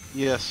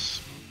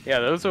 Yes. Yeah,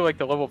 those are like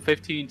the level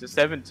 15 to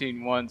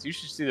 17 ones. You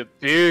should see the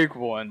big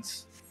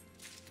ones.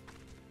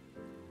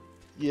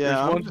 Yeah, There's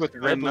I'm ones just with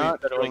gonna red not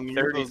leaves that are go like near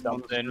 30 those ones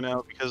something. for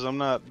now because I'm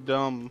not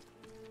dumb.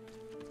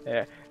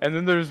 Yeah, and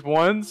then there's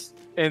ones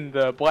in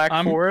the Black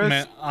I'm Forest.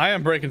 man, I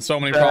am breaking so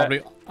many that-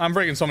 property. I'm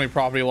breaking so many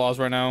property laws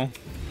right now.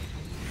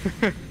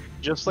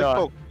 Just like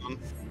No. Pokemon.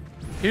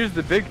 Here's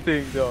the big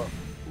thing though.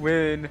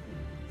 When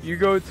you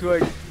go to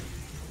like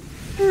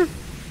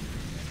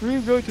when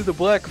you go to the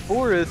Black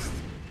Forest,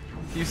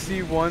 you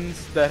see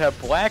ones that have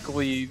black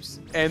leaves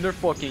and they're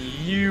fucking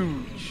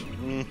huge.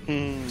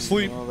 Mm-hmm.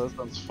 Sleep. Oh, that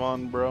sounds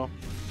fun, bro.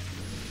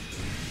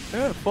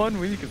 Yeah, fun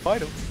when you can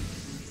fight them.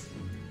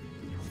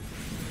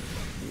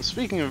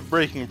 Speaking of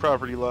breaking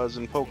property laws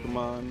in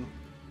Pokemon,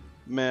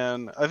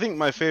 man, I think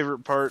my favorite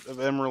part of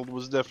Emerald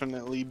was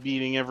definitely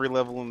beating every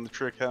level in the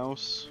Trick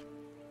House.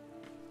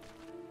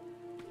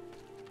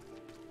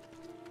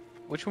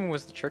 Which one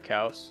was the trick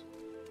house?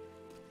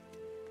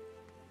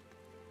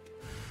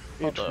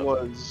 It Hold up.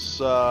 was,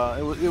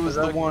 it was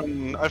the that-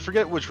 one, I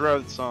forget which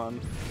route it's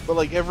on, but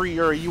like every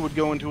area you would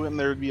go into it and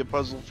there would be a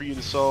puzzle for you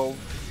to solve,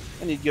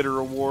 and you'd get a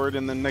reward,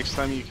 and then next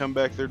time you come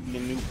back there'd be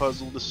a new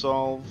puzzle to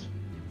solve.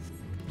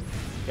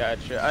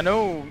 Gotcha. I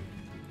know.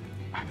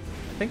 I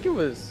think it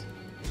was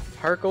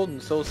Heart Gold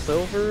and Soul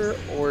Silver,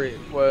 or it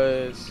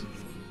was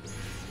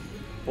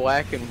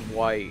Black and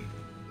White.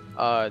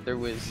 There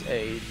was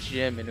a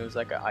gym and it was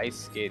like an ice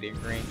skating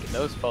rink, and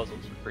those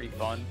puzzles were pretty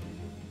fun.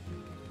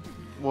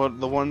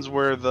 What, the ones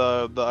where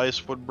the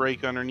ice would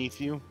break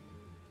underneath you?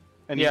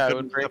 And Yeah, it you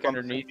would couldn't break step on the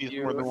underneath piece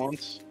you. more than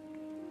once?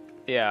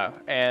 Yeah,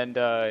 and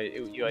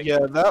you like Yeah,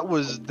 that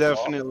was off.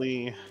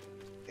 definitely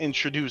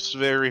introduced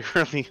very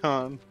early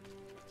on.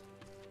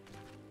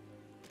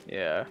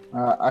 yeah.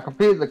 I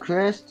completed the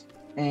quest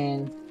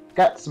and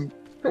got some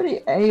pretty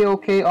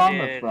A-OK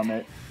armor Did- from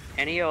it.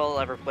 Any of y'all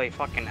ever play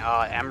fucking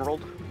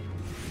Emerald?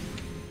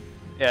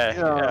 Yeah,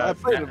 Yeah, I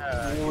played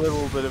uh, a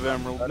little bit of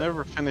Emerald.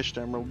 Never finished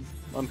Emerald,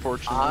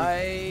 unfortunately.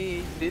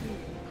 I didn't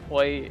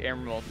play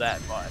Emerald that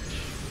much.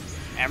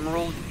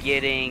 Emerald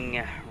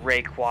getting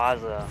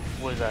Rayquaza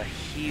was a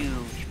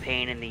huge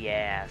pain in the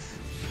ass.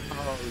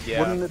 Oh yeah.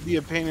 Wouldn't it be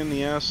a pain in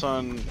the ass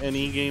on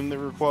any game that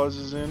Rayquaza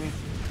is in?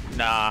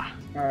 Nah.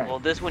 Alright. Well,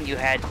 this one you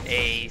had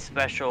a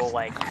special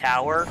like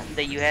tower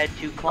that you had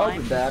to I'll be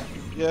climb. back.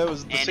 Yeah, it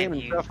was the And same if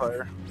in you-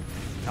 Sapphire.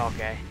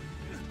 Okay.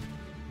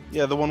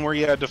 Yeah, the one where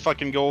you had to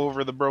fucking go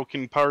over the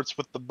broken parts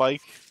with the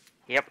bike.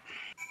 Yep.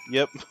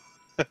 Yep.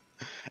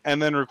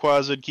 And then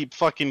Rayquaza would keep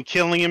fucking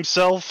killing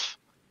himself.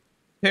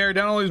 Tear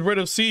down all these rid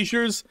of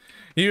seizures.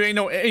 You ain't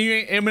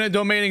eminent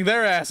domaining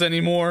their ass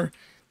anymore.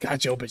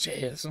 Got your bitch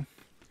ass.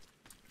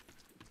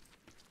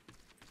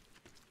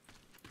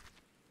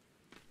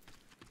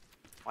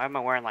 Why am I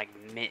wearing like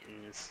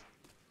mittens?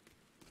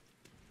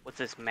 What's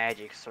this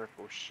magic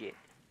circle shit?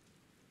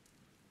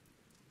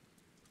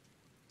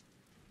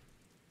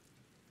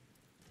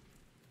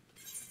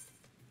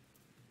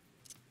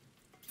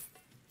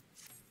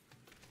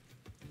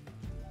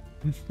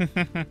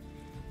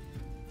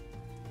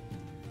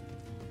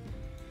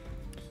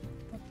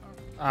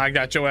 I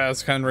got your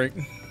ass, Henrik.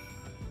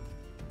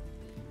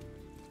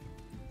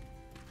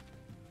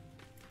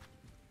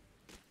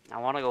 I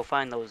want to go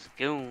find those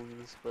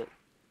goons, but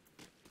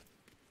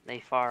they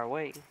far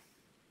away.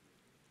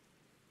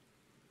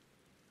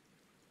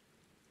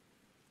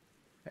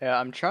 Yeah,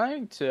 I'm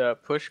trying to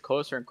push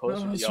closer and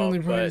closer to It's y'all, only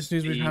but brightest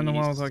news we've had in a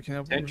while. I can't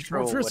help it.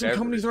 First, the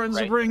company threatens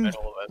to bring.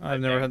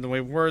 I've never had to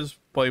wave words,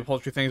 play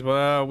poultry things,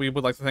 but we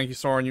would like to thank you,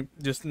 Soren. You're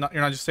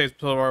not just saved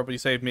Pillar, but you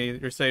saved me.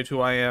 You're saved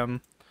who I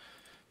am.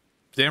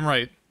 Damn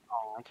right.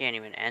 Oh, I can't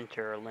even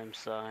enter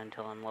Limsa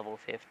until I'm level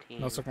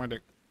 15. No, suck my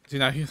dick. See,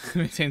 now you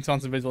maintain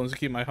constant vigilance to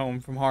keep my home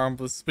from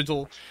harmless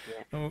vigil.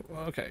 Oh,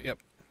 okay, yep.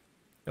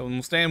 And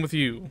we'll stand with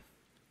you.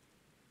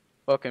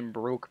 Fucking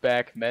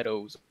Brokeback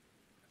Meadows.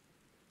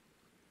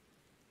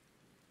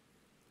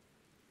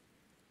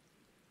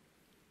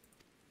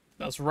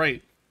 That's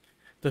right.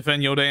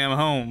 Defend your damn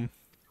home.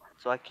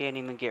 So I can't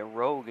even get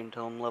Rogue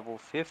until I'm level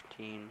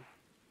 15.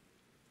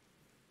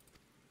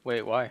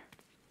 Wait, why?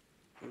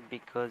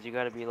 Because you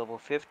gotta be level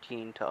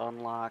 15 to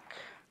unlock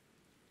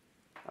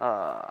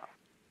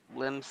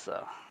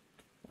Limsa.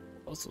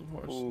 Also, of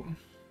course. Ooh,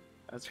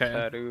 that's Okay.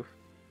 bad. Ooh.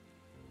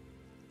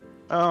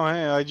 Oh,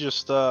 hey, I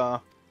just,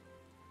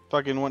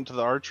 fucking went to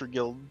the Archer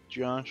Guild,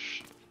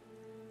 Josh.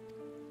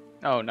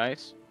 Oh,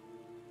 nice.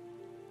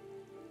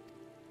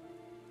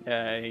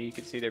 Yeah, you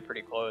can see they're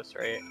pretty close,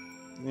 right?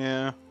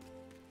 Yeah.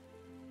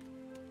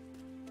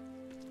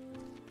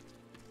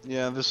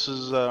 Yeah, this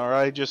is,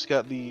 I just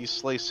got the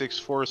Slay 6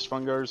 Forest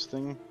Fungars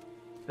thing.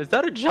 Is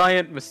that a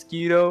giant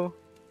mosquito?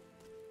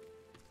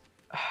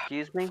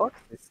 Excuse me? Fuck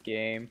this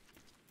game.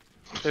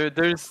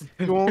 There's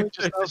You only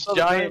just now saw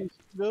the giant.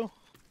 mosquito?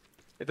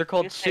 They're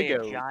called You say a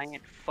Chigo.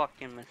 giant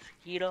fucking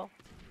mosquito?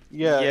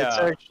 Yeah, it's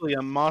Yeah. actually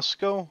a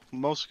Moscow.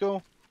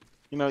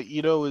 You know,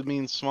 Ito, it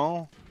means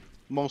small.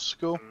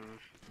 Moscow.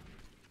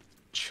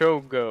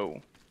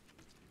 Chogo.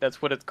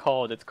 That's what it's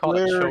called. It's called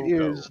Where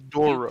Chogo. is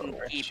Doro? You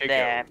can keep Chigo.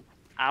 that.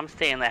 I'm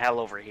staying the hell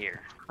over here.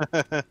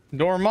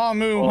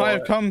 Dormammu, I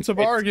have Oh, come to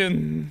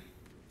bargain.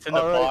 It's in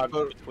the Alright,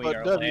 bog between but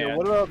our W, land.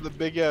 what about the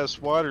big ass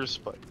water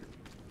spike?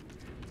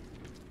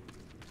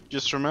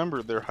 Just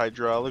remember, they're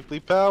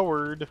hydraulically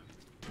powered.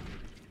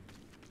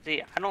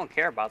 See, I don't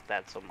care about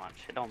that so much.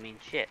 It don't mean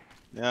shit.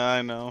 Yeah,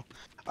 I know.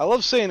 I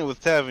love saying it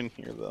with Tavin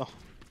here, though.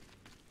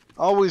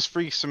 Always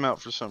freaks him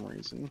out for some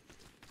reason.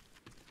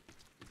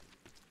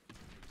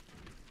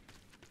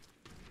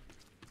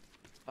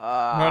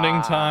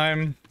 Running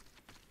time.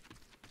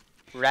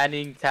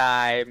 Running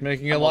time.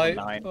 Making a I'm light,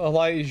 level 9. a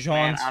light Man,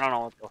 jaunt. I don't know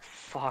what the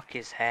fuck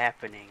is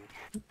happening.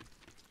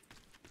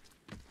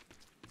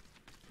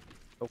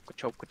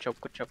 Choco,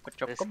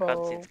 This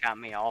cutscene's got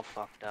me all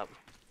fucked up.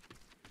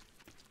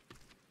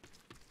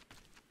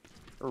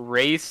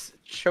 Race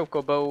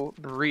Chocobo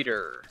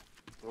Breeder.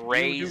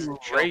 Raise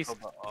race-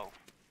 Chocobo.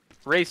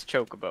 Race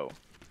Chocobo.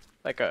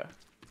 Like a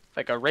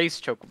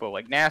race Chocobo,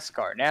 like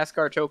NASCAR.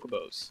 NASCAR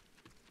Chocobos.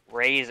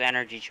 Raise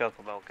energy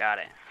Chocobo. Got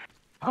it.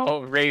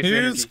 Oh, raise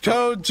Here's energy.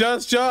 code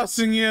just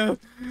josting you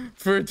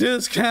for a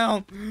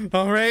discount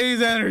on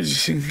Raise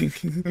Energy.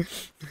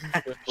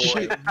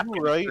 Shit,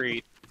 you right.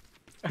 Agreed.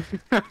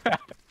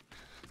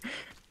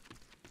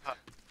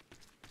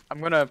 I'm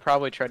gonna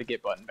probably try to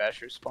get Button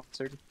Bashers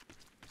sponsored.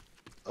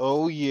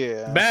 Oh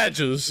yeah.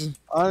 Badges.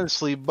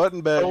 Honestly,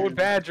 Button Badger Old is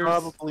Badgers.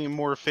 probably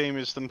more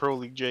famous than Pro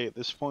League J at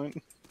this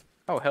point.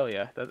 Oh hell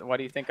yeah! Why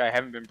do you think I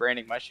haven't been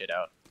branding my shit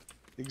out?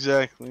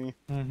 Exactly.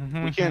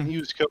 We can't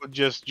use code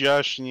just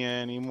Josh and ya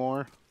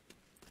anymore.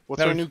 What's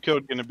That our was- new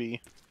code gonna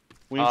be?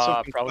 We need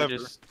something Probably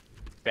clever. just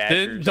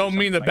Badgers. or Don't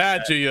mean to something like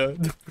badger you.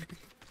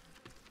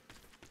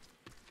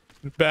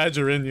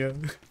 Badger in you.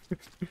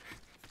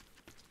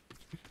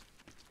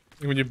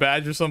 When you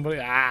badger somebody,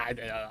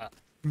 I'm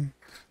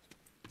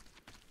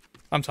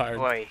tired.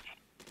 Boy,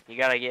 you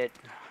gotta get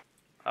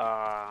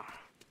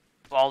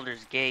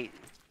Baldur's Gate.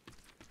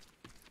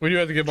 We do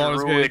have to get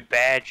Baldur's Gate. Druid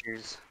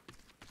Badgers.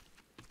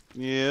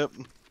 Yep.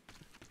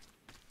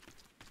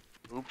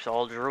 Oops,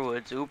 all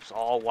druids. Oops,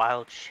 all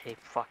wild shape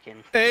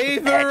fucking.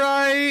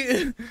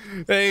 Aetherite!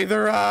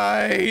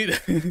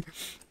 Aetherite!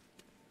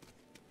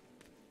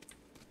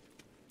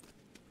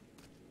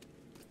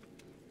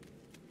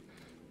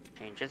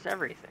 Purchase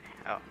everything.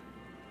 Oh.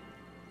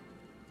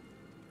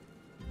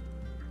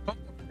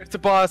 It's a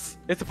boss.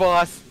 It's a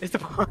boss. It's a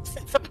boss.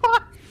 It's a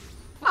boss.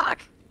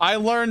 Fuck. I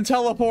learned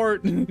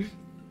teleport.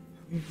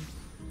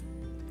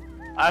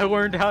 I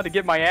learned how to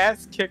get my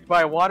ass kicked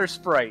by a water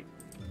sprite.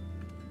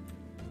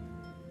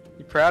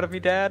 You proud of me,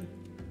 Dad?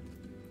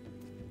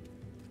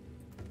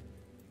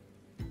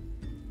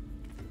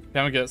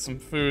 Gonna get some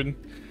food.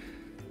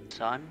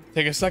 Son.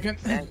 Take a second.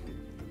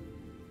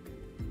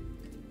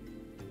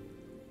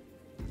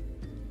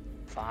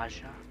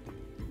 Faja.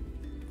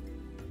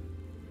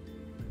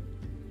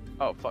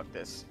 Oh, fuck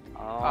this.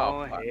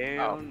 Oh, fuck.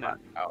 hell Oh, no. fuck.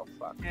 Oh,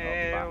 fuck.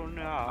 Hell Oh, fuck.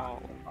 no.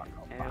 Oh, fuck.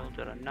 Oh, fuck. Hell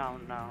to the no,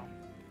 no.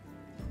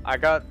 I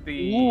got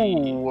the...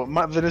 Ooh,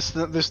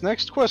 this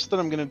next quest that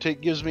I'm gonna take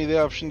gives me the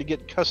option to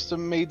get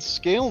custom-made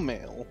scale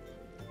mail.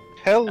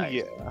 Hell Nice.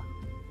 yeah.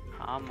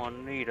 I'm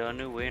gonna need a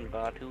new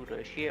invite to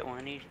the shit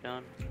when he's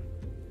done.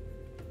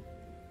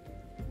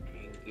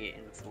 Ain't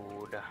getting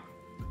food.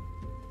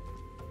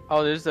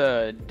 Oh, there's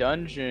a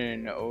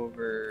dungeon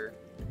over...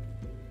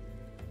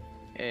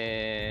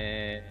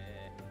 in...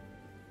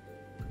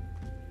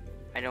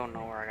 I don't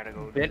know where I gotta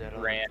go to Bent that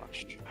other Ranch.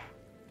 fucking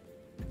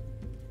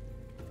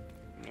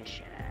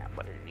mission at,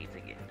 but it needs to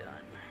get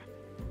done.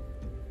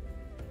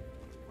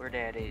 Where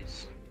that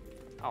is.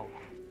 Oh.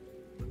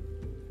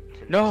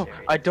 It's in No, this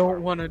area. I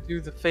don't want to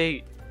do the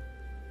fate.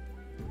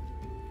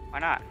 Why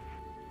not?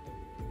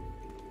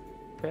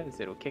 Because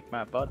it'll kick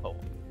my butthole.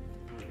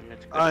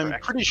 It's good I'm for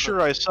pretty extra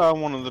sure I saw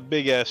one of the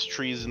big-ass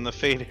trees in the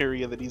Fade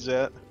area that he's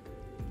at.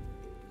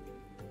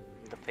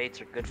 The fates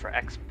are good for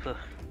exp.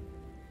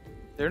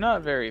 They're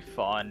not very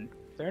fun.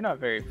 They're not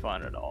very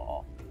fun at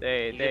all.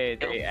 You get They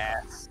killed.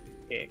 ass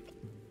kick.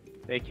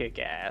 They kick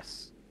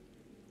ass.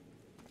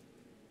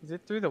 Is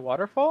it through the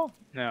waterfall?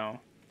 No.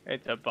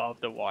 It's above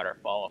the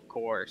waterfall, of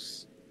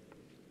course.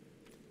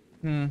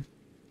 I've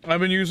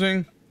been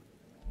using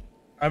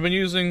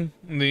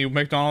the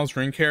McDonald's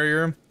ring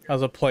carrier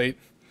as a plate.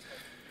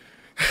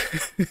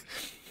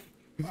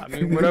 I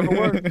mean, whatever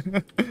works.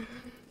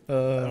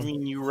 I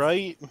mean, you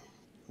right.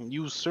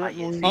 You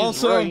certainly is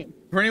Also, right.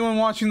 for anyone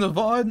watching the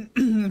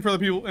VOD, for the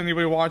people,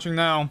 anybody watching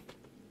now,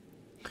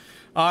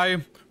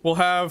 I will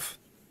have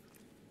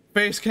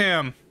face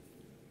cam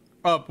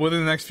up within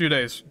the next few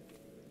days.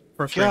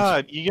 For streams.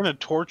 God, you gonna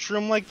torture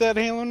him like that,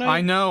 Halo Knight?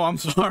 I know. I'm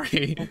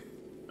sorry.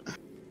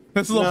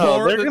 This is a No,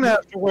 horror. they're gonna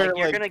have to wear Like,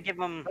 you're like. gonna give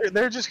them.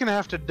 They're just gonna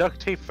have to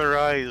duct tape their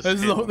eyes.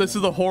 This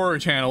is the horror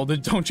channel.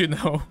 Don't you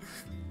know?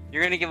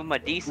 You're gonna give them a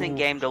decent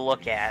game to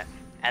look at,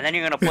 and then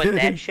you're gonna put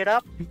that shit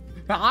up.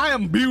 I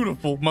am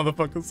beautiful,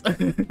 motherfuckers.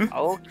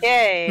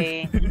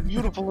 Okay.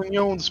 Beautiful in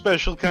your own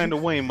special kind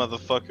of way,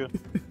 motherfucker.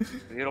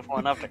 Beautiful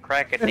enough to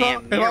crack a If I,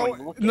 damn if mirror I, when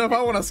you look no, if at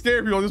I it. want to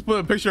scare people, I'll just put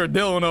a picture of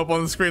Dylan up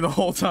on the screen the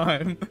whole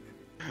time.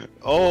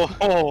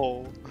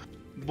 Oh,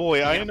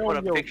 boy, I gonna know put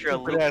a your picture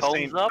of stupid Luke ass Combs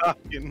ain't up?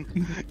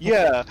 talking.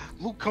 Yeah,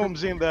 Luke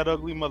Combs ain't that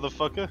ugly,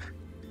 motherfucker.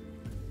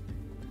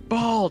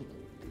 Bald!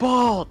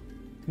 Bald!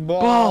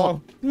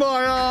 Ball.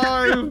 My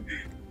eye.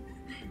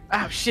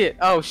 Oh shit!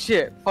 Oh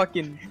shit!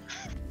 Fucking.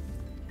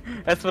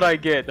 That's what I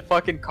get. The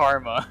fucking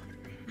karma.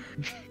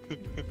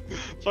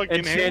 Fucking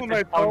Enchanted Halo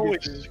Knight's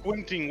always fungus.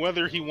 squinting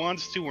whether he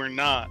wants to or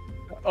not.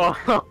 Oh,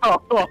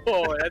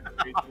 that's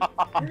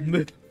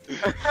crazy.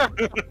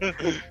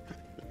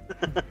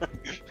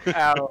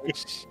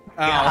 Ouch.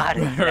 God, that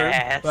his hurt.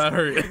 ass. That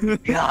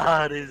hurt.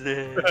 God is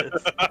this?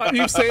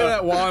 You say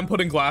that while I'm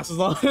putting glasses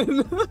on.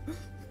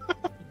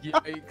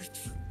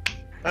 Yikes.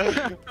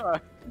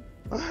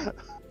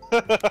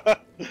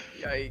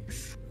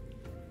 Yikes.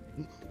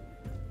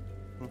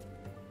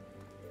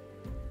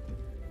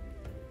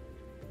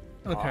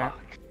 Okay.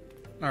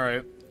 All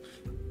right.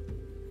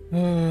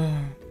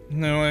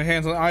 No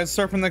hands on eyes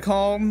surfing the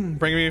call.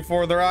 Bring me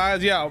for their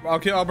eyes. Yeah,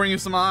 I'll bring you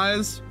some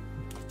eyes.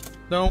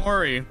 Don't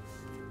worry.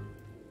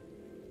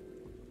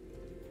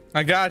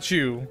 I got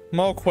you.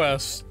 More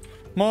quests.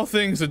 More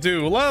things to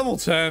do. Level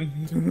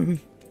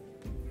 10.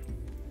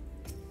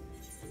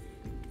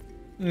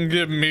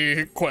 Give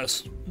me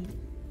quest.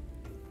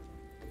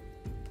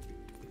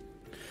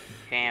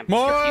 Damn,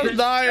 More confused.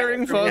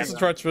 diring Front fuss,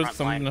 treacherous.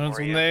 line Some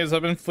for you. days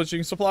I've been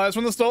flitching supplies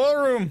from the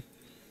storeroom.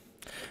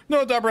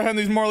 No to apprehend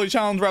these morally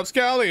challenged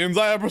rapscallions.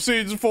 I have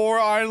procedures for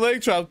Iron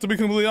Lake Trap. To be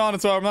completely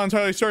honest, I'm not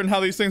entirely certain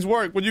how these things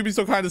work. Would you be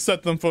so kind to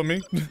set them for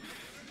me?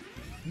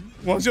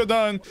 Once you're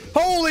done.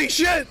 Holy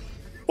shit!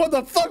 What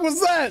the fuck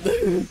was that?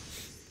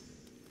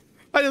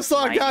 I just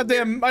saw a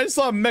goddamn. I just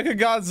saw Mecha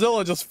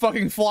Godzilla just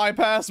fucking fly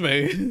past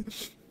me.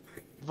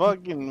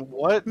 Fucking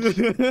what?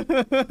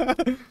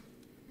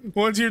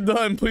 Once you're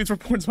done, please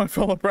report to my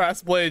fellow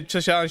brass blade,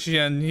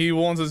 Chashan. He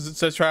wants his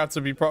set traps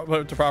to be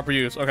put to proper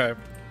use. Okay.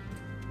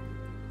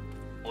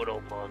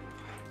 Little bug.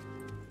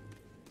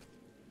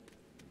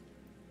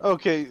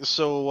 Okay,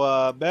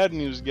 so, bad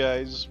news,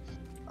 guys.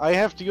 I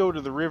have to go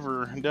to the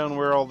river, down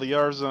where all the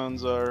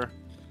Yarzons are,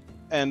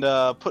 and,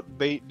 put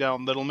bait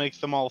down that'll make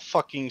them all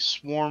fucking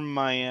swarm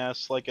my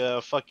ass like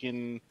a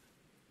fucking...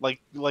 like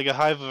a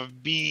hive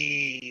of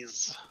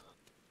bees.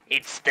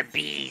 It's the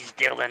bees,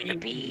 Dylan, the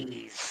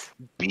bees.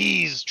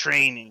 Bees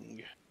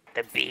training.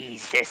 The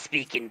bees, they're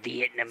speaking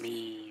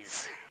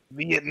Vietnamese.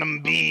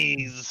 Vietnam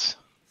bees.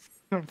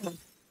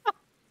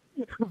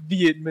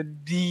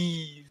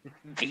 Vietnamese.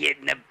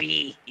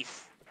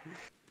 Vietnamese.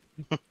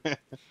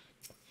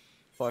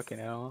 Fucking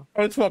hell.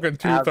 It's fucking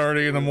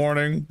 2:30 in the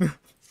morning.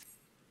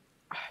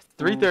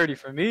 3:30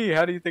 for me.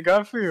 How do you think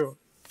I feel?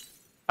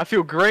 I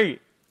feel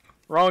great.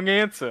 Wrong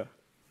answer.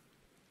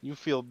 You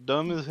feel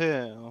dumb as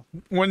hell.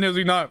 When is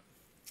he not?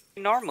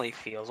 He normally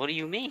feels. What do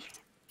you mean?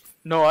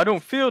 No, I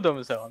don't feel dumb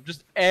as hell. I'm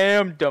just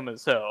am dumb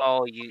as hell.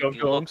 Oh, you look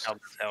Gums. dumb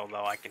as hell,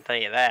 though. I can tell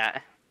you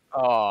that.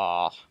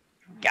 Oh.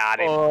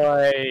 Got it.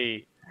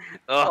 Oi.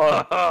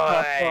 Oi.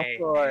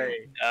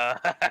 Oi.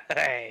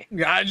 Oi.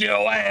 Got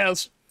your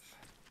ass.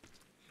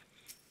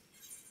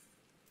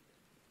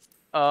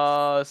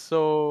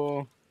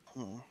 So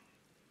I've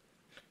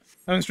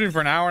been streaming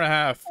for an hour and a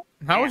half.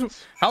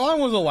 How long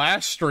was the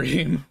last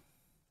stream?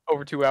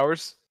 over 2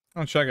 hours.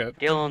 I'll check it.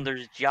 Dylan,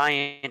 there's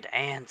giant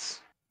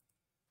ants.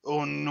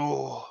 Oh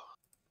no.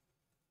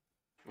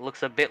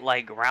 Looks a bit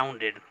like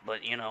grounded,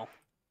 but you know,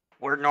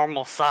 we're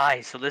normal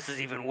size, so this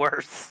is even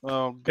worse.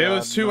 Oh god. It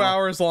was 2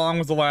 hours long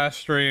was the last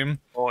stream,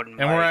 Oh, and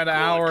we're at an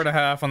hour and a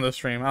half on this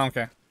stream. I don't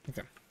care.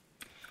 Okay.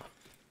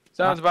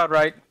 Sounds about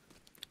right.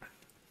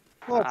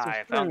 Lots of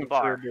I found the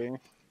bar. furniture.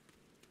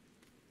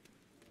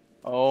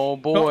 Oh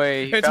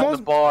boy, he it's found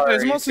the bar.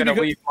 It's He's mostly, gonna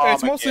because, leave Mom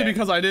it's mostly again.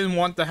 because I didn't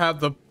want to have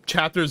the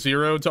chapter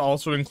 0 to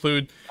also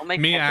include Don't make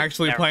me fun of-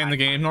 actually never playing the mind.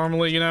 game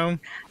normally, you know?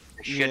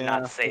 I should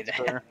not say that's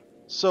that. fair.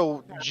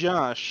 So,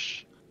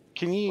 Josh,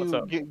 can What's you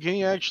up? can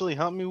you actually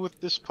help me with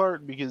this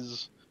part,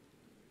 because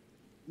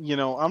you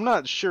know I'm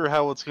not sure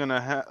how it's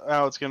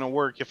gonna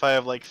work if I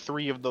have like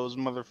 3 of those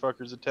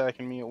motherfuckers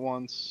attacking me at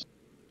once.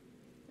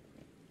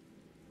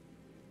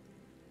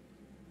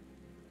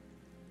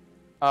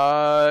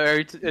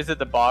 Is it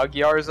the bog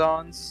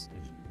Yarzons?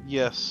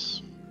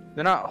 Yes.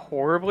 They're not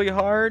horribly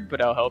hard,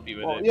 but I'll help you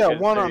with Well, it. yeah,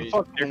 because one on they're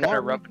fucking kind of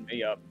one. roughing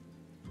me up.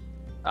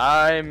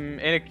 I'm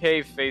in a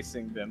cave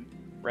facing them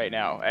right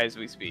now as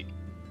we speak.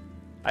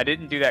 I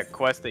didn't do that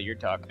quest that you're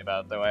talking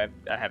about, though. I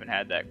haven't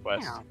had that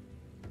quest. Yeah.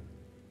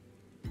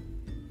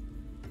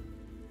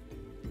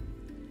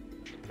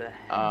 The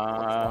heck, looks a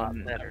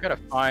lot better. I've gotta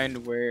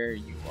find where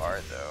you are,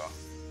 though.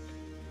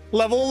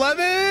 Level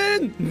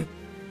 11!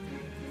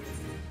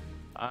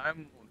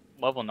 I'm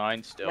level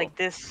 9 still. Like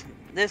this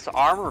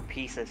armor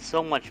piece is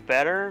so much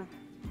better,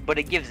 but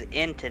it gives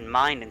int and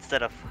mind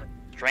instead of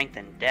strength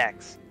and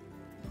dex.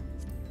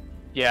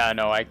 Yeah,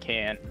 no, I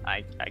can't.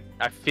 I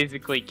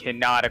physically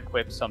cannot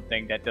equip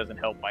something that doesn't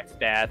help my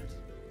stats.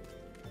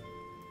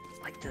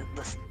 Like the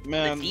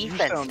Man, you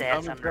defense sound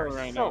stats dumb on as her hell are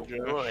right so now,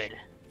 Josh. good.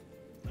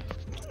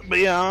 But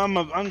yeah,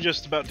 I'm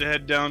just about to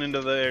head down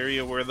into the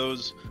area where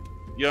those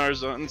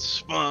Yarzons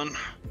spawn.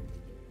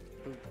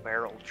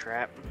 Barrel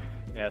trap.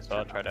 Yeah, so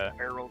I'll try to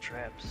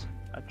traps.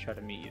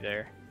 meet you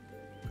there.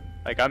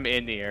 Like, I'm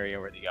in the area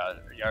where the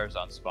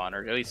Yarzon spawn,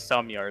 or at least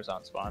some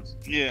Yarzon spawns.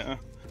 Yeah.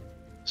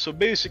 So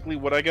basically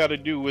what I gotta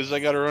do is I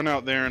gotta run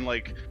out there and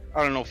like,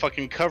 I don't know,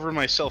 fucking cover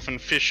myself in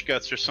fish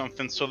guts or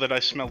something so that I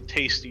smell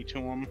tasty to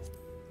them.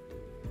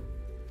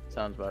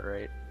 Sounds about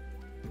right.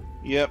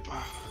 Yep.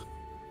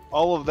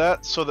 All of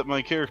that so that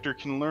my character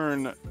can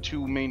learn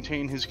to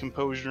maintain his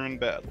composure in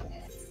battle.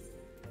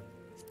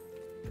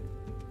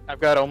 I've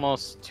got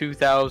almost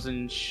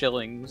 2,000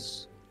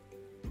 shillings.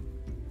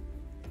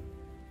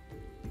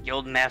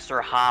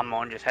 Guildmaster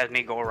Hamon just has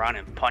me go around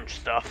and punch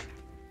stuff.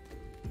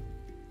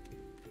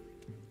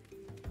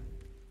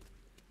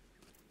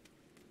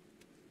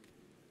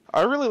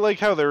 I really like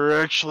how there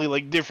are actually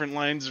like different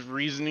lines of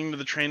reasoning to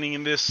the training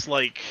in this,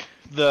 like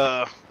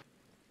the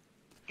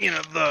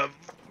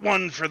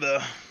one for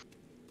the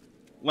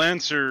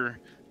Lancer,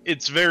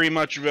 it's very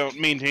much about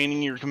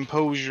maintaining your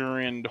composure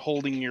and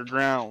holding your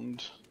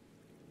ground,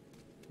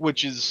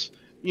 which is,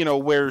 you know,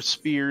 where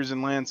spears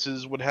and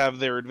lances would have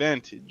their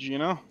advantage, you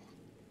know?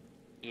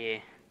 Yeah.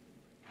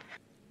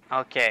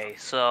 Okay,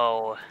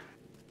 so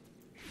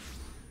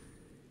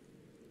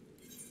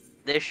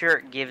this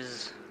shirt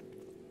gives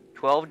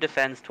 12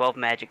 defense, 12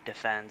 magic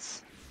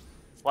defense,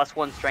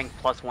 +1 strength,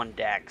 +1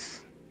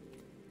 dex.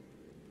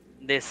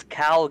 This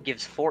cowl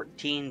gives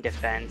 14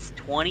 defense,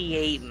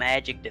 28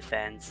 magic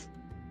defense,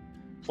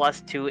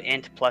 +2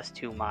 int,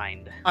 +2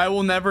 mind. I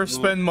will never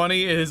spend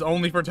money. It is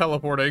only for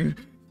teleporting.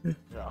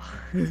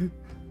 Ugh,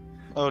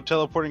 Oh,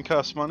 teleporting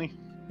costs money?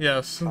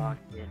 Yes. fuck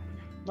it.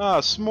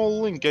 Ah,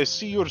 small link, I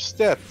see your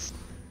stats.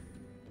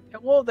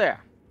 Hello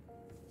there.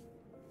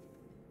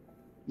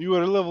 You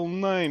are level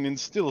 9 and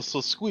still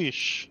so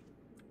squish.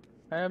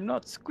 I am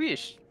not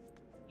squished.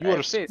 You I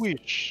are faced-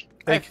 squish.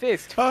 I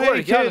faced Oh, four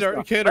hey, kid, Yarzons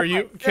are by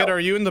you myself.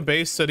 in the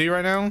base city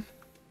right now?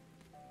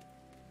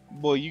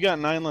 Boy, you got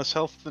 9 less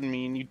health than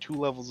me and you 2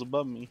 levels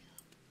above me.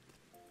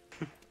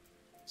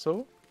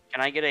 So?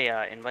 Can I get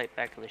a invite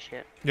back to the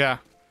ship? Yeah.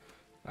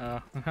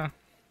 Uh-huh.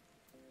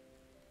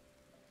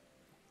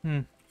 Hmm.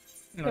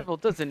 Level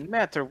doesn't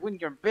matter when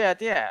you're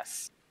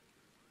badass.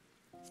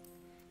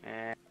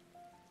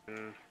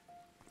 Mm.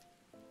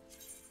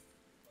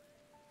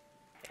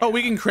 Oh,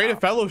 we can create a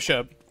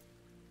fellowship.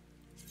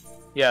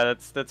 Yeah,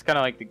 that's kind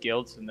of like the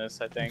guilds in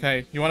this, I think.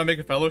 Okay, you want to make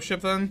a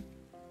fellowship then?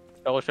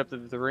 Fellowship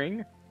of the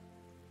Ring.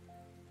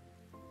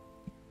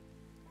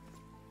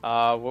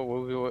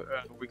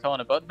 What we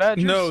calling it? Butt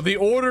badgers? No, the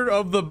order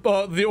of the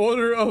badger.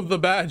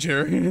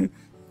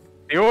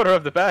 The Order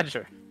of the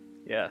Badger.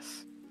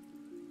 Yes.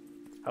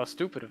 How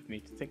stupid of me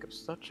to think of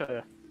such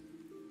a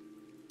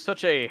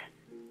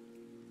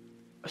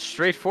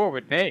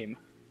straightforward name.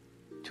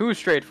 Too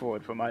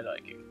straightforward for my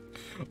liking.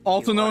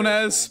 Also known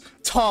as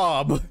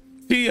Tob.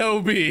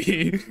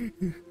 T-O-B.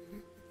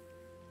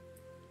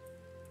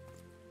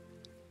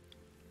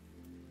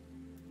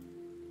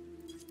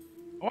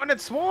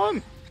 Hornet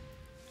Swarm!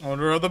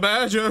 Order of the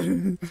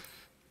Badger.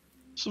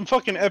 Some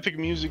fucking epic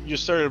music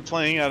just started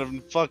playing out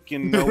of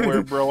fucking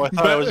nowhere, bro. I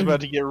thought I was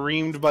about to get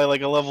reamed by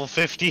like a level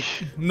 50.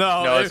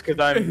 No, it's because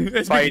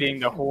I'm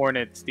fighting the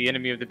Hornets, the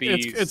enemy of the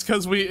bees. It's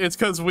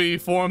because we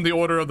formed the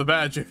Order of the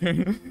Badger.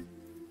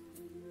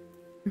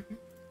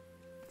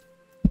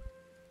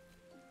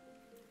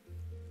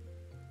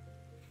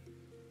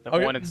 The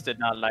Hornets did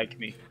not like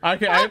me. I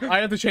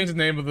have to change the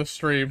name of the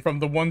stream from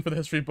the one for the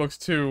history books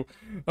to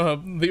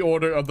the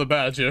Order of the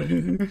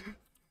Badger.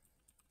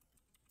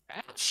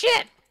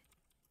 Shit!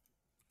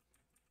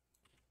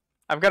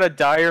 I've got a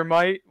Dire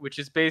Mite, which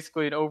is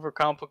basically an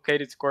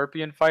overcomplicated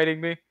scorpion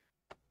fighting me.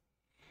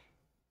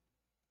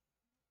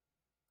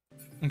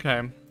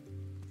 Okay.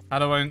 How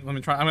do I... Let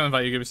me try... I'm gonna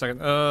invite you. Give me a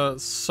second.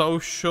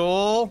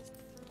 Social...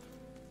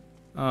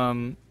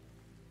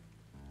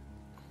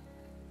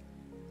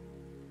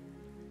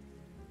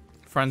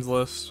 Friends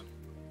list.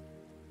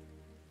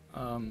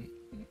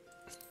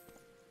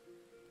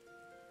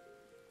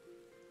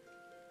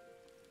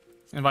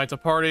 Invite to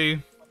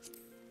party.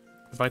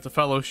 Invite to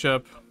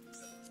fellowship.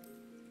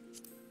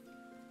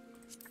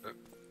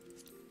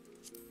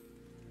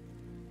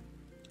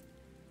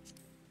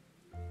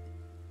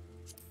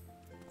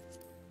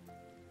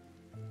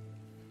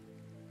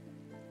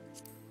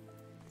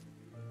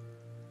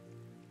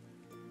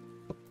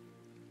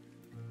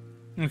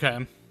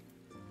 Okay.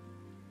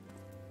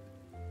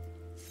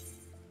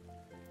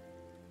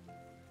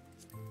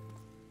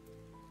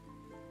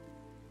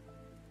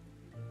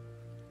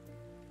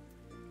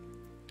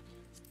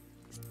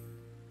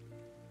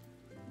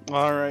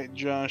 Alright,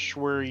 Josh,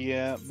 where are you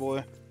at,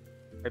 boy?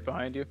 Right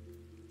behind you.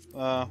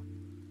 I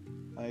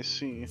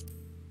see.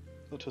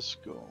 Let us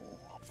go.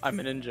 I'm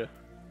a ninja.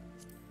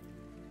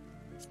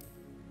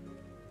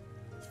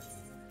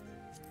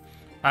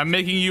 I'm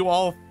making you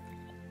all...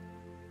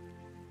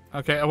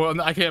 Okay, well,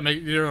 I can't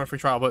make you're on a free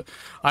trial, but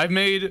I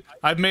made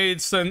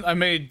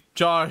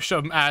Josh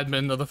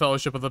admin of the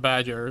Fellowship of the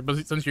Badger,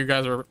 but since you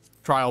guys are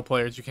trial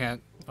players, you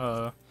can't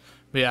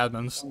be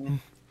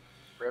admins.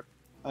 Rip.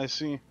 I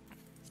see.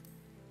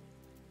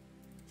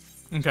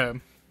 Okay.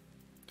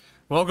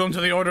 Welcome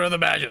to the Order of the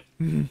Badger.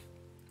 I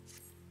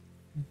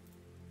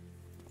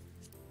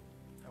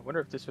wonder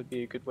if this would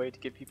be a good way to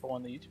get people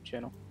on the YouTube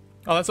channel.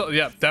 Oh, that's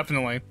yeah,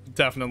 definitely.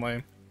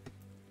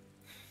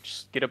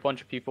 Just get a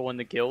bunch of people in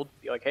the guild,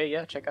 be like, hey,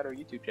 yeah, check out our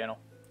YouTube channel.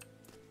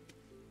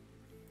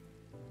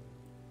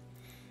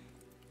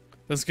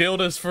 This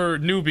guild is for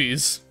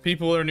newbies.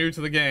 People who are new to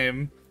the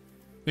game.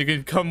 You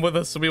can come with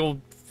us so we will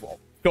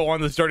go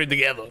on this journey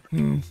together.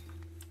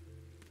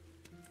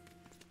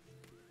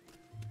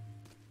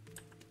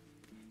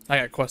 I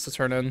got quests to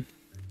turn in.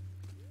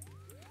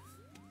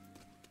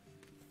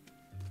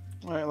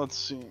 Alright, let's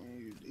see.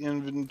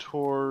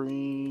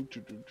 Inventory.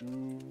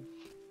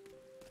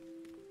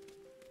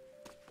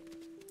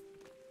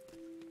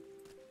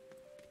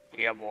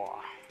 Yeah, boy.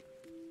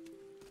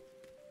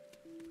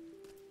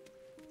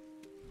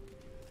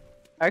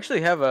 I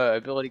actually have a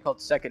ability called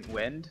Second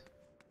Wind.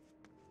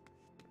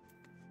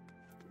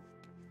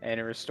 And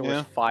it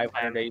restores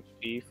 500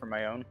 HP for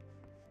my own.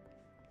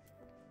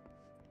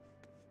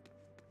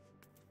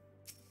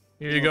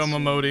 Here you go,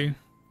 Momodi.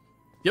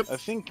 Yep. I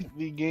think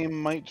the game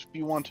might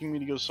be wanting me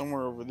to go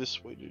somewhere over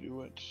this way to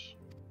do it.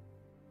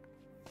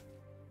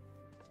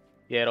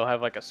 Yeah, it'll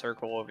have like a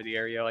circle over the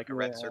area, like a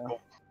red circle.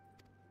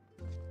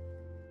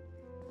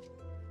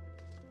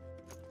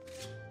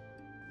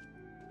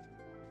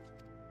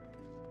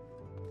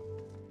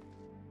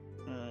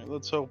 Alright,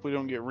 let's hope we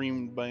don't get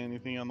reamed by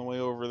anything on the way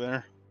over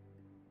there.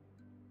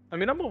 I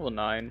mean, I'm level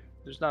 9.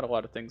 There's not a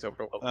lot of things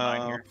over level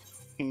 9 here.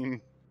 I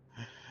mean,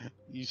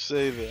 you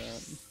say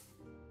that.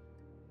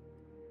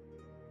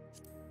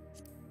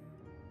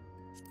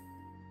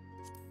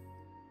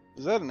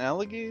 Is that an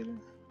alligator?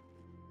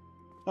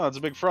 Oh, it's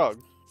a big frog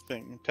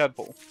thing.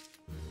 Tadpole.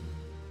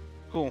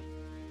 Cool.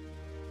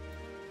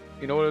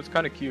 You know what? It's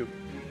kind of cute.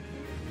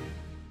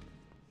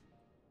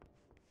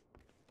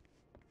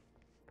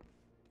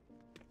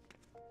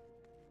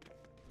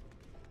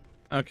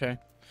 Okay.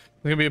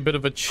 It's gonna be a bit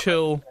of a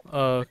chill,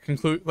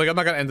 conclude. Like, I'm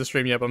not gonna end the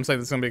stream yet, but I'm saying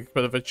it's gonna be a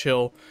bit of a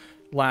chill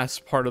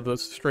last part of the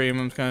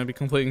stream. I'm gonna be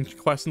completing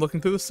quests and looking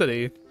through the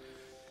city.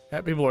 Yeah,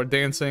 people are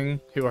dancing.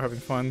 People are having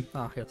fun.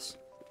 Ah, yes.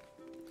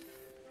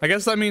 I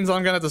guess that means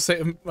I'm gonna have to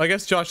save. I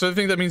guess, Josh, I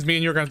think that means me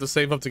and you're gonna have to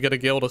save up to get a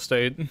guild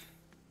estate.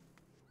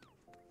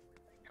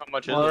 How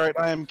much is All it? right,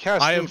 I am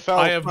casting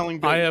foul-smelling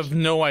bait. I have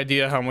no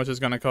idea how much it's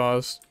gonna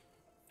cost.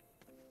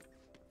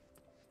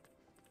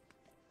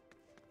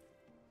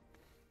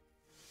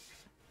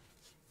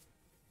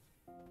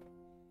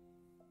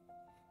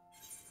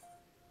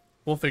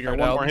 We'll figure it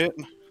one out. more hit.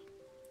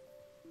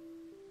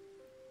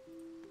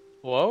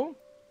 Whoa?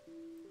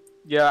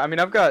 Yeah, I mean,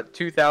 I've got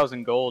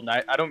 2,000 gold,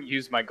 and I don't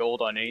use my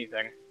gold on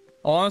anything.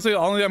 Honestly, the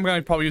only thing I'm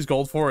gonna probably use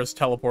gold for is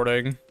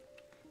teleporting.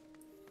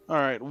 All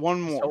right, one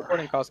more.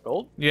 Teleporting costs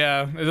gold?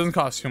 Yeah, it doesn't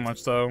cost too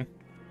much though.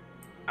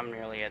 I'm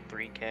nearly at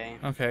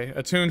 3k. Okay,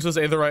 attunes this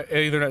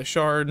Aethernet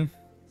shard.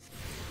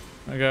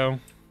 There we go.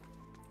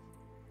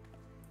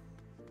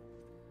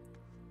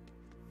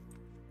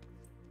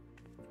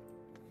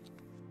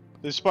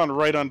 They spawned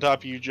right on top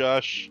of you,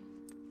 Josh.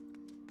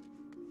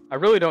 I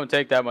really don't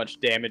take that much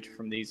damage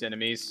from these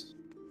enemies.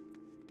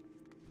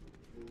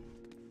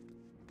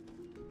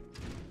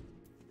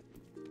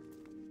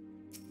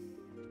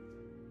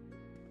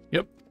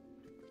 Yep.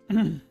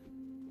 Is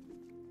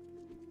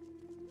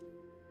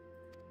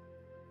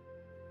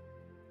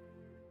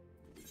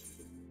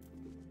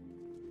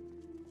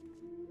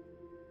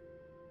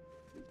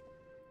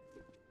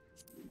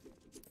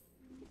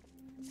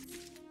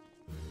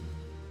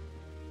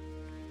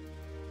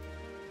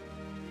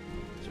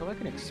there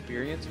like an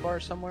experience bar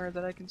somewhere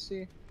that I can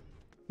see?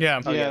 Yeah.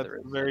 Oh, Yeah, there is,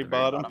 at the very at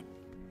bottom.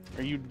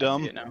 Are you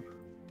dumb? You know.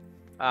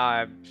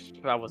 I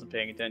wasn't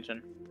paying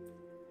attention.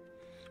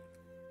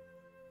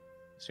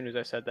 As soon as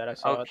I said that, I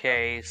saw it.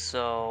 Okay,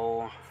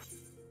 so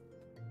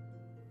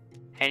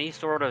any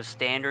sort of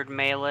standard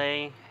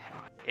melee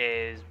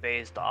is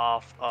based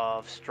off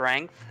of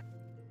strength.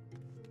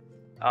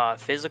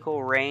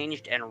 Physical,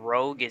 ranged, and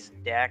rogue is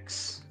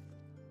dex.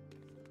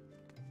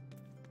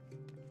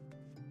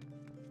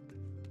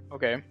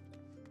 Okay.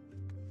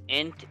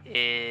 Int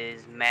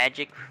is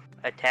magic,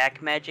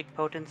 attack magic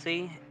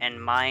potency, and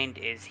mind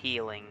is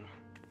healing.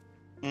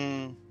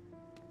 Mm.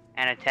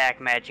 And attack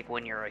magic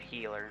when you're a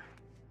healer.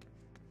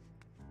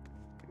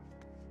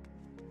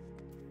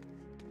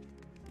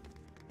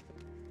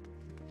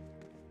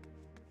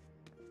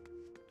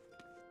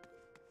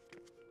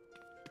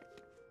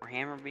 Or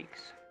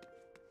Hammerbeaks.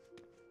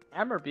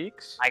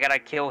 Hammerbeaks? I gotta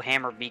kill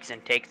Hammerbeaks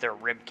and take their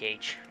rib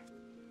cage.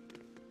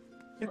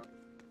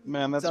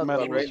 Man, that's Sounds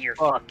metal. Give me as your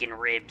fuck. fucking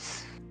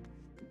ribs.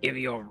 Give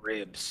me your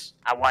ribs.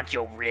 I want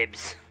your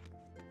ribs.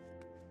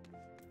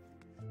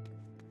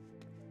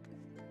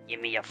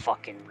 Give me a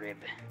fucking rib.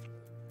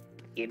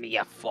 Give me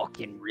your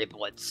fucking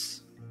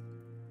riblets.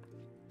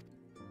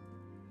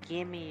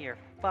 Give me your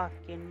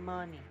fucking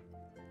money.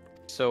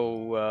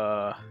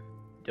 So,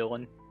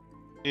 Dylan,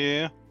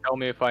 Yeah. tell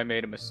me if I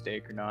made a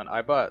mistake or not.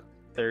 I bought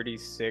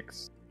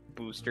 36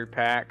 booster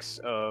packs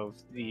of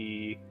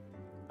the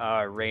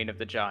Reign of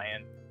the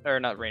Giant, or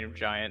not Reign of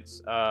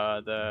Giants,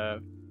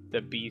 the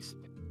Beast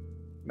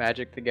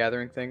Magic the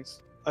Gathering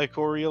things.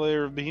 Ikoria,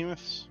 Lair of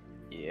Behemoths.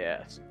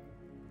 Yes.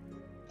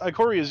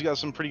 Ikoria's got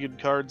some pretty good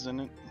cards in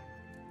it.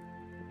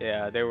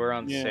 Yeah, they were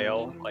on Yeah.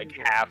 sale, like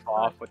half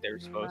off what they were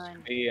supposed to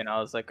be, and I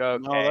was like,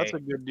 okay. No, that's a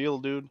good deal,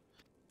 dude.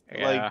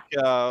 yeah.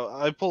 Like,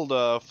 I pulled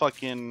a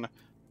fucking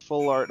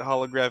full art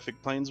holographic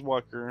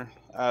planeswalker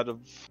out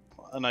of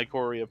an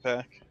Ikoria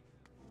pack.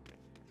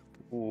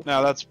 Ooh.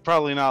 Now that's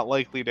probably not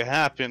likely to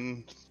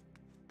happen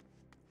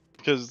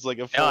because it's like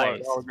a full art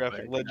Nice, holographic but,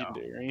 you know.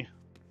 legendary.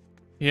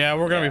 Yeah,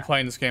 we're gonna Yeah. be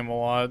playing this game a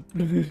lot.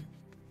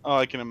 Oh,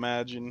 I can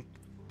imagine.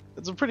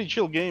 It's a pretty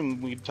chill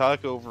game we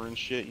talk over and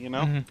shit, you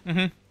know?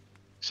 Mhm.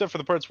 Except for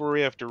the parts where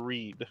we have to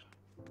read.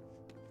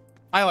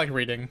 I like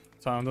reading,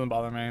 so it doesn't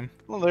bother me.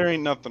 Well, there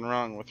ain't nothing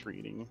wrong with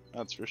reading,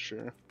 that's for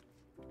sure.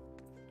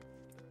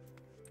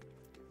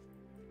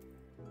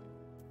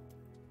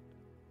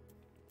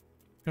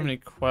 How many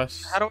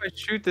quests? How do I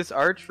shoot this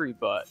archery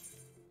butt?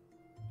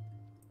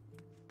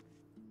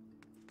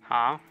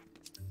 Huh?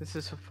 This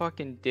is a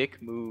fucking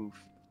dick move.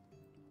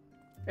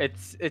 It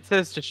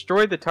says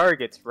destroy the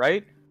targets,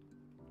 right?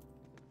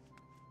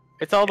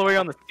 It's all the way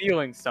on the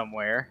ceiling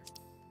somewhere.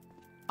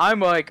 I'm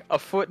like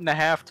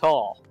 1.5 feet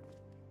tall.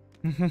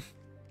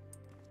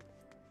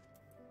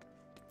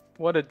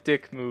 What a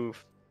dick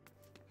move.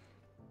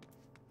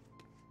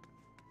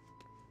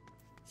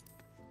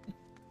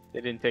 They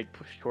didn't take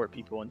short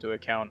people into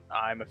account.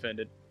 I'm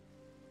offended.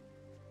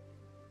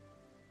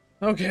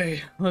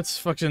 Okay,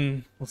 let's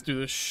do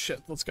this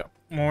shit. Let's go.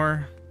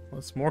 More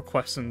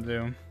quests to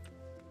do.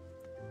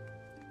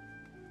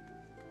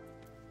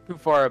 Too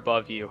far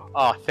above you.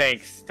 Oh,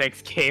 thanks.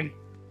 Thanks, game.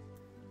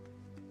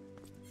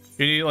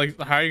 You need, like,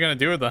 how are you gonna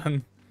do it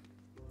then?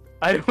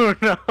 I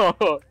don't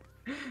know.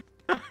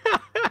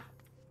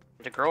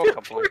 To grow a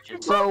couple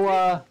inches.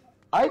 So,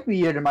 I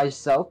muted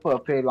myself for a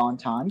pretty long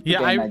time. Yeah,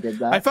 Forgetting I did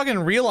that. I fucking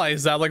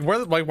realized that. Like,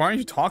 why aren't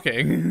you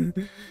talking?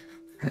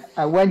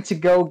 I went to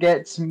go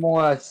get some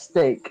more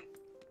steak.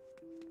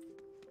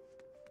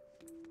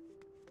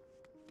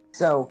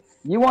 So,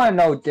 you want to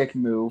know dick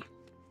move.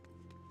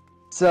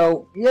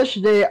 So,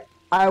 yesterday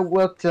I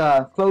worked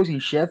closing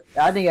shift.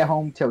 I didn't get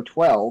home till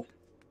 12.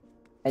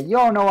 And you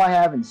all know I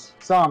have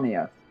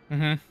insomnia.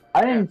 Mm-hmm.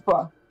 I didn't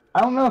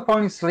I don't know if I'm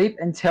going to sleep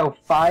until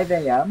 5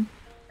 a.m.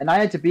 and I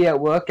had to be at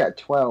work at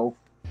 12.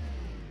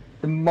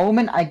 The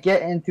moment I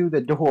get in through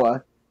the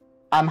door,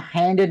 I'm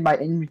handed my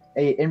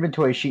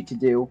inventory sheet to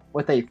do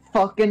with a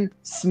fucking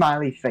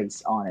smiley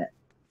face on it,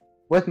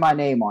 with my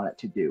name on it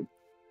to do.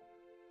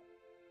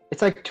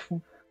 It's like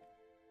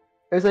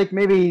there's like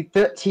maybe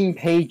 13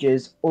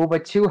 pages, over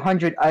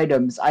 200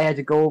 items I had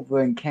to go over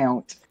and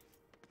count.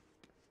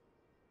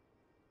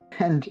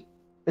 And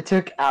it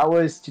took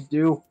hours to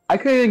do. I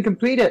couldn't even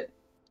complete it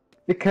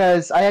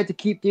because I had to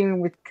keep dealing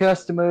with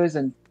customers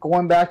and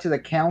going back to the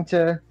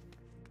counter.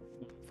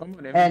 From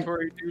an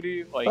inventory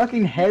duty, like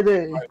Fucking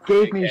Heather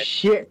gave me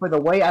shit for the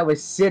way I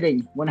was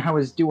sitting when I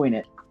was doing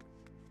it.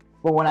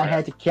 But when I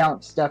had to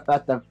count stuff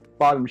at the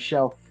bottom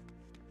shelf.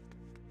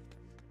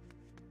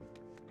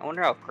 I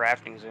wonder how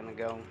crafting's gonna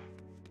go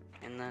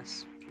in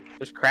this.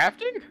 There's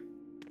crafting?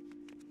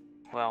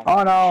 Well,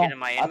 Oh no, shit in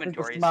my I think the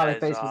inventory smiley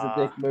says, face was a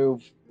dick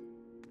move.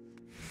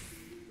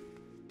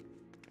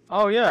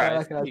 Oh yeah, I I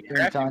like how see it's being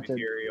crafting taunted.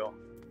 material.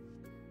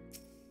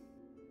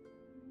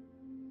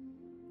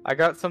 I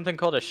got something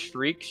called a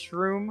shriek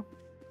shroom.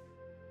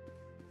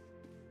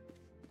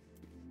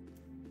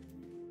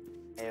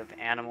 I have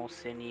animal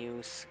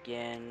sinew,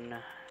 skin,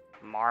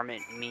 marmot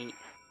meat,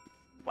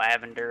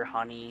 lavender,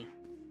 honey,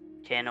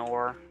 tin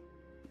ore.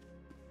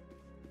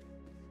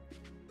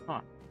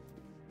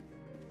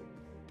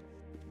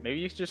 Maybe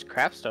you should just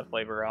craft stuff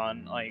later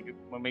on, like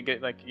when we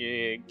get like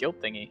a guild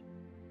thingy.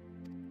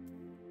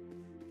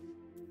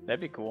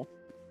 That'd be cool.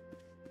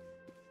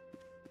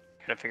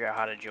 Gotta figure out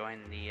how to join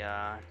the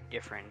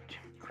different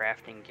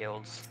crafting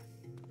guilds.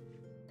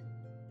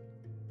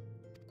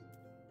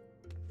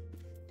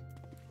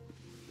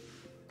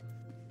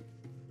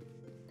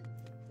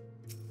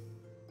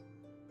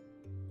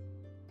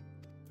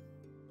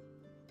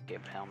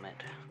 Give helmet.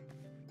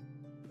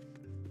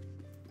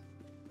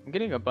 I'm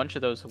getting a bunch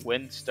of those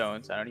wind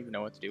stones. I don't even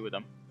know what to do with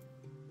them.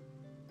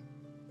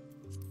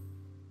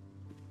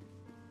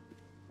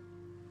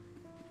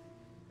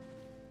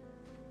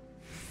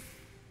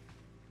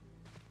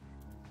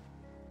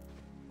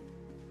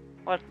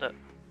 What the?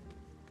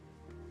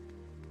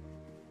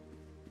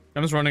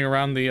 I'm just running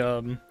around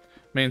the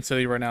main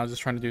city right now,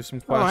 just trying to do some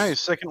Oh, quests. hey,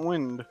 second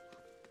wind.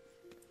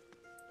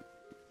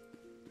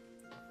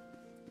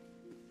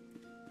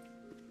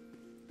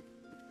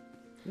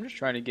 I'm just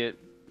trying to get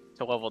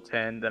to level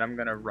 10, then I'm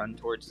gonna run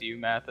towards you,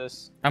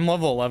 Mathis. I'm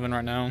level 11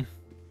 right now.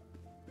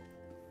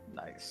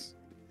 Nice.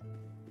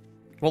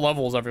 What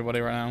level is everybody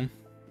right now?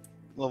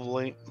 Level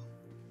 8.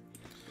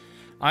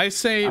 I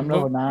say, I'm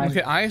level 9.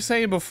 okay, I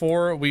say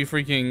before we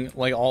freaking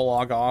like all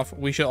log off,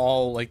 we should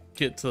all like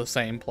get to the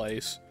same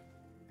place.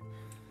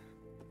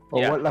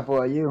 Well, Yeah. what level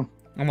are you?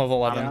 I'm level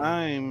 11.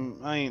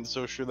 I ain't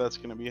so sure that's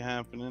gonna be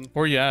happening.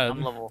 Where you at?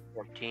 I'm level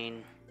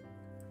 14.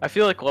 I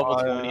feel like level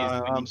I- 20 is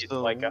when I'm you get to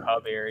still like a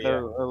hub area.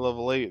 They're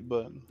level 8,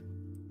 but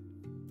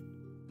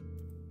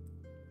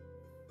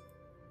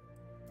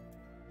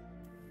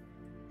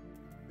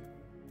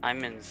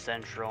I'm in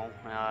Central.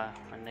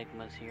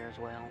 Enigma's here as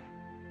well.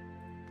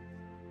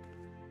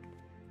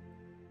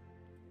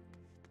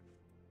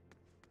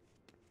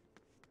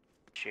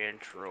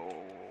 Central.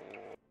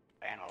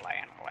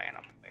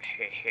 Atlanta.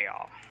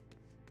 Hell.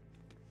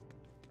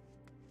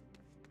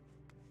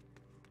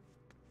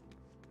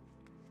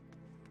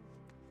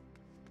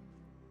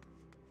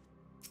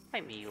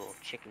 Might be you little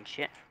chicken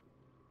shit.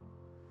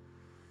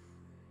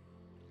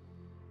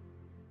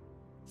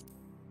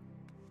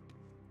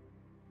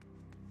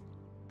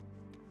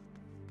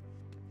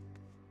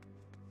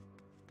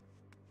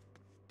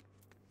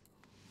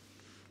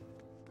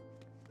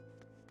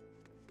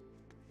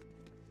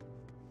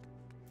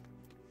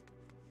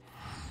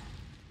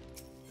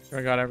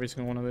 I got every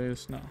single one of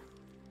these. No.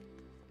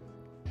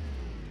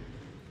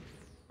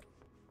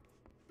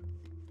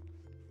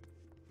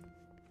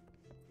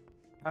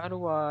 How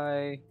do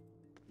I...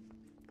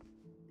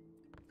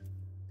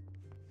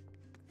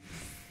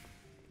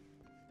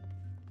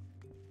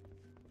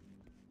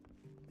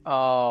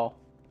 Oh.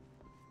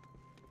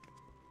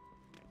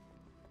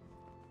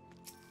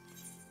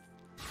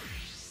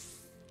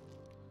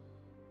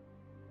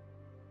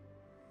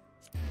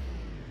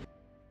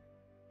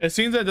 It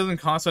seems that it doesn't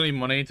cost any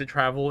money to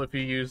travel if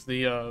you use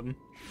the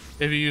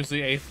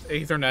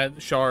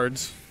Ethernet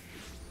shards.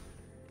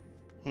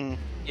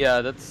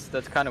 Yeah, that's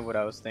kind of what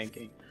I was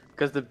thinking.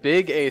 Because the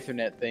big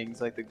Aethernet things,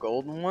 like the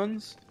golden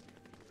ones,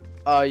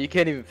 you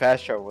can't even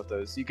fast travel with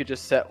those. You could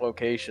just set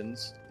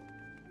locations.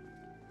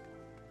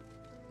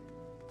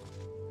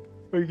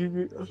 Or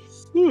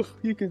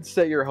you can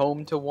set your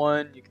home to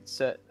one. You can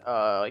set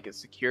like a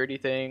security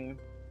thing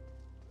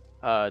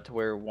to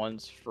where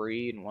one's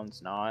free and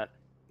one's not.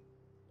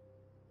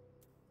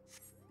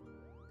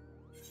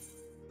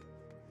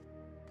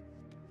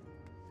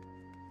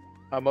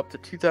 I'm up to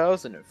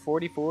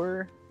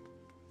 2,044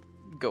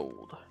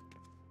 gold.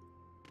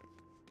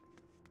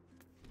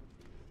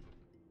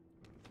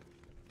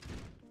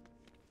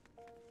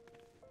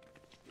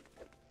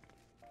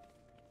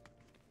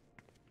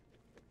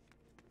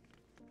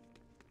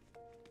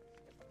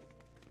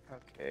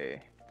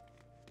 Okay.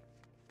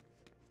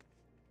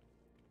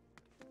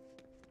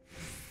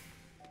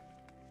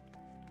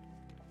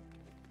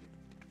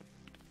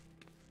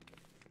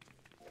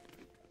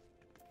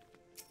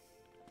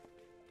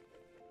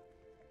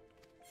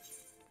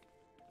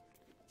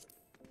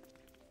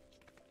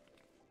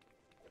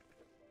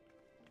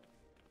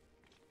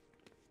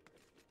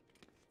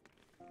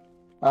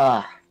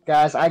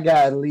 Guys, I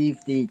gotta leave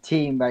the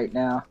team right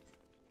now.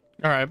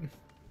 Alright.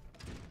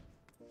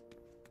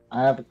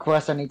 I have a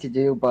quest I need to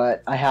do,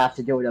 but I have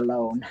to do it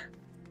alone.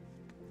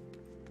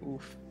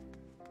 Oof.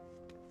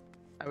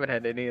 I haven't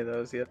had any of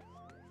those yet.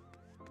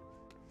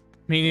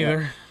 Me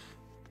neither.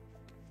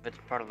 It's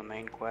part of the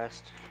main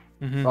quest.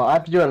 Mm-hmm. Well, I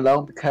have to do it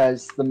alone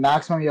because the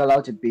maximum you're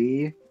allowed to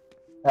be,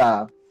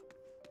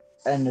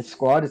 in the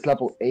squad is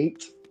level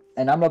 8,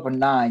 and I'm level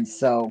 9,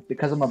 so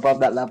because I'm above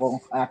that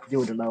level, I have to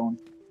do it alone.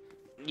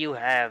 You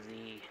have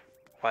the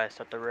quest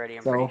at the ready,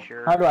 I'm So, pretty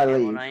sure. how do I Halo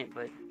leave? Knight,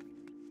 but...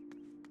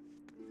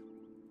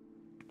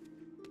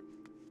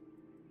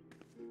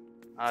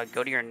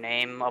 go to your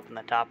name up in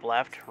the top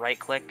left, right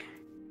click,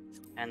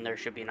 and there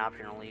should be an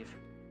option to leave.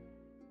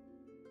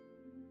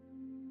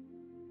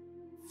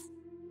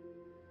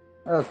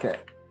 Okay.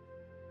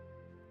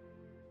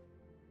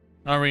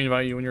 I'll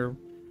re-invite you when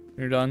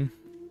you're done.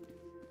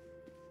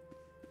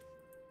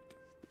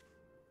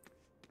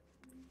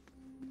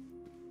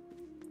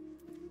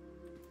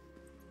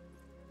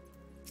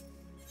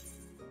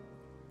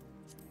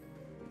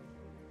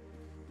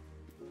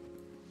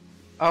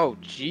 Oh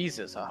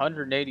Jesus,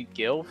 180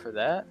 gil for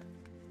that?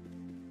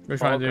 We're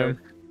trying to do.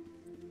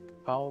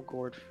 Foul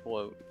Gorge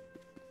float.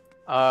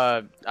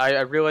 I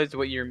realized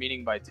what you're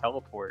meaning by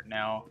teleport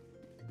now.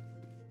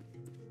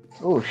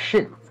 Oh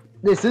shit.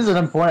 This is an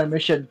important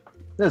mission.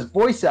 There's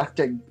voice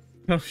acting.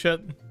 Oh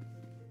shit.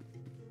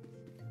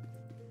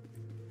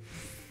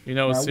 You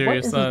know it's Now,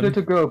 serious what is then. this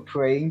little girl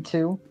praying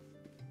to?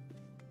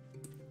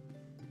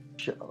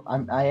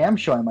 I am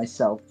showing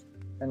myself.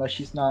 Unless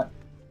she's not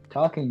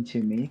talking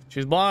to me.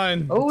 She's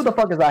blind. Oh, who the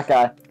fuck is that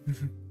guy?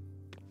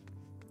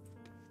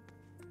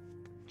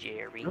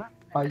 Jerry.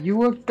 Are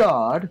you a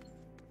god?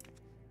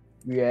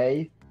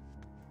 Yay.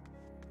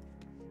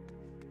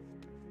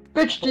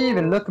 Bitch didn't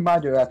even look in my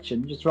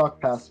direction. Just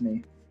walked past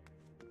me.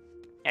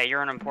 Yeah,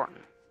 you're unimportant.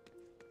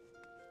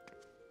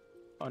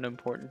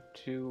 Unimportant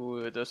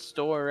to the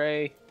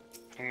story.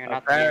 You're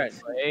not the MC.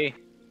 Apparently.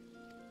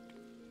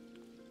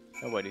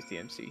 Nobody's the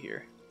MC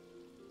here.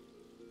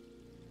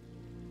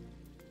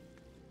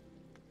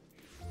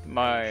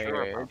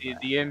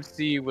 The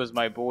MC was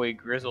my boy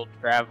Grizzled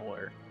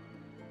Traveler.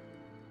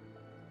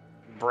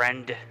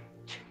 Brend.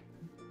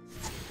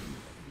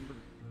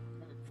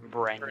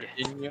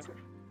 Virginia.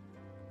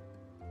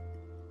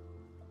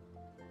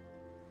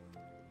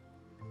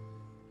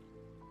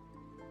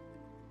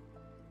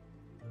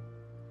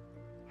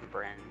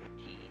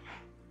 Brandy.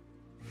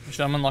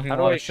 Actually, I'm unlocking How a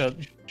do lot I of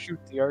shit. shoot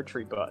the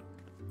archery button?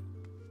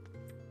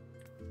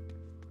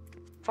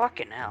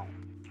 Fucking hell.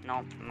 No,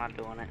 I'm not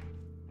doing it.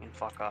 You can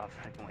fuck off.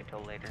 I can wait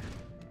till later.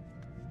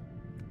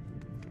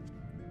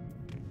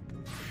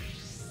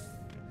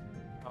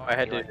 Oh, I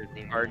had You to like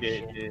leaving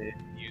target shit.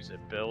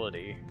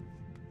 usability.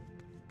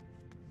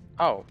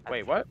 Oh,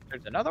 wait, what?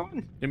 There's another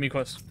one? Give me a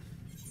quest.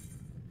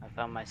 I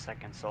found my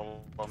second solo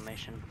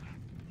mission,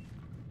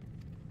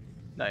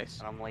 Nice.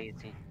 but I'm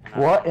lazy. and I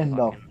What don't in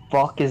the fucking-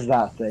 fuck is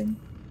that thing?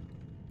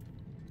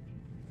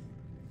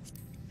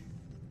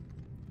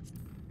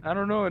 I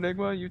don't know,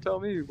 Enigma. You tell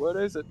me. What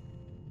is it?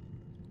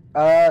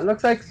 It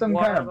looks like some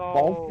What kind of are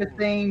bulky those?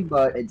 thing,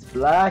 but it's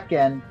black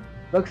and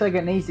looks like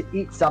it needs to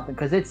eat something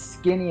because it's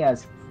skinny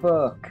as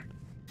fuck.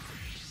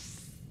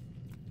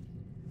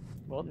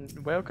 Well,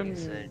 welcome.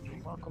 It's a-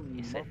 welcome.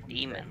 It's a welcome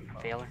demon,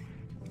 back. Taylor.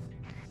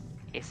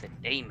 It's a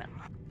demon.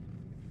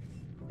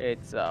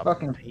 It's a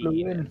Fucking flew in.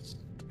 penis.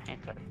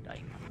 It's a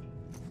demon.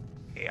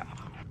 Yeah.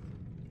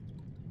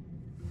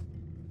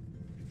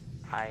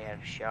 I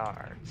have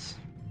shards.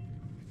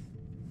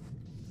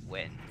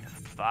 Wind,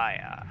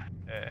 fire,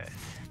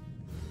 earth,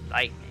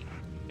 lightning.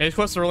 These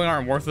quests really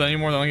aren't worth it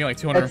anymore. They only get like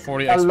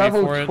 240 It's a XP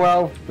level for it.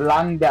 12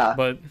 Blanga.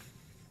 But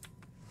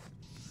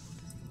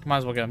might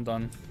as well get them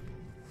done.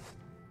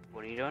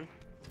 What are you doing?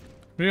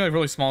 We do like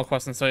really small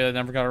quests and say I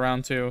never got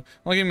around to.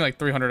 Only gave me like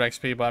 300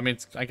 XP, but I mean,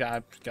 I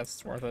guess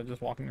it's worth it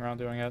just walking around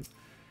doing it.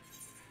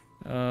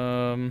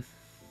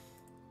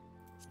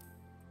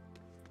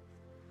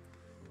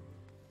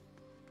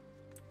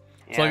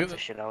 Yeah, So, like, that's the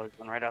shit I was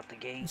doing right out the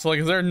gate. So like,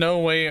 is there no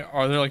way?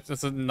 Are there like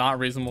this is not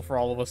reasonable for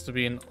all of us to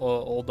be an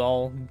old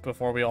doll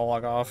before we all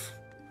log off?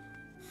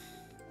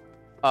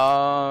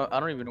 I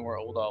don't even know where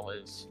Old All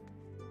is.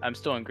 I'm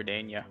still in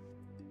Gardania.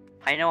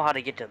 I know how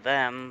to get to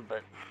them,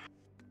 but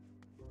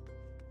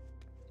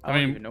I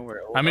don't even know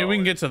where Old I mean, we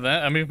can All get to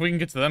them. I mean, if we can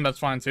get to them, that's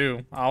fine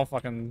too. I'll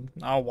walk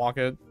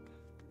it.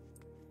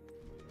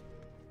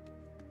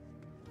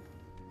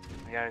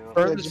 I gotta go.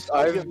 Furthest Yeah, just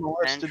I've get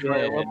molested by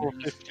a been level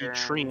 50 Eastern.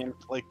 treant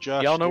like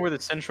Josh. Y'all know did. where the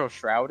Central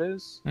Shroud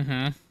is?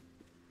 Mm-hmm.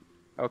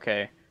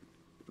 Okay.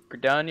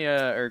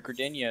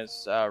 Gardania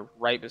is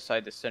right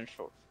beside the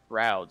Central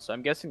Shroud, so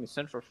I'm guessing the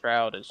Central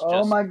Shroud is just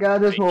Oh my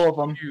god, there's a more of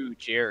them.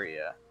 huge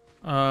area.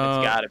 It's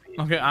Uh, gotta be.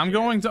 a okay, huge I'm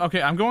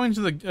area. going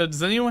to the.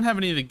 Does anyone have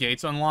any of the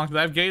gates unlocked?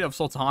 I have Gate of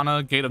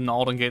Sultana, Gate of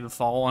Nald, and Gate of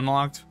Fall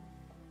unlocked.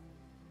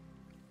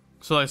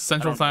 So like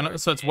Central don't know where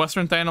so it's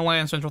Western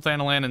Thanalan, Central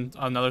Thanalan, and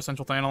another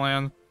Central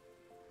Thanalan.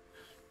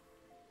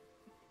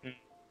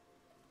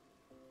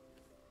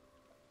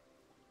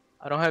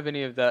 I don't have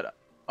any of that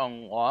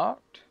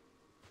unlocked.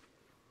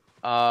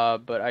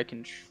 But I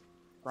can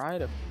try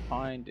to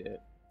find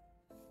it.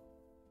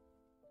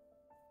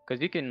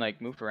 Because you can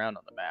like move around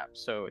on the map.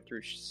 So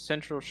through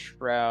Central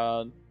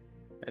Shroud,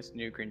 that's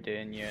New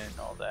Grendinia and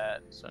all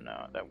that. So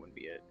no, that wouldn't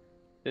be it.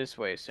 This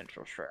way is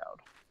Central Shroud.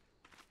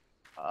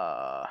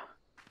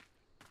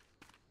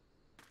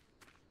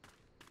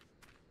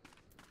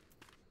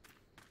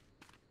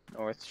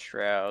 North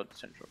Shroud,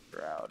 Central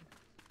Shroud.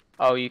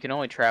 Oh, you can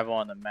only travel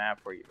on the map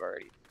where you've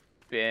already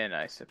been,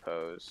 I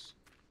suppose.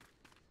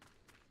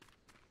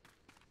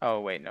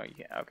 Oh wait, no, you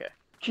can't. Okay.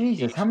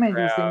 Jesus, East how many of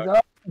these things Shroud.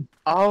 are?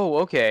 Oh,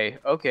 okay,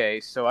 okay.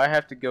 So I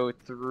have to go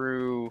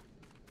through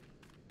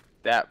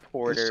that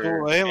porter.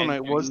 So, hey, and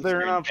Knight, do was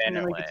there an Eastern option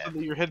to make it so Vanderland.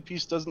 that your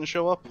headpiece doesn't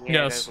show up? Yeah,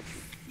 Yes. gotta go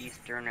to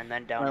Eastern and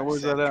then down Alright, to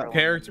where's that at? Central.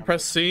 Character,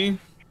 press C.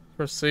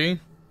 Press C.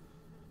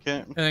 Okay.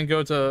 And then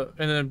go to,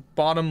 and then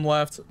bottom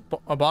left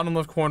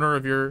corner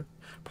of your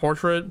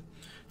portrait.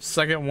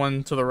 Second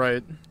one to the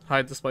right.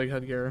 Hide display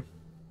headgear.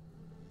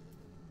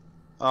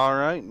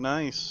 Alright,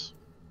 nice.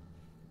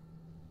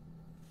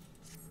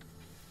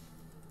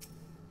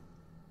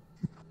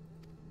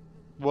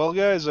 Well,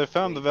 guys, I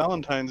found the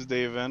Valentine's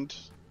Day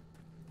event.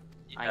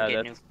 I Yeah, can get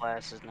new that's-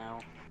 classes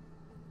now.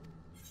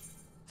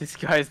 This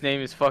guy's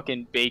name is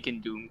fucking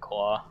Bacon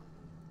Doomclaw.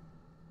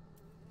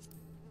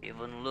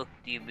 Even look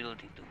the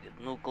ability to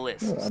get new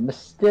classes. Ooh, a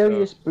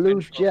mysterious blue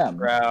Central gem.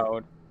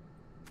 Shroud,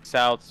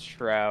 South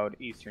Shroud,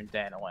 Eastern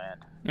Danaland.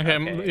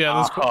 Okay,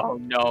 yeah, this. Oh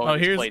no! Oh,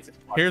 this here's place is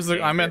here's the.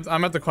 fucking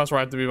I'm at the quest where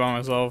I have to be by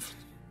myself.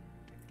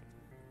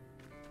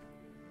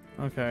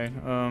 Okay.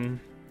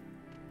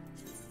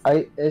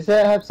 Does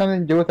that have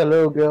something to do with a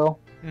little girl?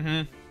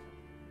 Mhm.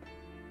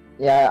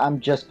 Yeah,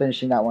 I'm just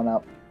finishing that one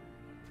up.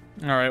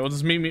 All right. Well,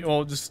 just meet me.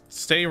 Well, just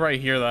stay right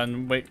here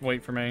then.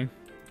 Wait for me.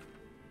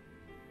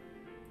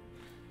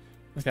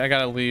 Okay, I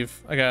gotta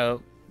leave. I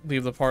gotta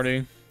leave the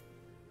party.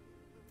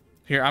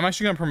 Here, I'm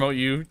actually gonna promote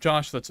you,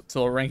 Josh. That's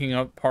still ranking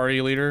up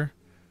party leader.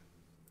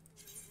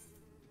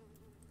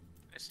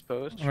 I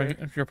suppose. Sure.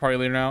 If you're party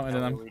leader now, and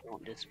then That way we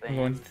don't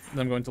disband.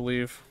 I'm going to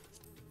leave.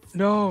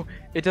 No,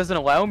 it doesn't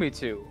allow me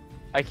to.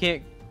 I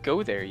can't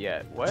go there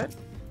yet. What?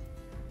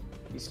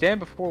 You stand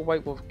before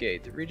White Wolf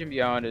Gate. The region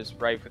beyond is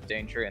rife with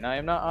danger, and I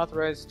am not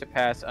authorized to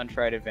pass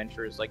untried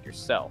adventurers like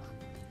yourself.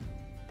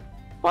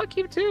 Fuck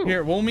you too.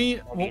 Here, we'll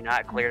meet. Have you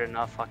not cleared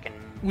enough fucking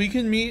We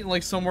can meet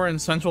like somewhere in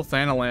Central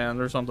Thanaland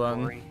or something.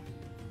 story?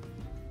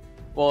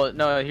 Well,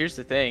 no. Here's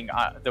the thing.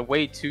 The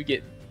way to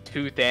get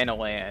to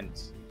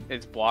Thanaland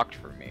is blocked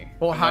for me.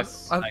 Well, how-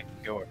 unless I can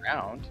go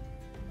around.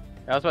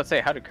 I was about to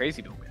say, how did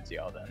Crazy Bill win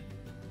y'all then?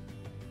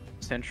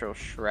 Central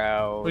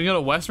Shroud. We can go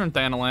to Western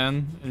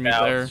Thanaland and meet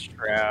South there.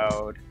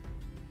 Shroud.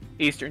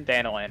 Eastern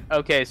Thanaland.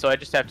 Okay, so I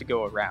just have to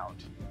go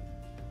around.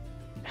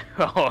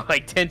 Oh,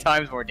 like 10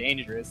 times more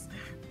dangerous,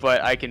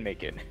 but I can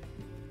make it.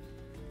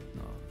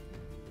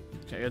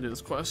 Okay, I gotta do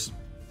this quest.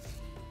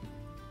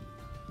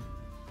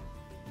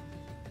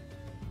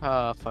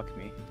 Ah, fuck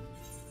me.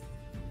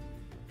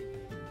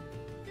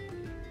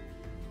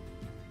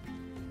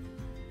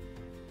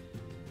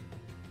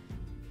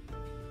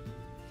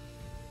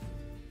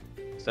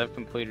 So I've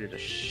completed a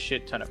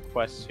shit ton of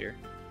quests here.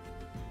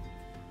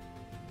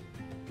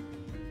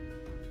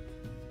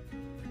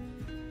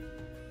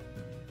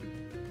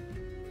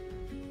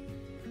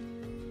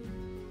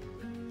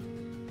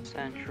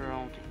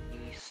 Central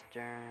to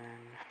Eastern.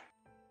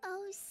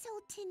 Oh,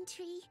 Sultan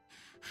Tree,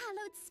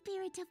 hallowed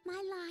spirit of my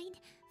line,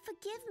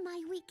 forgive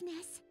my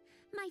weakness.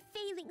 My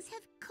failings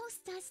have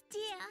cost us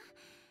dear.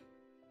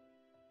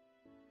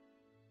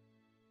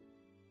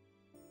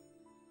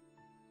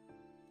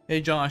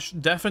 Hey Josh,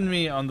 deafen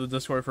me on the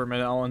Discord for a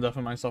minute. I'll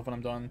undeafen myself when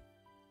I'm done.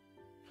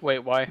 Wait,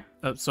 why?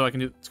 So I can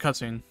do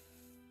cutscene.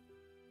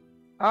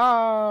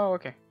 Oh,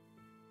 okay.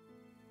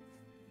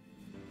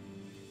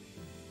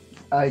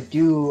 I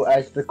do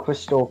as the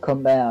crystal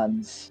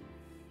commands.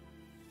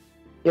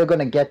 You're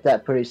gonna get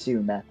that pretty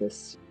soon,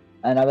 Mathis.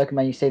 And I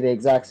recommend you say the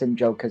exact same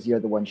joke because you're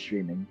the one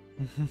streaming.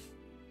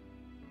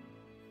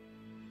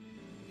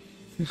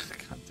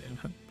 God damn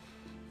it.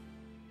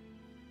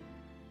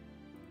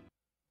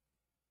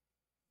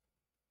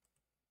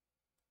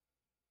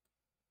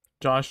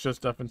 Josh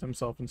just deafened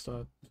himself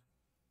instead.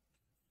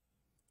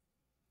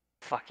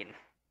 Fucking.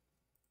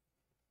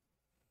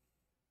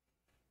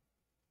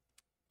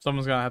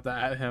 Someone's gonna have to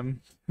add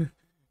him.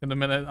 In a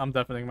minute, I'm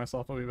deafening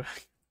myself. I'll be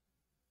back.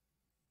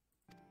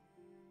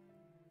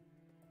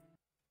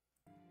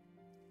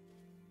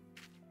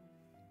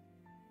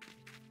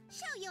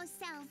 Show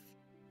yourself.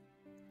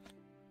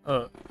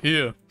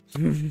 Here.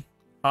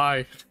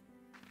 Hi.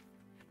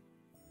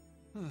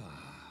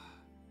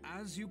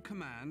 As you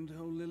command,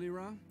 O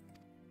Lilira.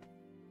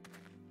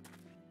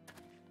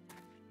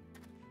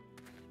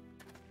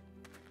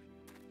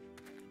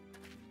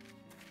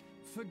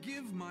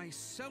 Forgive my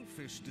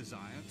selfish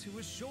desire to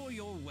assure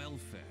your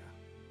welfare.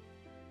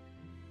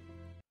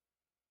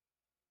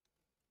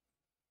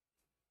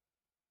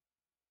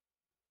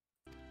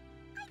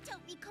 I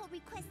don't recall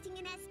requesting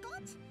an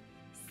escort.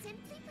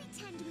 Simply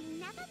pretend we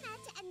never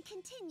met and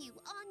continue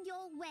on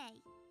your way.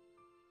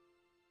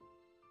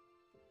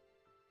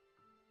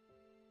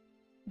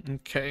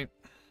 Okay.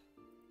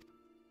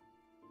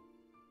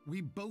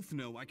 We both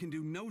know I can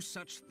do no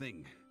such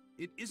thing.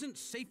 It isn't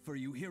safe for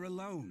you here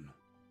alone.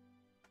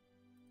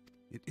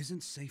 It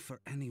isn't safe for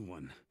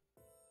anyone.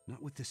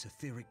 Not with this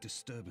etheric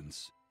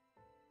disturbance.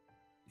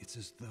 It's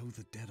as though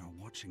the dead are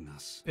watching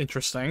us.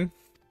 Interesting.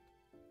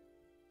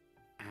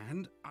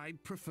 And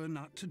I'd prefer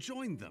not to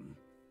join them,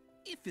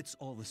 if it's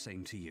all the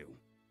same to you.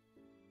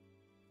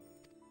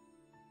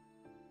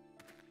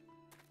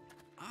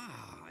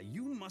 Ah,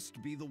 you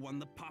must be the one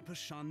that Papa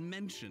Shan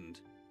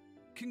mentioned.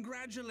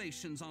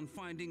 Congratulations on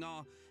finding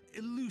our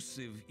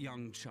elusive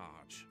young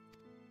charge.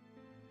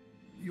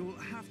 You'll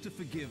have to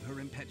forgive her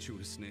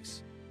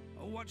impetuousness.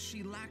 What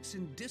she lacks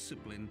in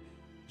discipline,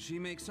 she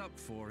makes up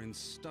for in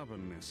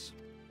stubbornness.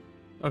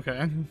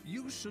 Okay.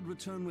 You should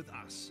return with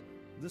us.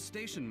 The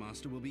station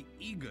master will be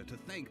eager to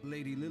thank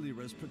Lady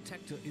Lilira's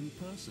protector in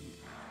person.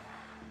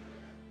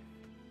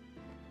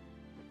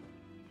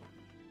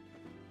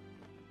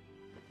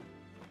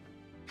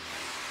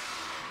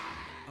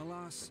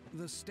 Alas,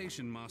 the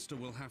station master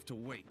will have to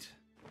wait.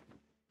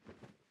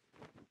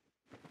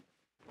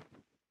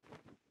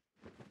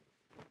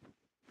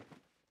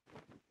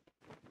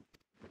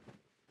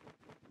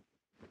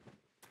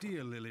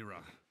 Dear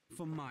Lilira,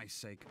 for my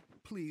sake,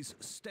 please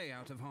stay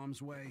out of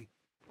harm's way.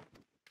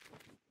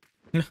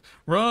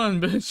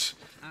 Run, bitch.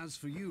 As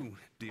for you,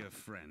 dear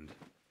friend,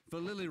 for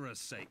Lilira's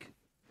sake,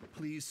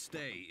 please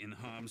stay in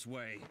harm's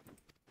way.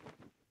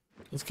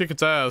 Let's kick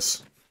its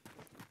ass.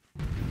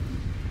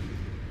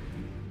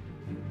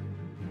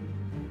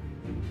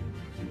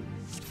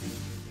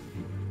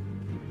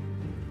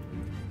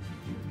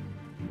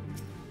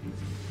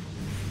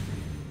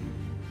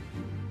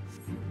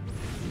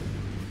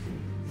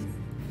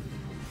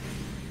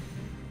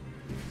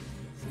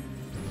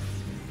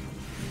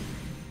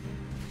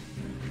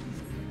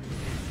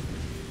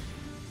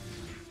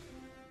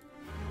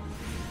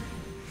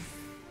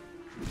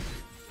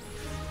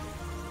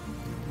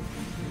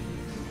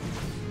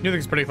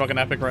 Music's pretty fucking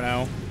epic right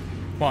now.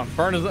 Come on,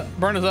 burn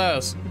his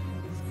ass.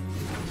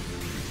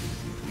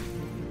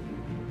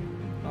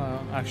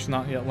 Actually,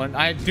 not yet.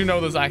 I do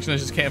know this action. I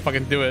just can't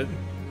fucking do it.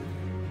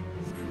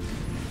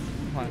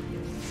 Come on,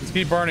 let's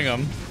keep burning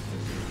him.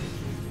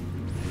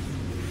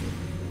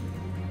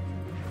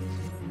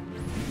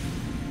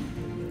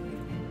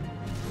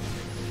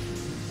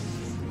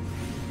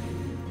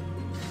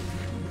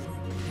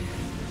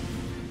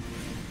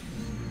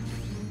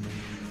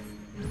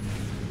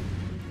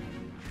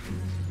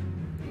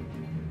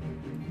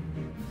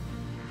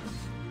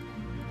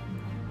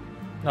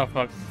 Oh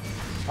fuck.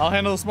 I'll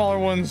handle the smaller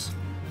ones.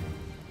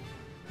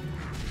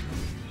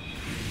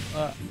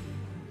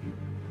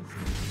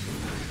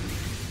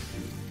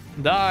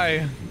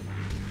 Die.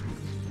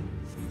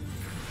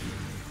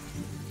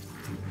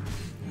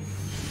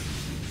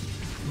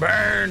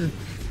 Burn.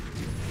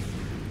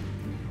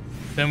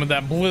 Then with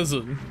that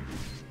blizzard.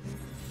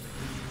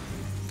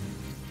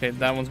 Okay,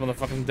 that one's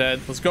motherfucking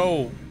dead. Let's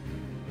go.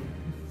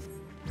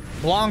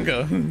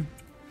 Blanca. And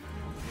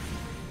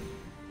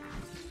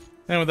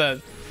with that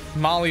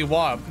Molly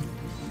Wop.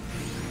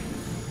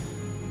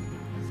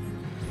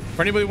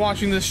 For anybody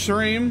watching this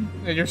stream,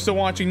 and you're still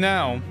watching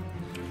now,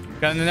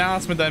 got an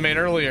announcement that I made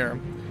earlier.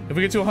 If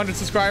we get to 100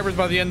 subscribers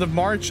by the end of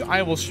March,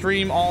 I will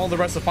stream all the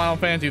rest of Final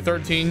Fantasy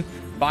 13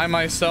 by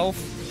myself,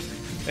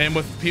 and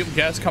with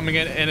guests coming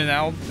in and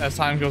out as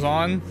time goes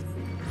on.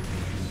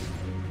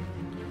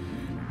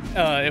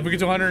 If we get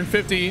to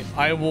 150,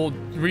 I will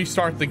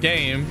restart the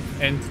game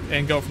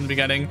and go from the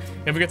beginning.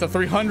 If we get to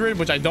 300,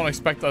 which I don't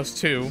expect us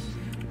to,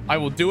 I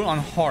will do it on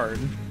hard.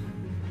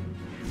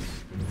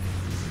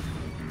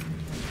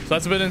 So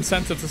that's a bit of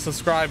incentive to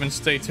subscribe and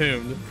stay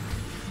tuned.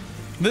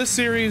 This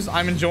series,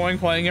 I'm enjoying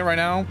playing it right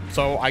now,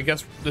 so I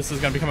guess this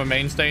is going to become a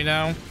mainstay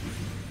now.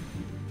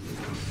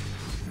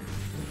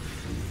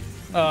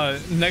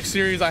 Next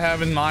series I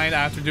have in mind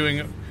after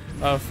doing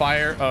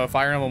Fire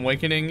Emblem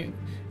Awakening,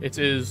 it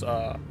is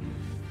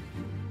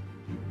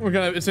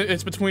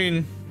it's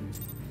between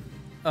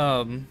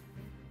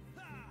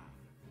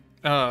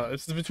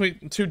it's between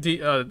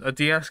a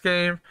DS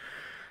game,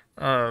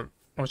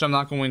 which I'm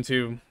not going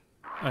to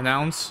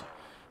announce,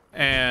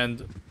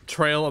 and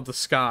Trail of the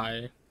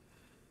Sky.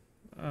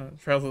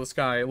 Trails of the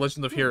Sky,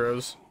 Legend of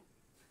Heroes.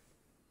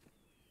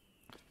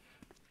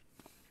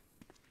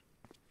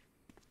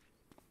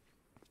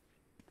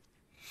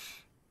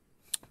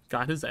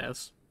 Got his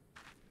ass.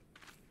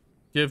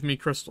 Give me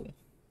crystal.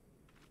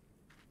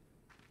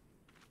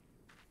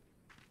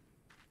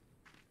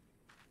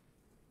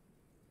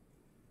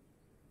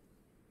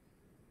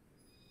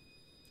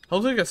 I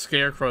look like a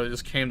scarecrow that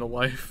just came to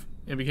life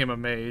and became a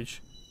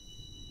mage.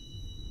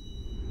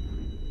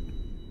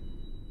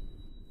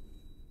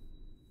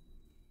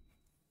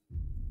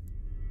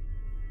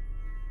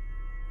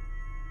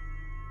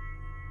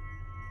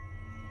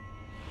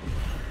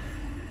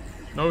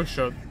 No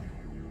shit.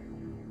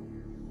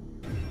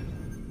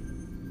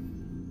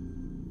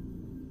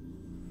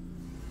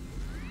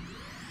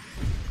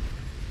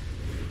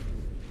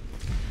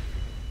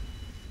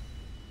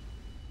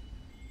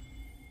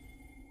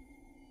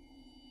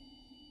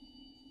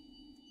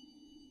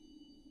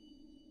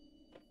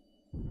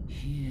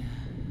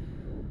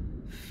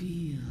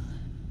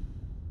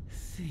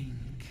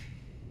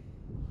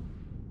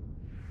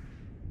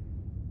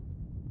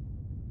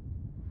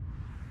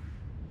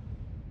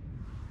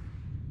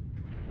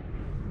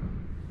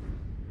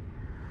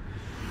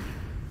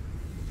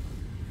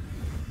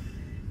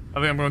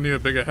 think I'm gonna need a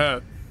bigger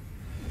hat.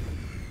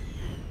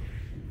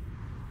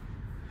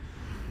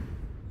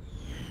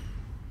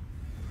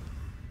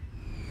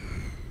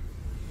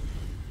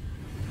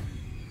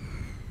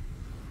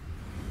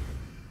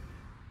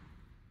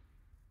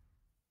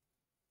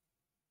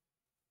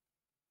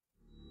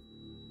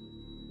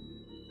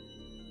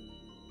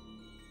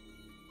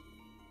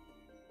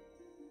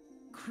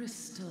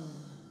 Crystal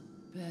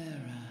Bearer.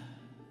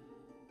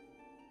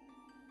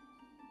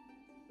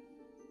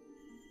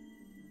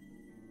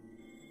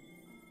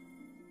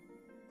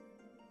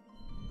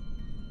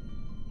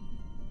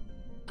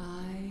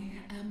 I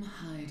am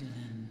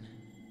Heidelin,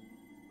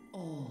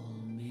 all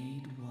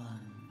made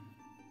one.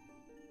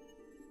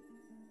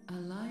 A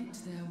light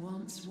there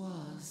once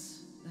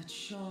was that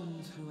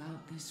shone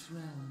throughout this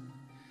realm,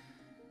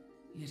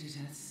 yet it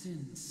hath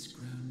since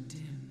grown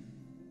dim.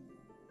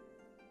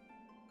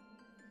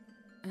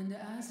 And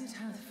as it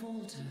hath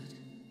faltered,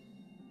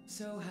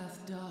 so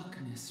hath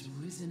darkness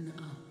risen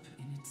up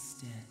in its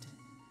stead,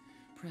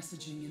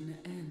 presaging an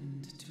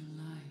end to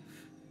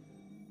life.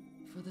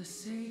 For the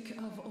sake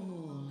of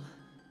all,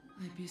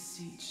 I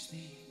beseech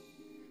thee,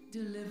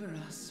 deliver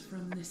us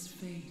from this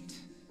fate.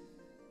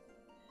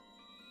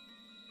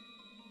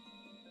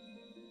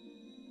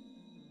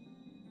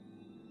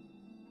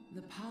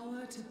 The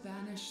power to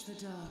banish the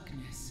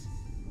darkness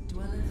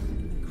dwelleth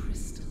in the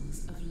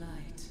crystals of light.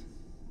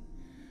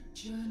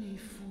 Journey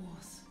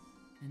forth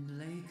and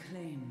lay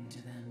claim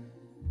to them.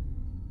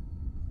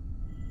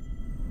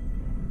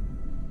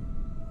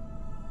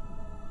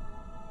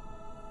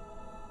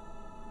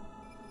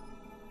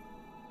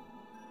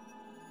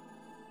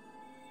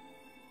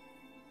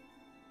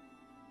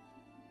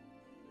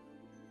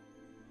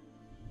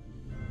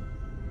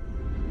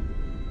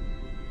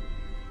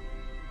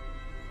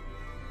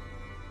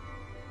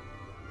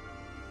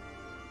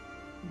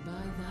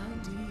 By thy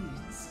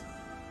deeds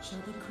shall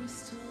the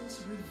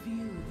crystals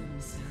reveal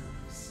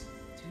themselves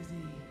to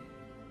thee.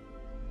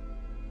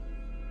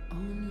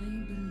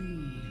 Only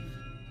believe,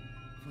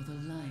 for the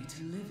light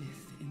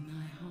liveth in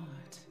thy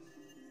heart.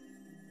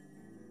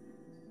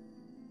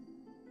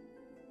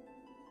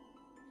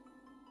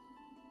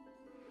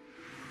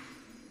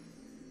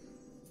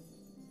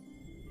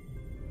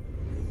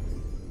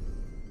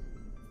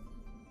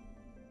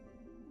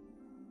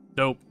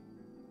 Dope.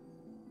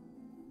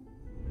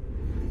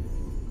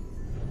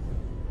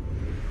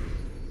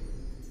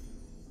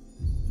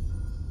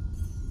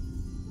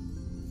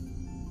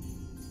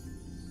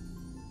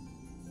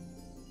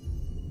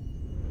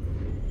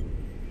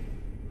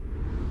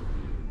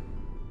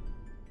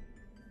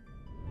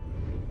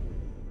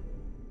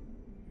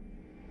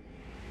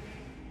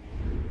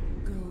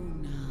 Go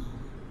now,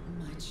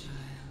 my child,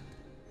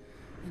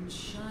 and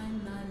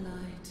shine thy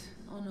light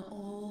on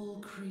all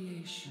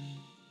creation.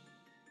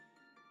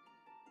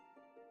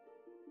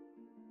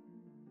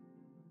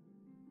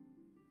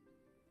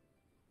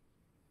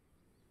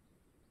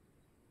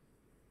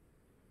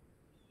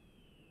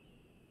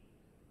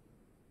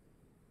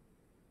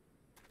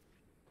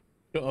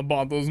 I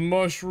bought those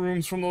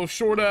mushrooms from those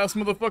short ass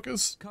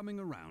motherfuckers. Coming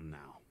around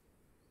now.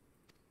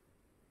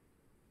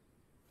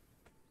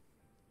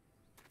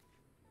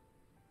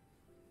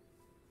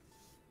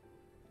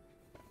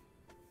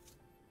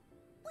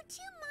 Would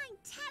you mind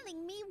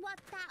telling me what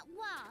that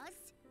was?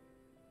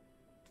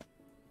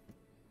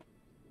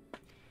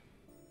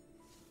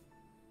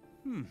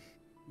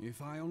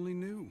 If I only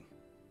knew.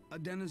 A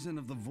denizen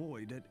of the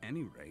void at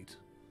any rate.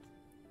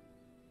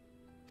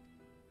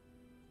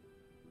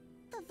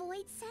 The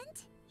void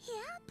sent?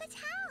 Here? But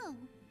how?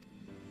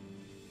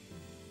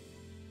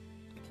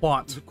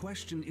 Plot. The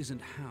question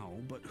isn't how,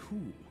 but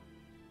who.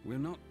 We're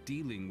not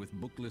dealing with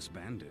bookless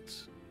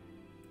bandits.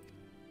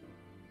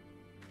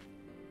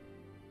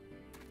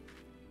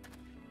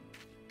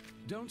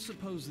 Don't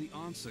suppose the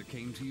answer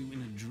came to you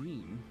in a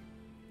dream.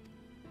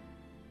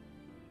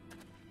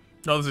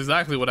 No, this is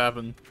exactly what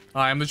happened.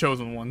 I am the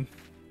chosen one.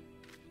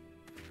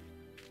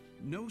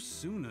 No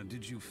sooner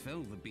did you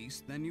fell the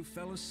beast than you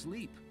fell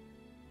asleep.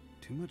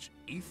 Too much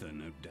ether,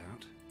 no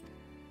doubt.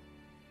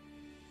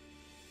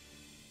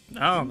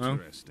 I don't know.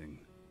 Interesting.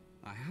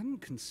 I hadn't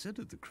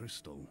considered the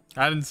crystal.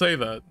 I didn't say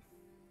that.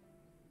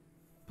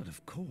 But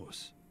of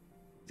course,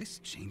 this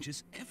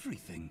changes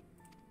everything.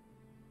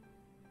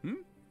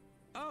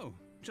 Oh,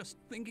 just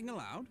thinking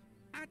aloud?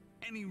 At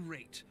any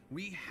rate,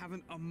 we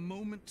haven't a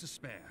moment to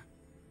spare.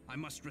 I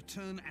must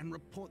return and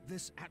report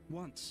this at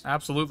once.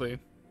 Absolutely.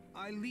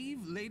 I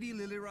leave Lady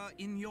Lilira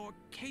in your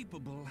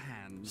capable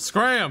hands.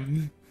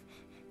 Scram!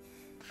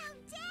 How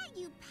dare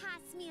you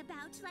pass me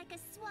about like a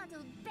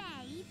swaddled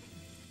babe?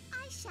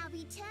 I shall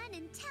return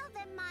and tell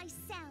them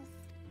myself.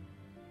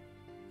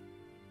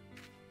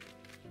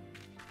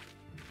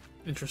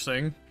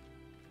 Interesting.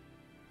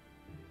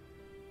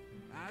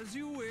 As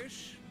you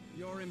wish,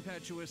 your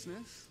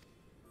impetuousness.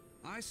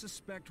 I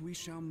suspect we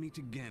shall meet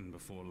again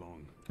before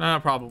long.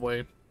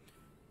 Probably.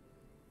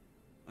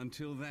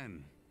 Until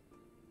then,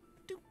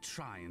 do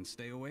try and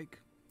stay awake.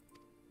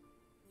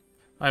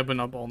 I've been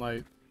up all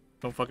night.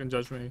 Don't fucking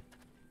judge me.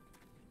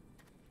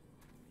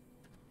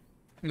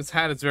 This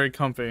hat is very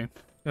comfy.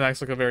 It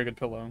acts like a very good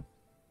pillow.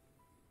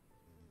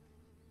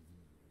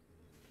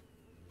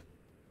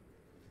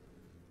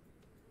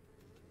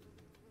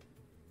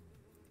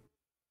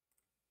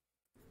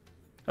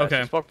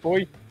 Okay. Fuck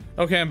boy.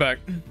 Okay, I'm back.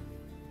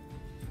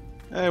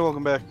 Hey,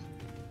 welcome back.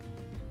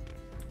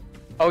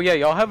 Oh yeah,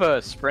 y'all have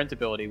a sprint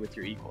ability with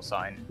your equal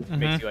sign. It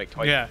makes you like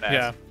twice as fast.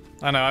 Yeah.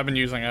 I know, I've been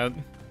using it.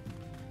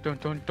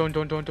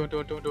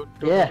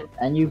 Yeah,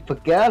 and you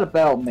forgot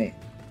about me.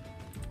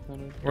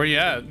 Where you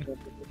at?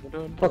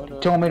 Fuck, you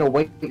told me to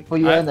wait for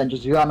you and then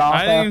just run off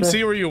I didn't even after?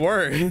 see where you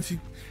were.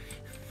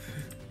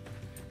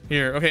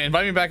 Here, okay,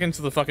 invite me back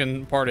into the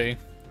fucking party.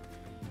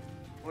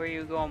 Where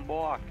you going,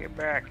 boy? Get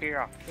back here,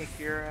 I'll kick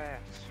your ass.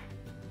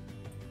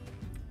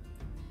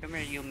 Come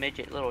here, you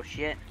midget little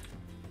shit.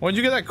 When'd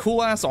you get that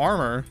cool ass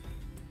armor?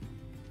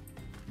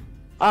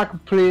 I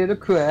completed a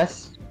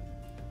quest.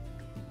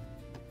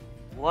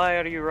 Why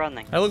are you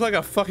running? I look like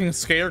a fucking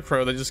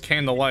scarecrow that just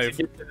came to life.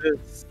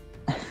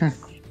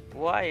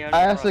 Why are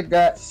I you also running?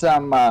 got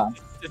some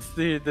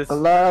This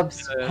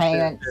gloves,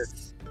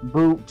 pants,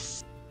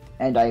 boots,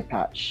 and eye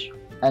patch,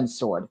 and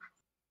sword.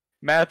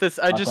 Mathis,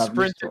 I I'll just have you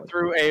sprinted stored.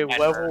 through a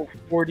level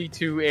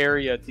 42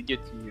 area to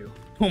get to you.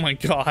 Oh my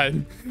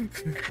god.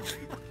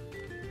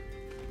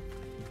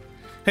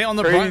 Hey, on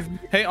the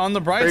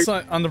bright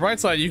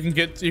side, you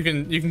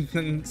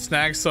can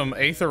snag some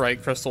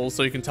aetherite crystals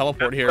so you can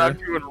teleport here. That's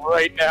what I'm doing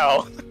right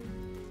now.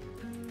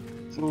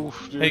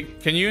 Oof, dude. Hey,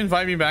 can you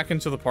invite me back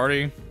into the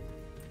party?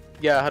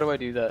 Yeah, how do I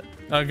do that?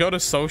 Go to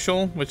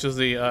social, which is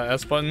the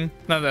S button.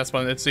 Not the S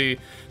button. It's the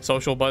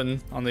social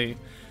button on the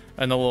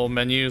little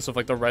menus of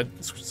like the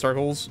red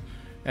circles,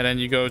 and then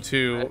you go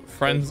to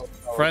friends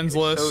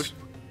list.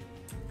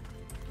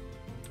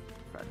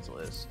 Friends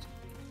list.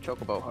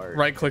 Chocobo heart.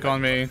 Right click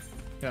on me.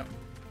 Yeah.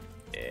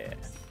 Yeah.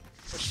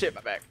 Oh, shit,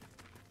 my back.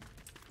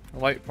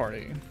 Light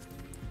party.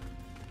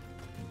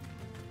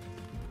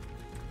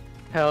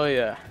 Hell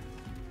yeah.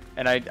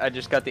 And I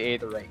just got the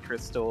Aetherite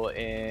crystal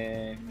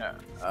in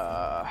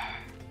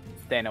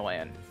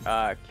Thanalan.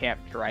 Camp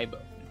Drybo.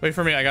 Wait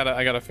for me. I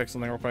gotta fix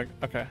something real quick.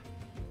 Okay.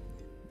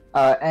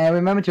 And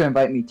remember to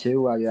invite me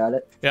too while you're at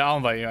it. Yeah, I'll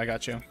invite you. I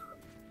got you.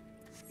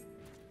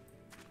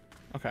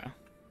 Okay.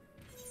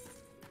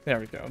 There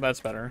we go. That's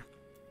better.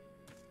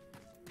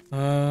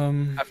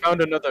 I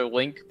found another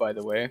Link, by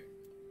the way.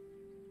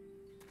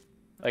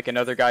 Like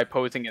another guy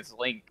posing as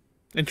Link.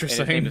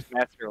 Interesting. And his name is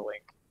Master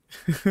Link.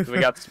 So we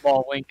got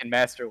Small Link and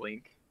Master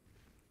Link.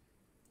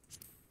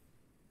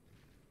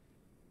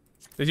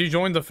 Did you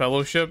join the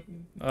fellowship,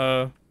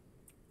 kid?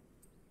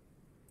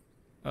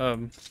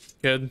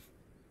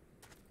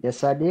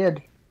 Yes, I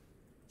did.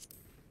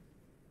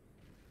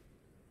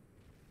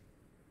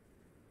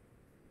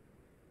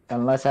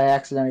 Unless I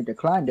accidentally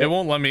declined it. It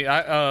won't let me.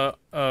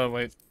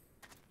 Wait.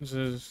 This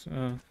is,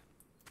 the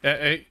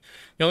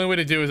only way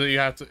to do is that you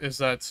have to, is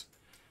that,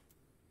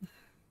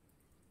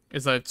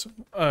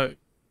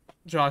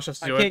 Josh has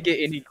to do it. I can't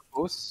get any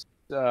quests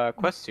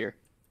here.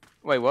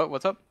 Wait, what?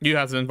 What's up? You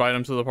have to invite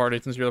him to the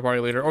party since you're the party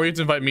leader. Or you have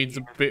to invite me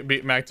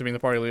to Mac to be the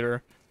party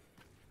leader.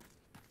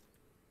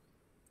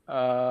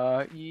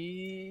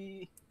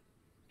 Okay.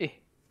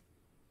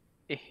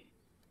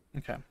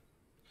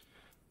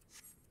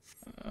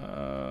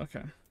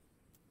 Okay.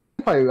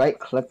 If I right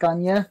click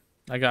on you,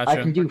 I got I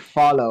you. can do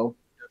follow.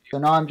 So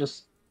now I'm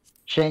just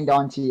chained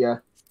onto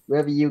you.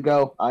 Wherever you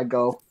go, I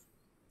go.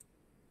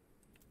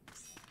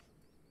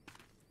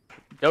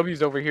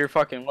 W's over here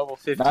fucking level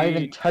 15. Not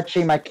even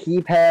touching my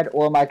keypad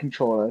or my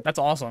controller. That's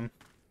awesome.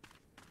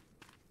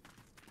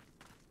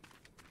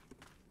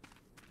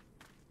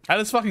 That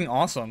is fucking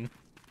awesome.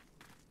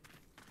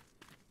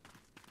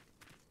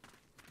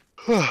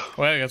 Wait,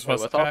 I guess Wait,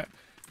 what's up? I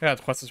got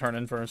the quest to turn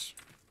in first.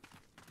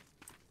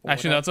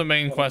 Actually, that's a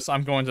main quest.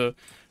 I'm gonna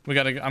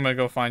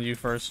go find you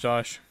first,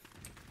 Josh.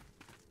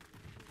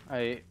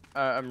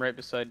 I'm right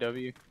beside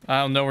W.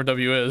 I don't know where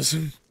W is.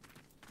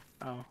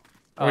 Oh.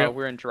 Where-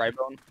 We're in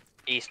Drybone.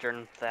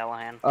 Eastern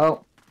Thalahan.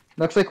 Oh,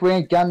 looks like we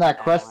ain't done that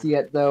quest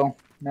yet, though,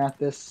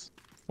 Mathis.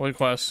 What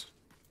quest?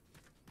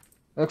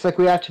 Looks like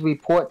we have to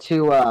report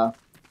to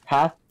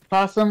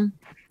Possum.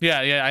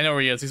 Yeah, I know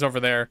where he is. He's over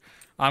there.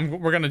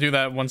 We're gonna do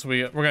that once we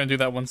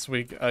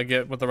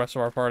get with the rest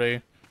of our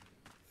party.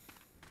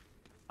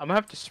 I'm gonna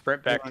have to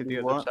sprint back to You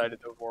the wanna do other side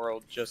of the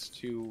world just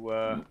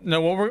to.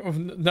 No,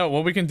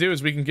 what we can do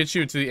is we can get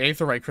you to the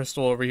aetherite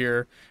crystal over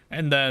here,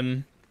 and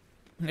then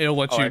it'll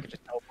let you. I can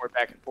just teleport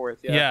back and forth.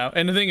 Yeah. Yeah,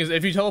 and the thing is,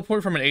 if you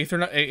teleport from an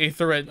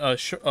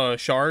aetherite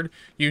shard,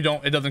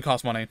 it doesn't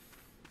cost money.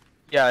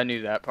 Yeah, I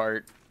knew that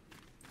part.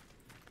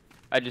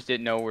 I just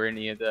didn't know where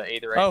any of the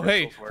Aetherite Oh,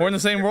 hey, crystals were. we're in the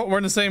same world. We're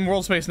in the same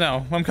world space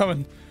now. I'm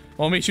coming.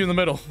 I'll meet you in the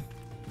middle.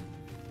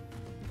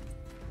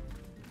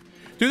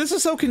 Dude, this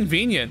is so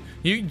convenient.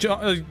 Kid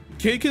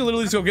can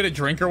literally just go get a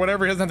drink or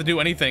whatever. He doesn't have to do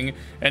anything,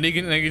 and he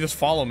can just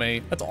follow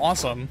me. That's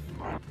awesome.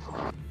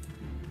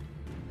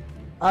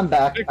 I'm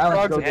back. Big I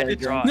frog want to go get a headed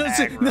drink.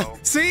 No,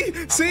 see,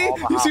 you see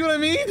what I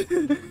mean?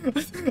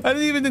 I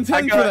didn't even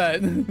intend for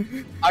that.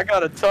 I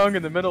got a tongue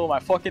in the middle of my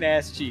fucking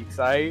ass cheeks,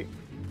 aight?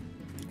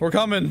 We're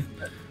coming.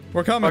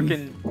 We're coming.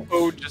 Fucking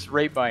Toad just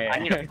raped my ass. I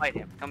need to fight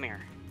him. Come here.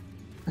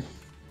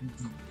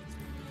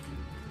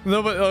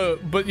 No,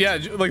 but yeah,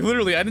 like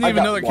literally, I didn't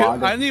even know that kid.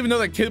 I didn't even know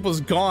that kid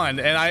was gone,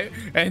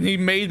 and he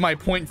made my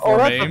point for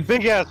me. Oh, that's a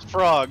big ass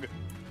frog.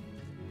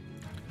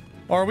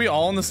 Are we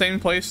all in the same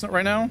place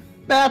right now?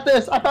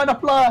 Mathis, I found a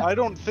fly. I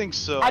don't think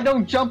so. I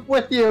don't jump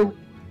with you.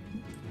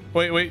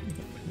 Wait.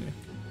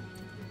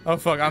 Oh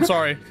fuck, I'm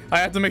sorry. I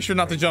have to make sure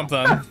not to jump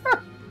then.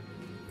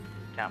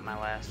 Count my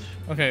last.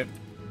 Okay.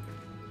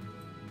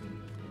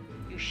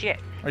 You shit.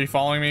 Are you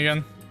following me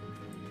again?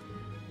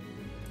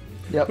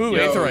 Yep. Ooh,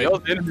 Yo, Aetherite.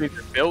 those enemies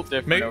are built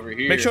different over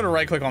here. Make sure to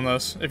right click on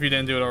this if you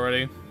didn't do it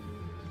already.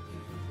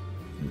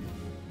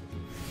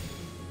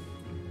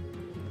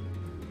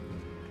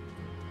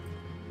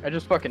 I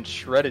just fucking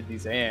shredded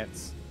these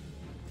ants.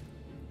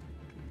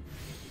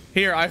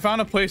 Here, I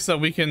found a place that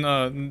we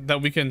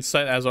can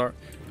set as our.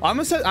 I'm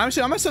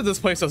gonna set this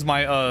place as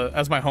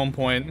my home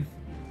point.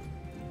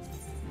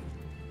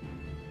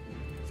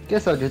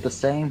 Guess I'll do the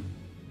same.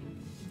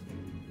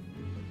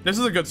 This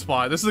is a good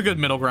spot. This is a good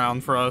middle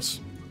ground for us.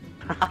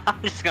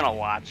 I'm just gonna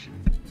watch.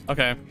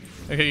 Okay,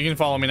 you can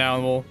follow me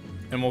now,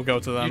 and we'll go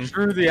to them. You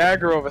drew the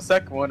aggro of a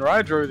second one, or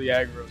I drew the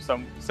aggro of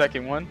some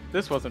second one.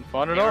 This wasn't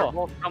fun at all.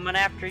 They're both coming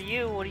after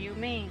you. What do you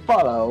mean?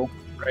 Follow.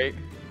 Right.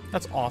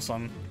 That's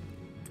awesome.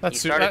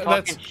 That's You started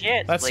talking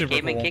shit. That's They super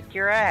came and cool. kicked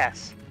your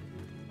ass.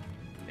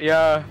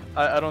 Yeah,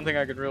 I don't think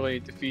I could really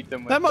defeat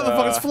them with That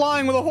motherfucker's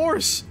flying with a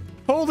horse.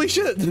 Holy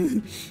shit!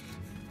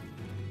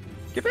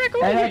 Get back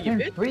over And here, I you can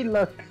bitch.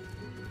 relook.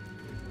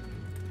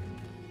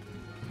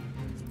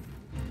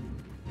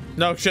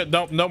 No shit.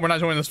 Nope. We're not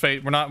joining this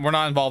fate. We're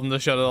not involved in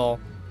this shit at all.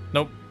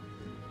 Nope.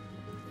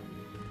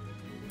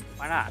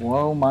 Why not?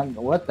 Whoa, my!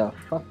 What the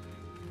fuck?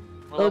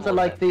 What Those are level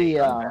like is that thing?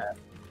 the.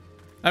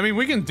 I mean,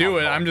 we can do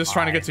it. I'm just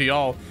trying to get to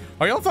y'all.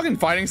 Are y'all fucking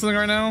fighting something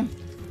right now?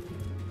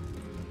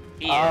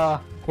 He is.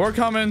 We're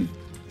coming.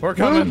 We're Move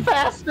coming.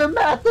 faster,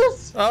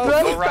 Mathis! Oh,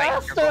 Run Go right.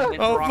 You're faster! going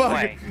the Oh wrong fuck.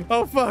 way.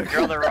 Oh fuck.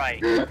 You're on the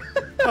right.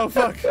 Oh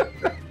fuck.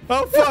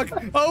 Oh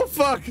fuck. Oh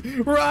fuck.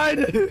 Run.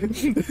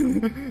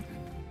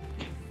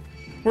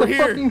 We're The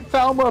here. fucking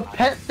Falmer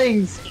pet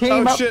things came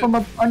Oh up shit. from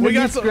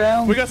underneath some,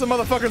 ground. we got some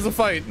motherfuckers to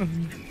fight.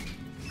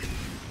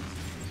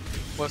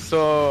 What's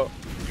up?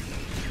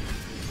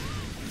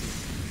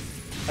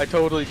 I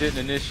totally didn't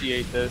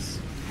initiate this.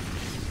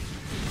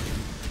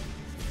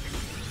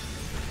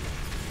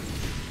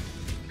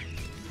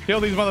 Kill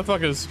these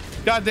motherfuckers.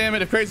 God damn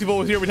it, if Crazy Bull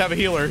was here, we'd have a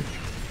healer.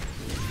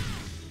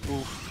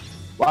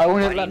 Why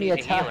won't Why it do let you me need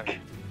a attack? healer?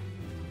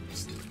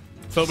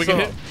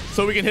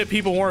 So we can hit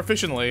people more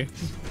efficiently.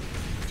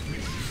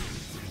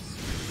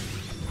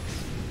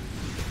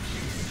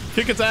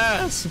 Kick its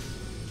ass.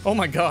 Oh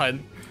my god.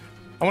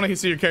 I want to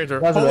see your character.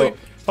 That's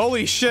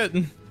Holy shit.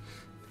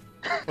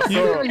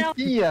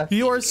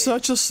 You are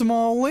such a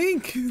small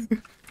Link.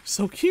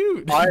 So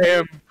cute. I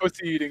am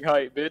pussy eating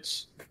height,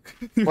 bitch.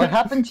 What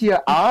happened to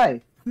your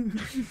eye?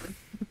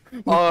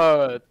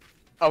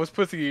 I was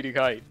pussy eating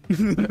height.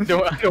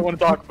 I don't want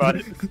to talk about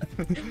it.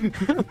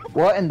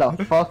 What in the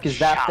fuck is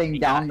that thing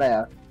down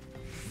there?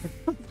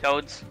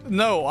 Toads.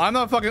 No, I'm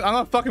not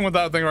fucking with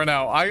that thing right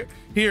now.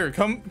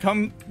 Come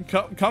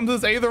to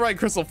this Aetherite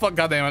crystal. Fuck,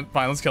 goddamn it.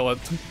 Fine, let's kill it.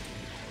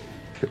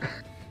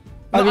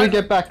 I'm gonna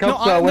get back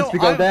up though once we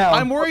go down.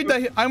 I'm worried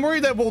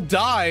that we'll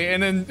die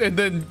and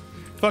then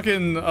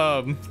fucking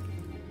Oh,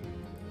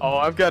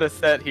 I've got a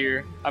set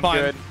here. I'm fine,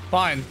 good.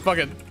 Fine, fuck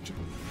it.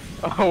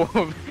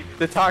 Oh,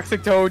 the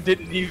toxic toad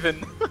didn't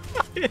even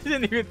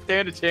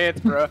stand a chance,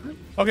 bro.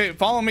 Okay,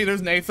 follow me. There's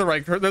an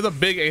Aetherite. There's a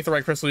big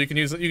Aetherite crystal you can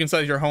use. You can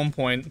set as your home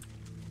point.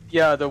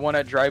 Yeah, the one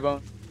at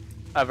Drybone.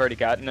 I've already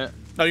gotten it.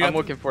 Oh, I'm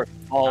looking for a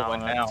small one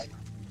now.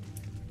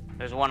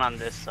 There's one on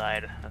this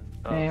side.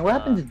 Man, what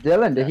happened to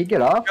Dylan? Did he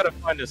get off? Gotta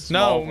find a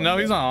small one. No,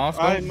 he's not off.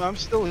 I'm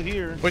still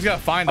here. We just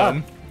gotta find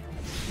him.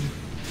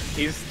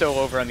 He's still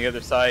over on the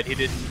other side. He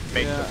didn't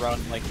make the run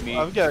like me.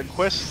 I've got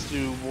quests to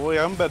do, boy.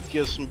 I'm about to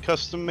get some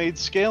custom-made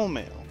scale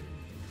mail.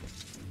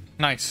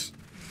 Nice.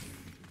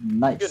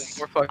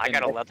 Nice. I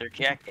got a leather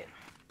jacket.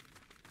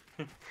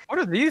 What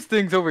are these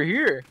things over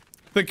here?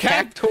 The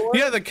cactus.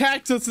 Yeah, the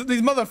cactus.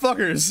 These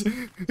motherfuckers.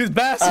 These I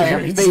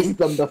bastards. have faced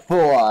them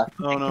before.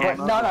 Oh no, But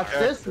not at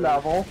this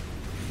level.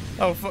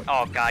 Oh fuck.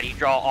 Oh god, you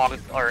draw all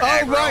or Oh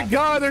aggro. my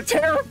god, they're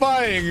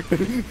terrifying.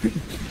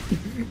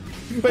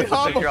 They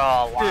hop. You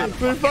draw a lot of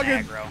They're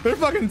fucking fucking. aggro. They're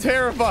fucking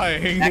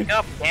terrifying. Back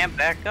up, Cam,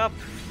 back up.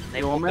 They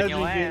You whooping imagine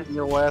your ass. getting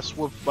your ass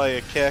whooped by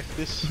a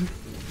cactus?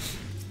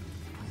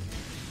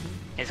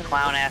 His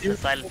clown ass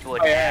decided to My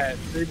attack. ass.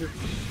 They just-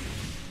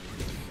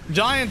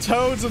 Giant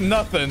toads and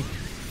nothing.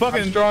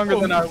 Fucking I'm stronger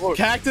than I look.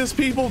 Cactus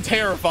people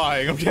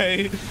terrifying.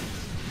 Okay.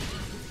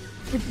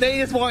 They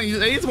just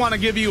want to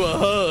give you a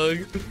hug.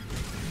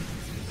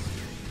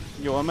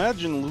 Yo,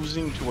 imagine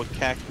losing to a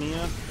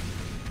cacnea.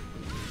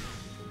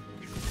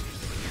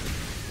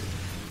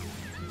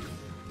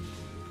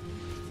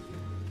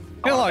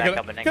 Get a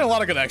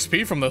lot of good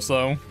XP from this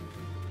though.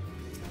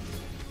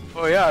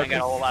 Oh yeah, I got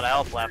a whole lot of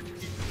health left.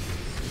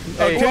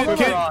 Hey, kid,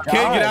 get God.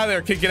 out of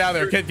there. Kid, get out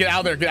of there. Kid, get out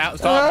of there. Get out.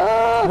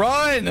 Stop.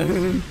 Run.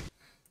 You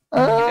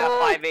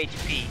got 5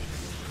 HP.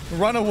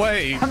 Run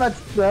away. I'm at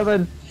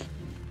 7.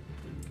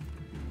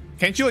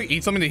 Can't you like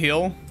eat something to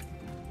heal?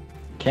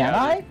 Can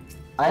I?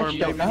 I Or actually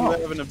maybe don't know.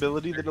 you have an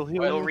ability that'll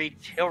heal you.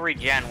 He'll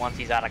regen once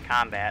he's out of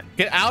combat.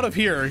 Get out of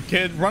here,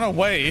 kid. Run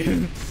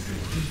away.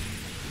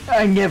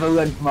 I never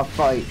run from a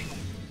fight.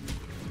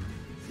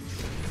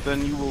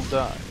 Then you will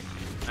die.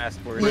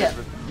 Last word. Yeah,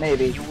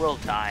 maybe. You will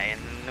die,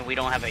 and we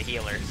don't have a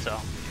healer, so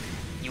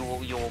you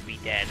will be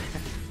dead.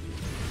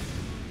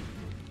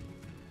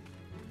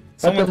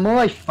 But the more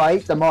I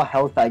fight, the more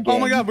health I gain. Oh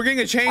my god, we're getting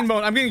a chain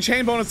bonus. I'm getting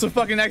chain bonus to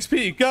fucking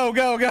XP. Go,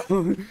 go,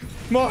 go.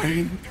 More.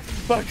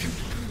 Fuck.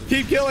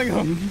 Keep killing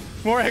them.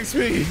 More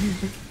XP.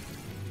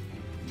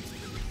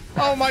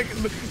 Oh my,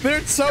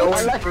 they're so,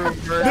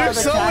 they're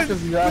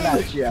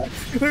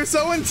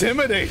so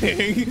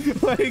intimidating.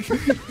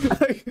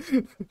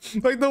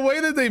 like the way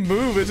that they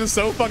move is just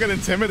so fucking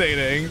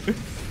intimidating.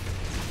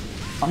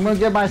 I'm gonna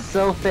get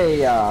myself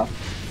a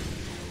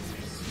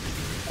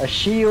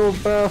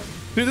shield buff.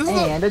 Dude, this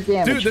and is a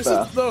damage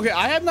buff. is okay.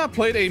 I have not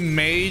played a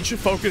mage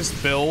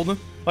focused build,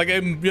 like a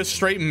just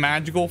straight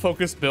magical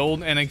focused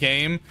build in a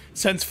game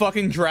since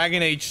fucking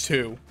Dragon Age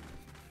 2.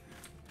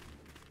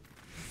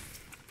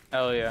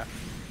 Hell yeah.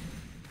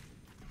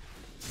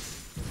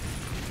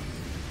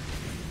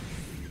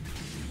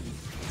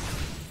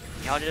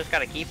 Y'all just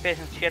gotta keep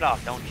pissing shit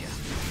off, don't you?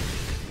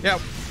 Yeah,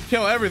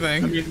 kill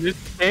everything. I mean, this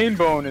gain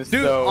bonus,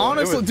 dude. though,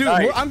 Honestly, dude,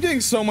 nice. I'm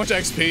getting so much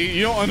XP.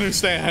 You don't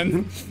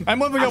understand. I'm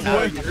leveling up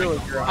way.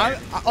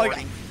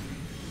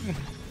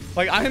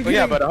 I'm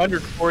yeah, but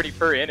 140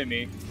 per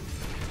enemy.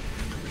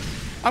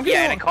 I'm getting.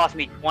 Yeah, and it cost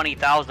me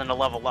 20,000 to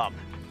level up.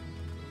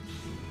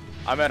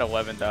 I'm at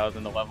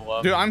 11,000 to level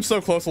up. Dude, I'm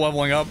so close to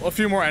leveling up. A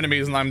few more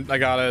enemies and I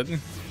got it.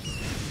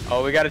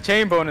 Oh, we got a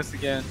chain bonus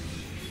again.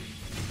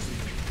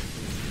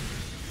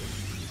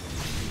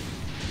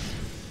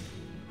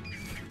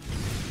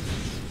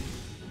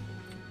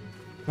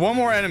 One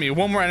more enemy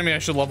I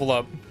should level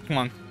up. Come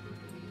on.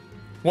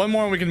 One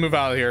more and we can move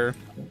out of here.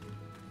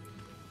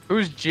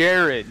 Who's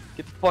Jared?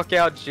 Get the fuck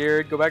out,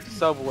 Jared. Go back to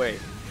Subway.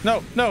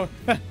 No, no.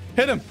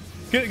 Hit him.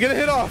 Get a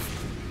hit off.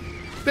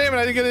 Damn it,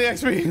 I didn't get any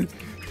XP.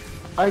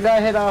 I got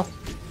a hit off.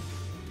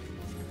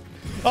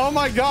 Oh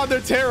my god, they're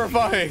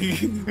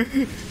terrifying.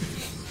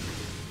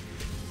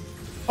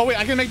 Oh wait,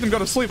 I can make them go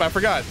to sleep. I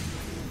forgot.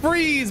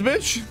 Freeze,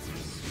 bitch.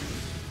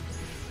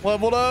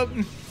 Leveled up.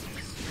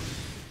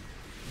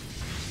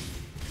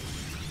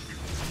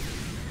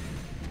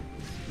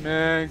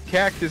 Man,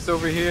 Cactus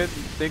over here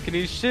thinking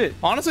he's shit.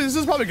 Honestly, this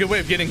is probably a good way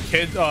of getting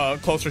Kid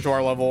closer to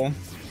our level.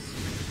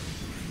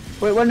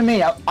 Wait, what do you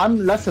mean?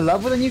 I'm less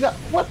level than you got?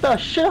 What the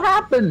shit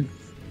happened?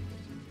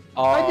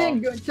 I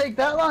didn't take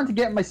that long to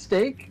get my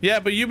steak. Yeah,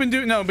 but you've been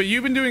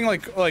doing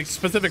like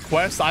specific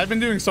quests. I've been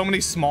doing so many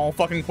small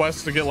fucking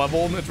quests to get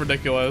leveled. It's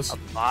ridiculous.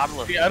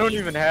 See, I don't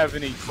even have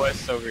any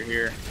quests over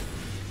here.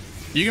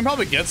 You can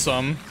probably get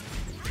some.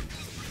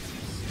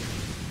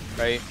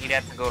 Right? You'd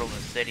have to go to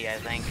the city, I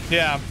think.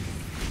 Yeah.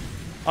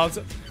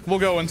 We'll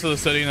go into the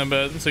city in a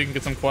bit so you can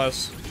get some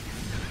quests.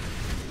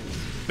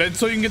 Then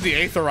so you can get the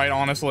Aetherite,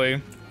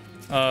 honestly,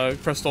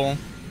 crystal,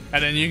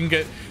 and then you'll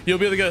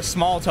be able to get a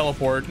small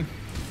teleport.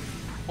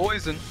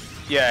 Poison.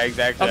 Yeah,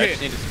 exactly.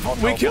 Okay,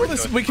 we kill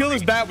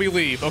this bat, we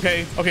leave.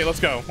 Okay,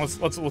 let's go.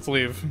 Let's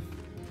leave.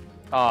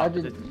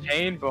 The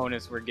chain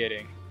bonus we're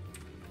getting.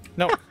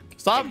 No,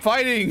 stop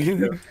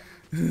fighting.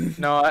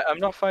 No, I'm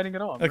not fighting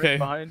at all. I'm okay. right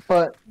behind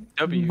but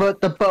W.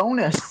 But the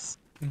bonus.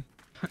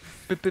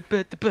 But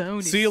the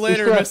bonus. See you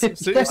later,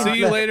 see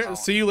you later.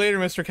 See you later,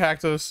 Mr.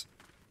 Cactus.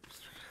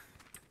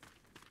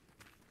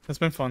 It's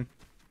been fun.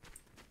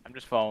 I'm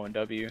just following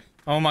W.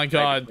 Oh my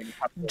god.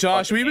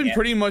 Josh, we've been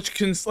pretty much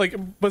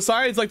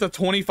besides like the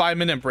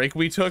 25-minute break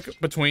we took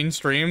between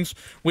streams,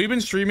 we've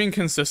been streaming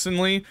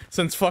consistently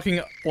since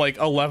fucking like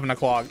 11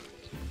 o'clock.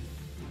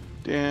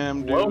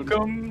 Damn, dude.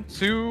 Welcome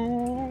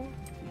to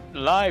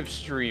live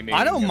streaming.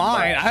 I don't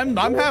mind.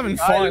 I'm having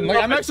fun.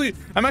 Like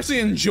I'm actually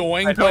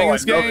enjoying playing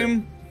this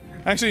game.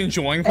 Actually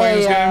enjoying playing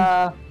this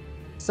game.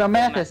 So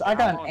Mathis, I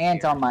got an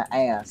ant on my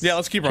ass. Yeah,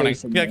 let's keep running.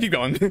 Yeah, keep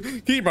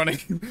going. Keep running.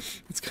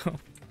 Let's go.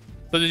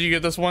 So did you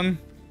get this one?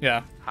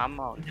 Yeah. I'm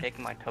gonna take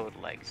my toad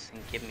legs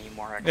and give me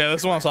more XP. Yeah,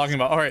 that's what I'm talking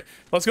about. All right,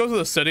 let's go to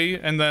the city,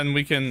 and then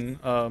we can,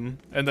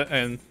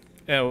 and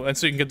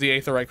so you can get the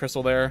Aetherite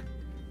crystal there.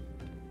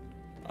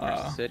 Where's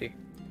the city?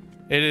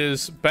 It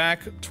is back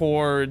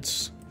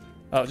towards.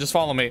 Just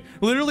follow me.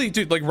 Literally,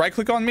 dude, like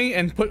right-click on me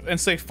and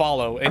say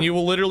follow, and you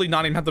will literally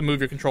not even have to move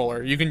your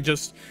controller. You can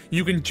just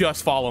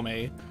follow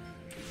me.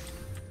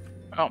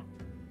 Oh.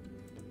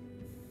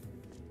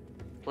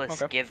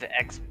 Let's give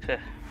XP.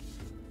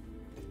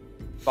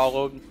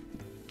 Followed.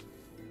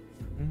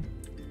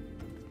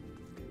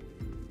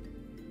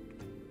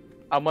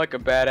 I'm like a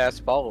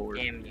badass follower.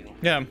 Damn you.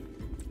 Yeah.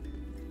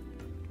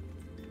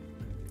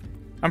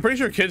 I'm pretty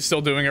sure Kid's still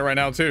doing it right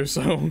now too,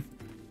 so.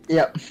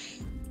 Yep.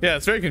 Yeah,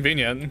 it's very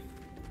convenient.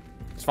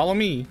 Just follow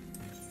me.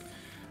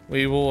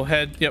 We will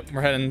head. Yep,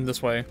 we're heading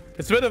this way.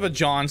 It's a bit of a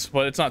jaunt,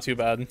 but it's not too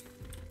bad.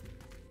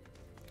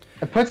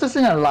 It puts us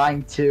in a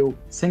line too,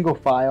 single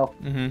file.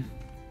 Mm-hmm.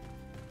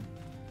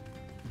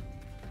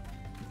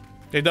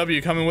 Hey, W,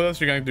 you coming with us?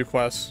 Or you're gonna do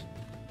quests?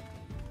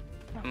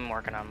 I'm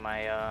working on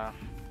my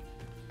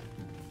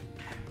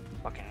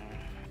fucking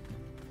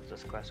what's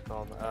this quest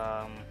called?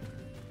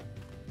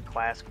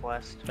 Class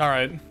quest. All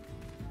right. Do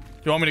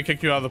you want me to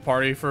kick you out of the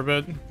party for a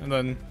bit, and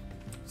then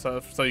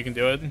so you can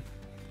do it?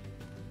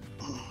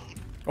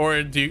 Or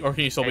or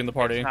can you still be in the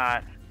party?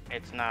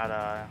 It's not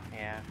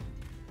yeah.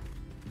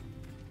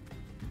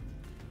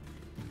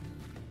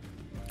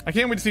 I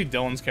can't wait to see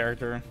Dylan's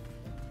character.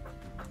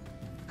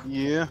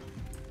 Yeah.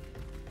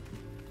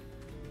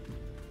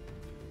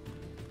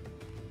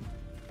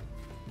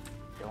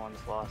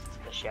 Dylan's lost to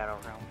the Shadow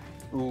Realm.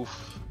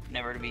 Oof.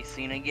 Never to be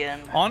seen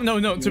again. No.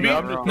 To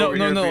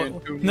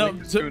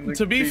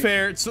be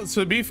fair, since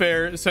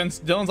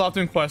Dylan's off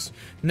doing quests,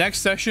 next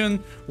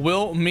session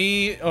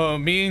me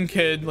and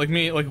Kid,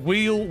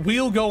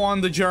 we'll go on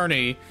the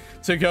journey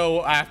to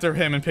go after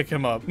him and pick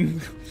him up.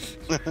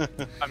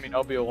 I mean,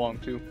 I'll be along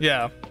too.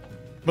 Yeah,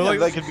 but yeah,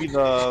 that could be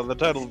the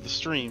title of the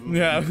stream.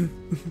 Yeah.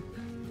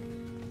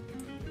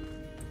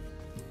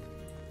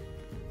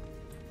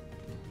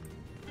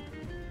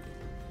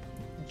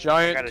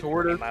 Giant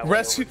tortoise.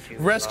 Rescuing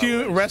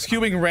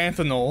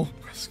Ranthanol.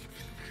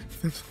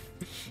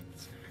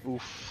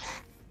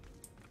 Oof.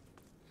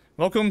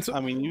 Welcome to.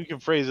 I mean, you can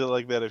phrase it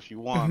like that if you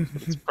want,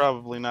 but it's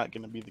probably not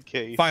going to be the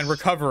case. Fine,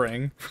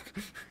 recovering.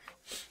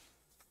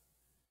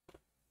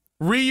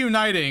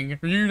 Reuniting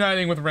with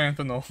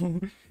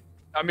Ranthanol.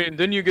 I mean,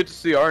 then you get to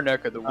see our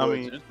neck of the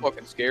woods. It's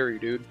fucking scary,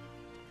 dude.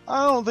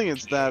 I don't think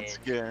it's that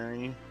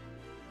scary.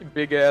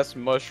 Big ass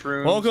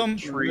mushrooms. Welcome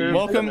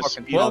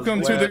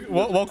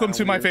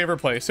to my favorite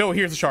place. Oh,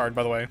 here's a shard,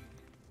 by the way.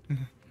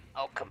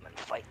 I'll come and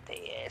fight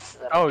the ass.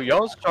 Oh,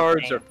 y'all's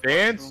shards are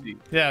fancy.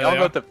 Yeah, y'all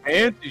got the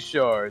fancy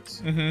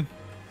shards. Mm-hmm.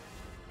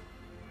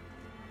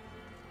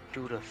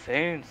 Do the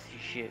fancy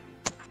shit.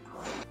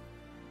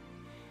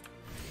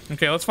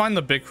 Okay, let's find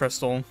the big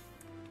crystal. I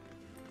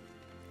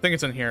think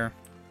it's in here.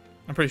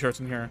 I'm pretty sure it's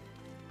in here.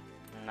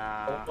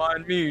 Nah. Don't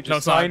mind me, just no,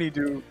 it's tiny not.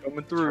 dude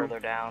coming through. Further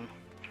down.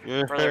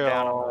 Yeah. Further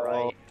down on the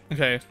right.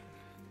 Okay.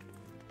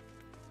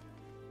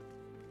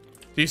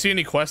 Do you see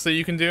any quests that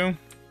you can do?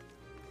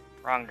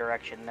 Wrong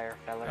direction there,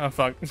 fella. Oh,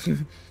 fuck.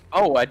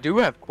 Oh, I do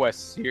have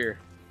quests here.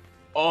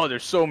 Oh,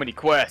 there's so many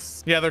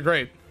quests. Yeah, they're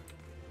great.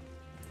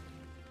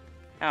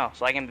 Oh,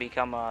 so I can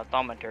become a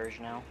thaumaturge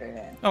now.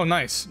 Oh,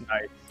 nice.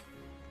 Nice.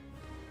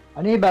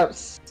 I need about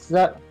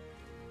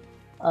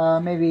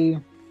maybe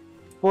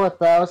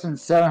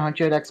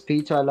 4,700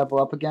 XP till I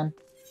level up again.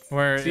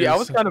 See, I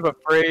was kind of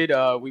afraid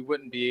we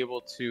wouldn't be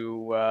able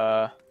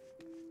to.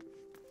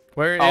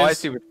 Where is? Oh, I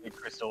see what the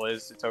crystal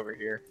is. It's over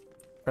here.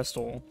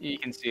 Crystal. You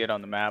can see it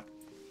on the map.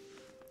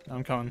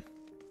 I'm coming.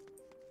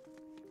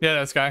 Yeah,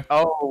 that's guy.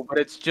 Oh, but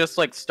it's just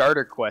like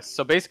starter quests.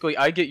 So basically,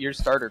 I get your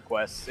starter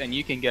quests, and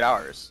you can get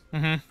ours.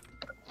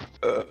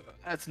 Mm-hmm.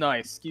 That's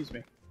nice. Excuse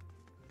me.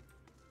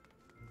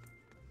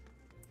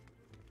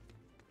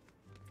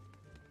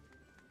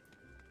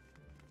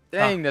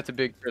 Dang, that's a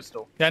big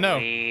crystal. Yeah, I know.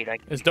 Sweet, I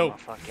can It's become dope.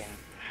 a fucking...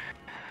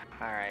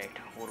 Alright,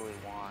 what do we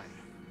want?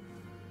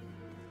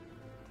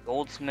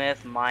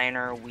 Goldsmith,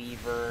 miner,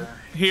 weaver.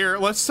 Here,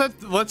 let's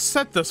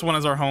set this one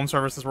as our home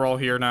server since we're all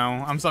here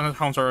now. I'm setting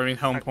home server, I mean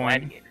home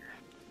point. Gladiator.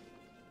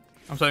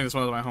 I'm setting this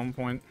one as my home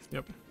point.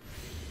 Yep.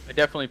 I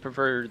definitely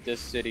prefer this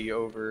city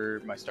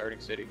over my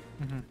starting city.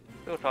 Mm-hmm.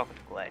 Go talk with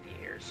the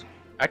gladiators.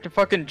 I can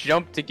fucking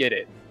jump to get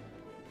it.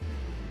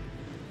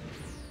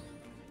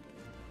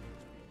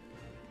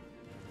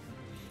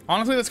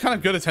 Honestly, that's kind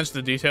of good attention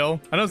to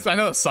detail. I know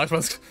it sucks, but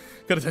it's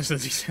good attention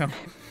to detail.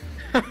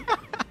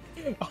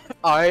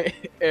 I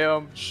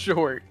am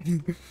short.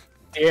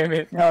 Damn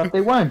it. Now, if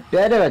they wanted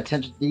better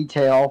attention to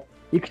detail,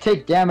 you could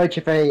take damage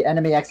if an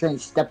enemy accidentally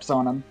steps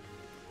on them.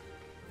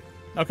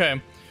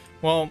 Okay,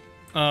 well,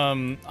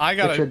 I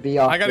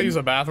gotta use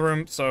a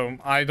bathroom, so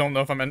I don't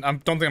know if I don't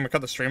think I'm gonna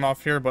cut the stream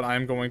off here, but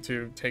I'm going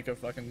to take a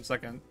fucking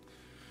second.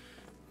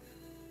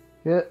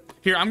 Yeah.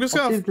 Here, I'm just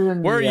gonna.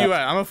 Where are you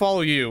at? I'm gonna follow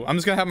you. I'm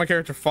just gonna have my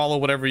character follow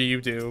whatever you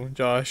do,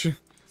 Josh.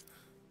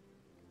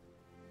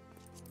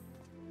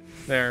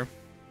 There.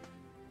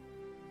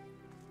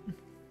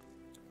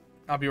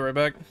 I'll be right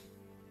back.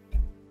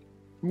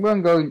 I'm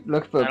gonna go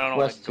look for I don't a know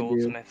what quest to do.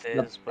 goldsmith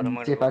is, but I'm and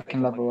gonna see if go I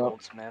can pick up a level up.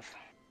 goldsmith.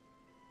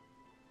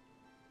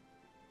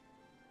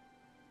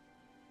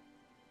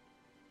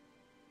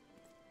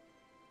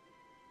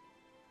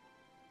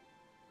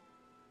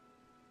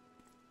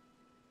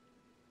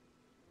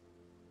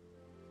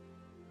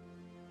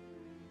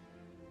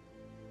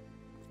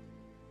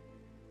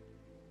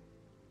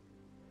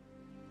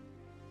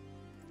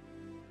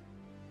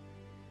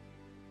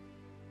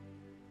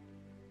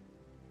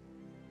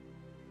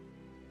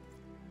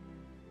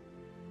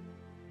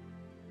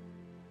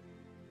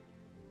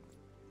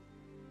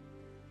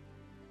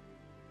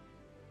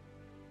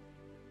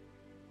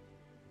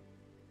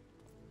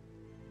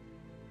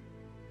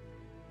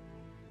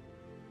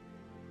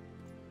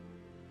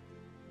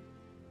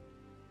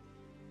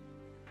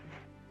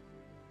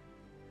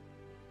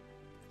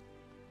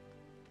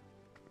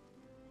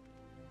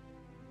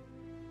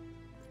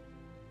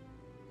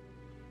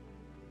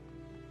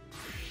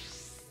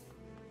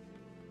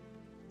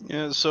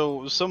 Yeah,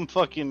 so some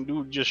fucking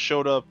dude just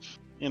showed up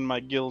in my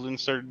guild and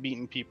started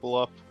beating people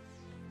up.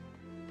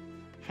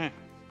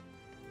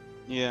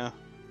 Yeah.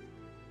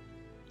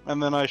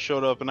 And then I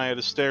showed up and I had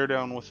a stare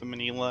down with him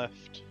and he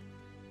left.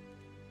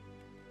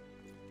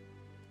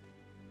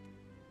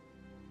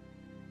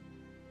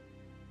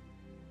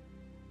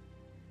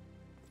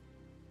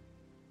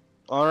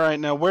 Alright,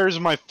 now where's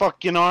my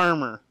fucking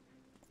armor?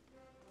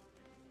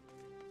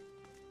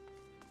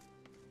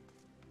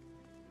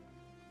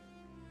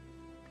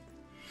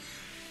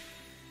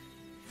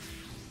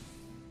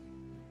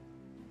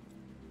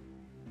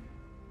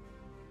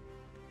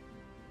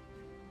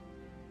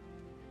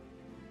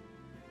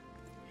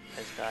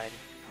 Has died.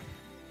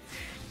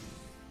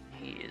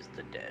 He is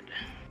the dead.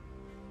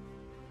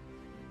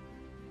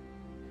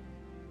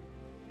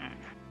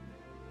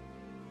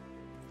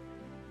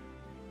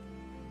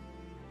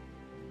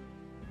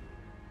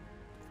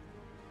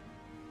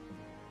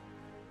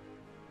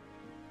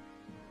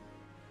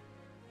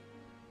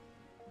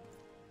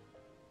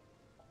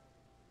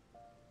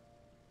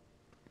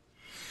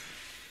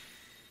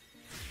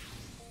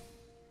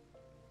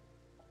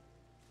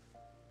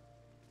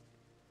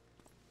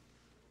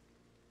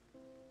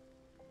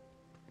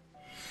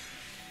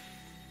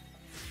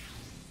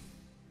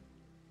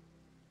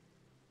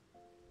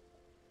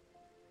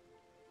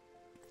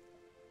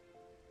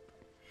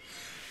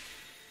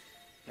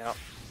 Yep.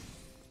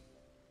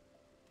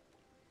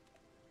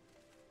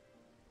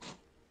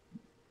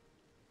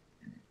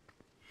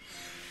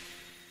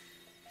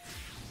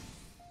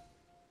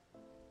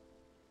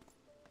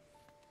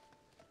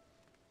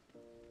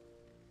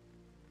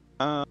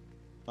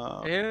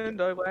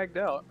 And I lagged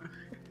out.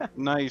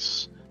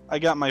 Nice. I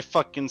got my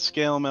fucking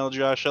scale mail,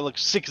 Josh. I look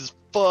sick as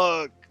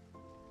fuck.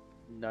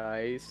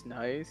 Nice,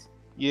 nice.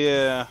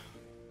 Yeah.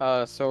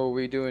 So are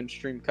we doing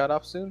stream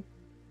cutoff soon?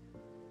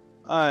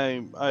 I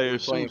we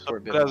assume playing so, for a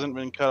if bit it hasn't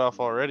been cut off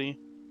already.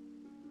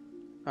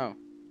 Oh.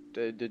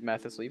 Did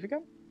Mathis leave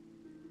again?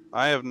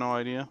 I have no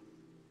idea.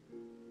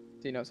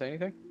 Did he not say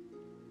anything?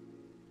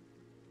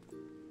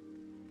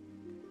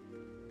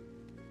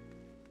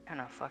 What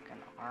kind of fucking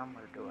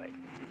armor do I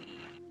need?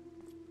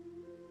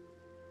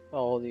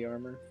 All the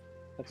armor.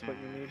 That's what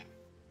you need.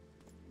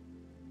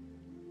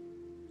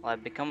 Well,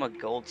 I've become a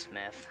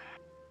goldsmith,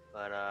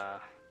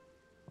 but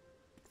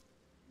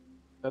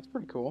That's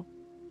pretty cool.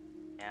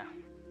 yeah.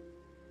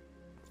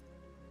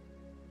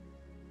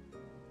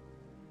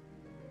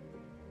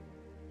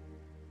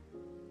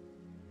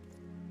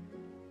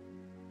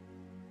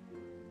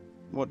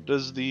 What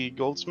does the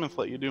goldsmith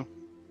let you do?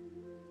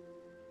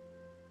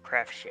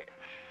 Craft shit.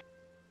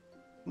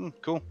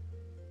 Cool.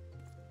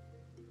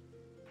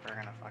 We're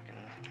gonna fucking...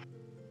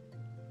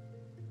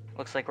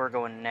 Looks like we're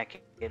going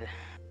naked.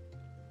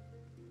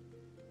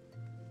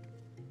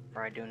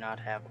 For I do not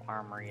have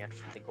armor yet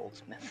for the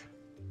goldsmith.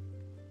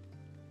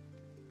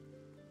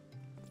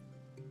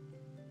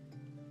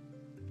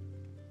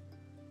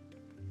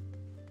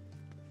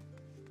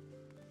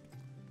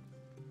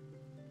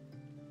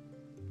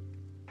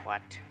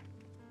 What?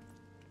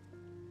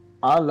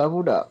 I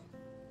leveled up.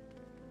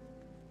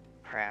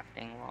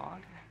 Crafting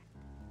log?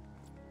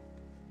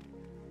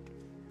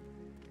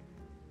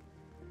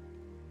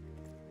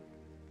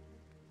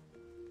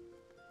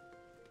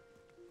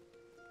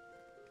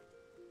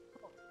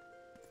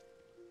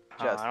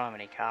 Oh, I don't have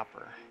any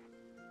copper.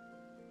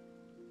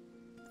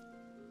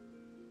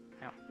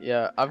 No.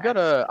 Yeah, I've got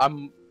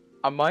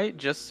I might,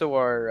 just so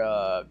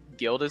our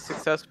guild is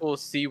successful,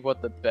 see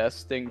what the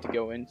best thing to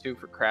go into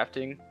for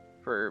crafting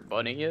for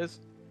bunning is.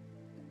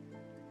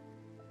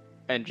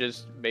 And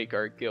just make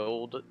our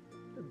guild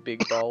big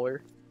baller.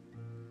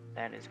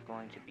 That is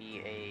going to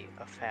be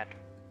a fat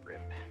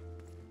rip.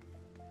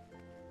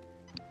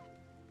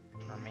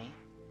 For me.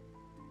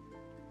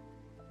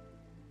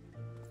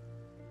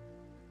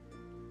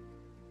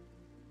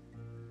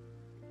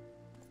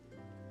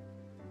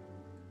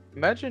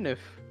 Imagine if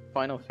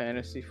Final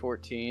Fantasy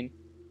 14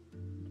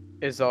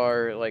 is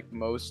our like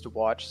most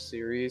watched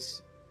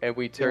series, and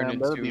we turn Yeah,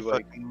 that'd into be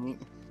like, fucking neat.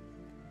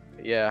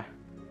 yeah.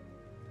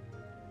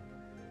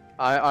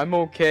 I'm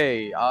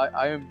okay.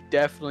 I am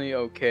definitely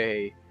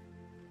okay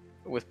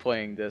with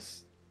playing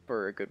this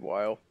for a good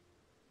while.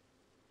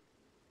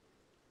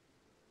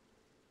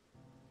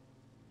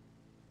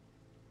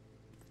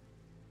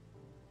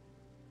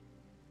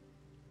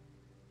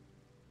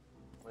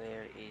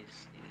 Where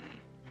is the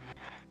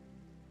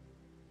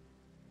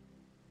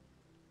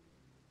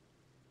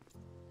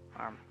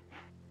arm?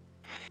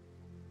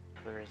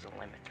 There is a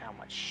limit to how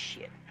much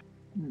shit.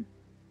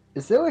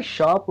 Is there a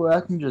shop where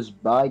I can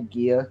just buy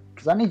gear?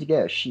 Because I need to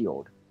get a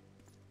shield.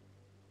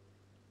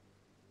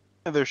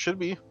 Yeah, there should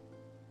be.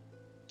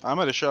 I'm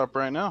at a shop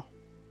right now.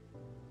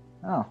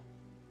 Oh.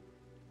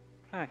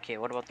 Okay,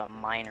 what about the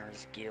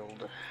Miners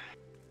Guild?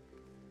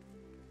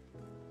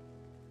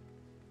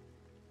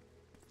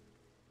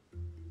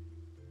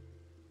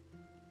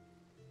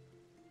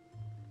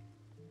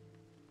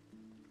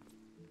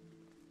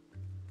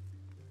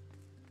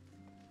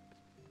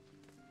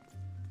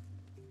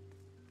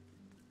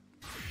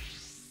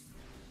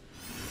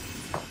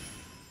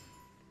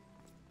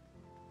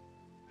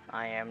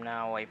 I am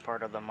now a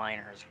part of the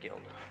Miners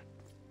Guild.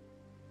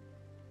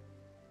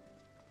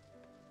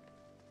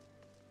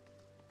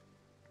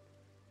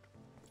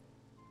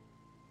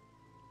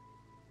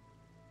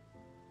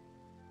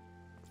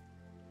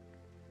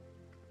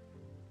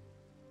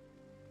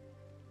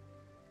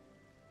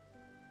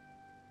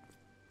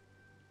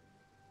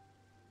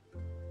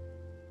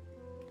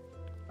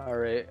 All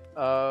right.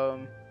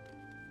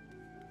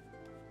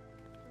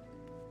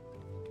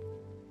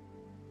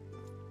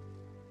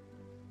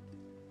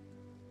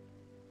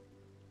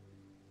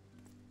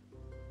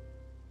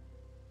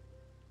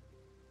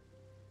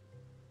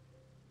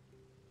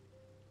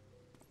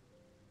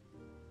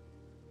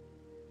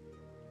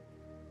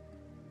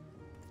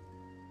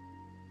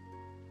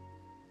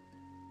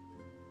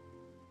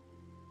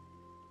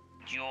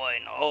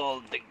 Join all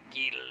the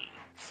guilds,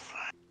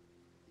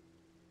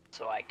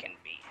 so I can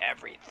be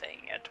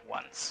everything at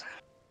once.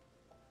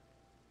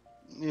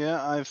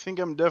 Yeah, I think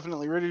I'm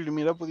definitely ready to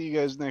meet up with you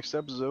guys next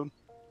episode.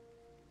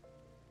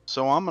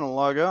 So I'm gonna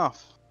log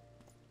off.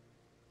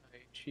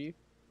 Hey, Chief.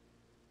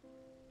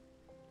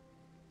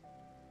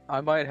 I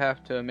might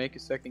have to make a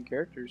second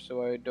character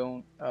so I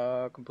don't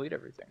complete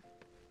everything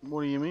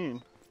What do you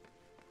mean?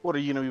 What are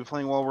you gonna be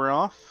playing while we're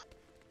off?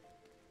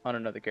 on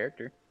another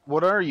character,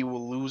 What are you, a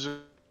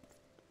loser?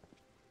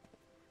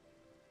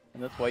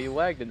 and that's why you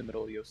lagged in the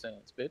middle of your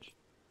sentence, bitch.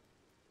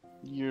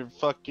 Your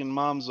fucking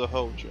mom's a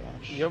hoe,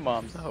 Josh. Your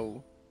mom's a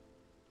hoe.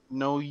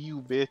 No,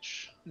 you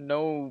bitch.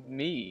 No,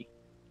 me.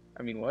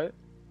 I mean, what?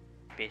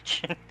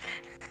 Bitch.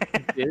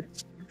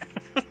 Bitch.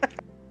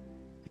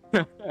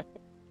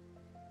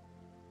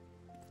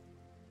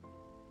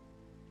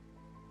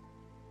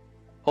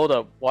 Hold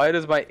up. Why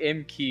does my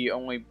M key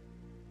only...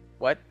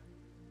 What?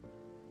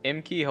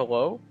 M key,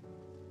 hello?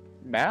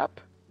 Map?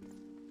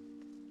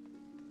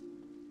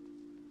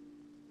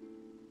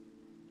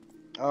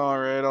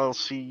 Alright, I'll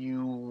see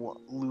you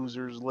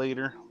losers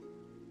later.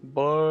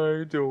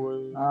 Bye,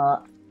 Joey.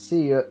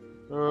 See ya.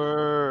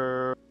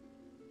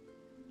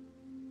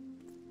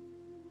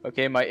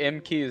 Okay, my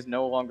M key is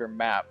no longer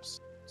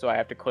maps, so I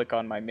have to click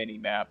on my mini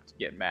map to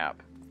get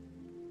map.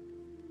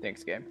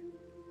 Thanks, game.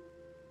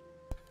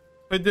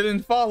 I didn't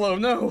follow,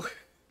 no!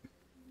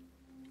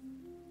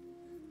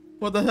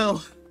 What the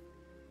hell?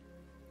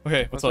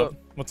 Okay, what's up?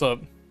 What's up?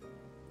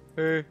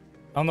 Hey. I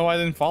don't know why I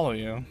didn't follow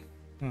you.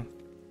 Huh.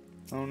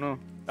 I don't know.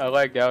 I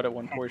lagged out at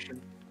one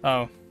portion.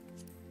 Oh.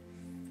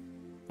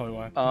 Probably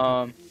why.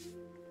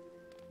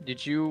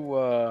 Did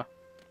you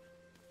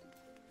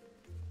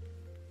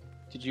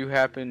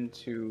happen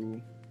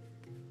to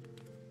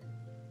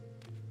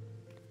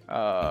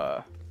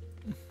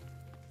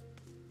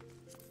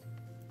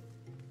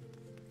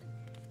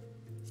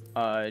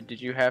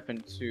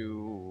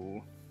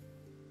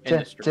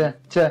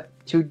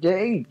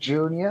Today,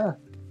 Junior.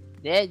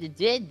 I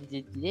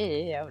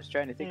was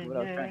trying to think of what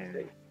I was trying to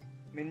say.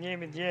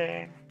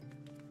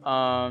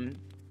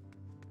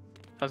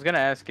 I was gonna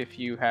ask if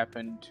you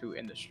happened to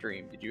end the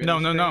stream. Did you?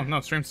 No.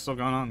 Stream's still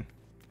going on.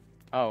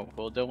 Oh,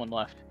 well, Dylan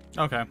left.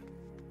 Okay.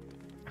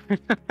 We'll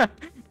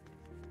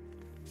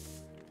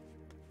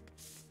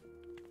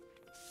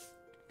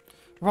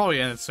probably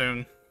end it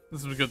soon.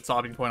 This is a good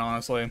stopping point,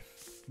 honestly.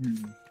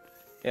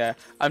 Yeah,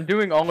 I'm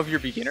doing all of your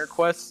beginner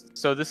quests,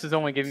 so this is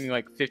only giving me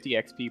like 50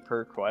 XP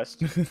per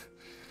quest.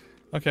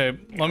 Okay,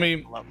 let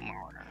me...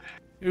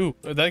 Ooh,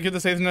 did I get the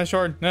save in that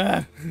shard?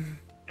 Nah.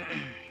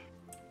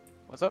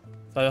 What's up?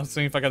 I was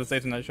seeing if I got the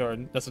save in that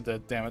shard. Yes, it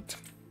did. Damn it.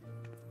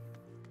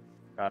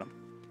 Got him.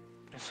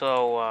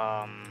 So,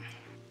 Alright,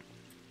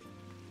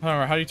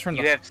 how do you turn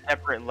you have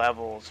separate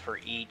levels for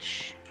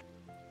each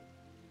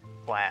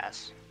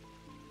class.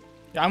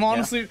 Yeah,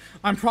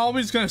 I'm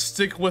probably just gonna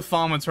stick with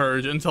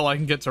Thaumaturge until I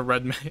can get to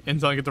Red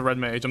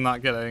Mage. I'm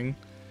not kidding.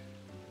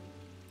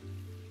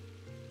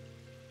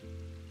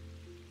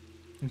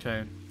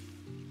 Okay.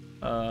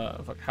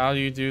 Fuck, how do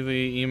you do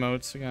the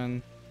emotes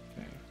again?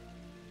 Okay.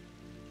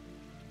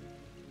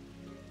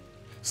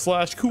 /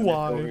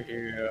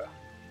 Kuwai.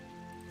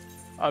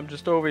 I'm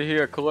just over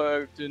here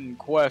collecting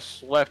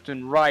quests left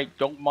and right.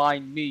 Don't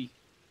mind me.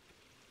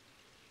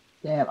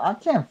 Damn, I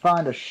can't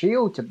find a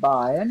shield to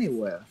buy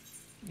anywhere.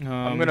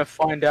 I'm gonna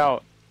find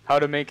out how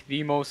to make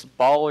the most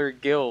baller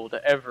guild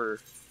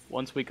ever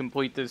once we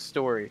complete this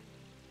story.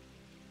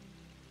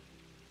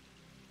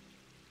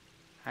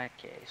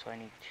 Okay, so I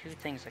need 2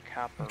 things of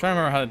copper. I'm trying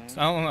to remember how to,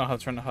 I don't know how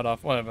to turn the HUD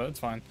off. Whatever, it's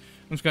fine.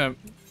 I'm just gonna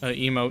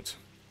emote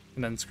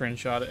and then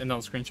screenshot it, and then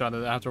I'll screenshot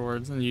it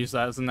afterwards and use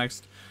that as the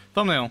next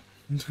thumbnail.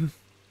 God,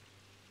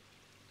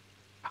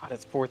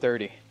 it's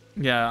 4:30.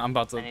 Yeah, we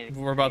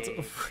were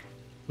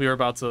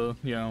about to,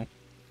 you know,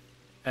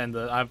 end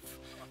it.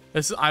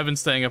 I've been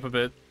staying up a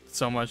bit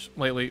so much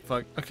lately.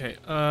 Fuck. Okay.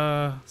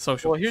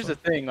 Social. Well, here's the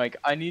thing. Like,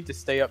 I need to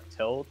stay up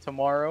till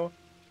tomorrow.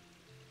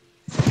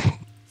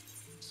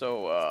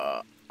 So,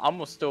 I'm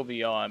gonna still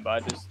be on,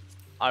 but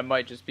I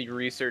might just be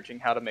researching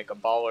how to make a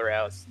baller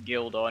ass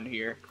guild on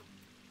here.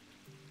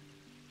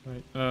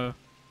 Right.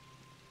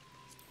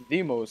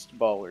 The most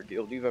baller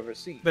guild you've ever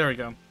seen. There we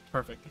go.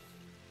 Perfect.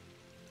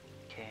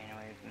 Okay, now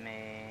we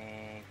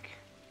make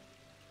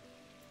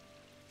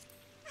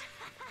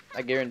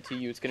I guarantee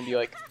you it's gonna be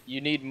like,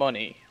 you need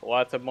money,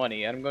 lots of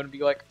money, and I'm gonna be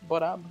like,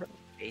 but I'm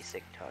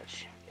Basic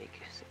touch,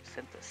 basic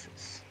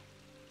synthesis.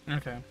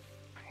 Okay.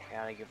 I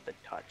gotta give the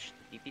touch.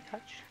 The PP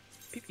touch?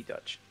 PP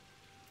touch.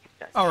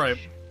 Touch. All right.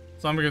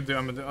 So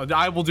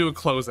I will do a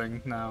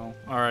closing now.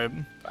 All right.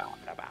 Oh,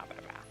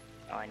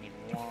 I need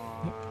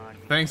one.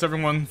 Thanks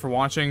everyone for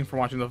watching the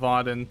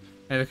VOD and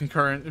the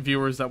concurrent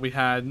viewers that we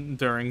had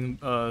during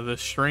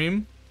this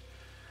stream.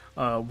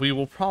 We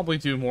will probably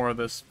do more of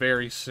this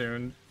very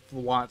soon, a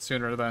lot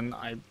sooner than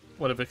I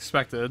would have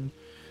expected.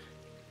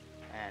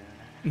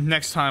 And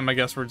next time, I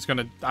guess I'm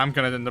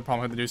gonna end up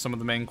probably have to do some of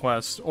the main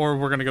quests, or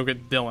we're gonna go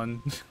get Dylan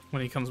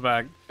when he comes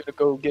back. Gonna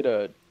go get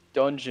a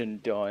dungeon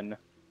done.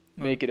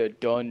 Make it a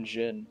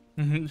dungeon.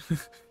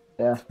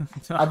 Yeah.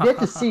 I've yet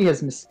to see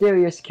his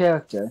mysterious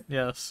character.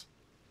 Yes.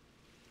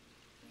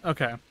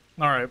 Okay.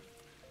 Alright.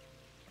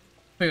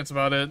 I think that's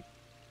about it.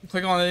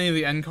 Click on any of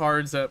the end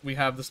cards that we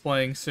have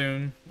displaying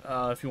soon,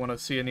 if you want to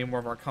see any more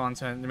of our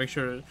content. And make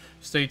sure to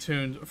stay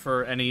tuned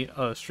for any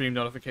stream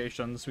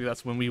notifications, because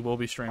that's when we will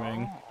be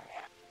streaming.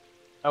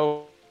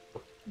 Oh,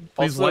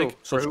 Please also, like,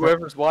 for subscribe.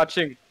 whoever's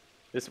watching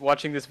this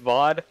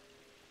VOD,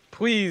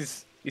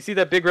 please, you see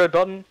that big red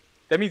button?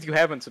 That means you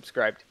haven't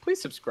subscribed. Please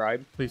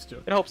subscribe. Please do.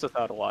 It helps us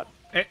out a lot.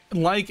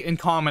 Like and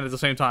comment at the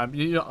same time.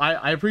 You know,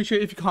 I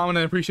appreciate if you comment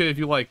and I appreciate if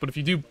you like, but if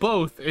you do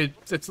both,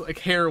 it's like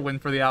heroin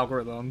for the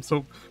algorithm.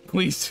 So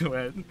please do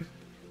it.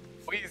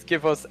 Please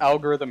give us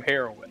algorithm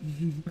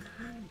heroin.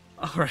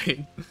 All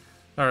right.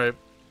 All right.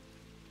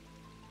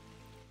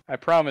 I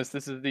promise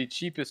this is the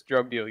cheapest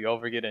drug deal you'll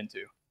ever get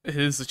into. It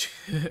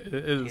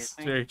is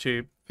very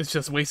cheap. It's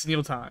just wasting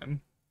your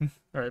time.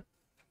 All right.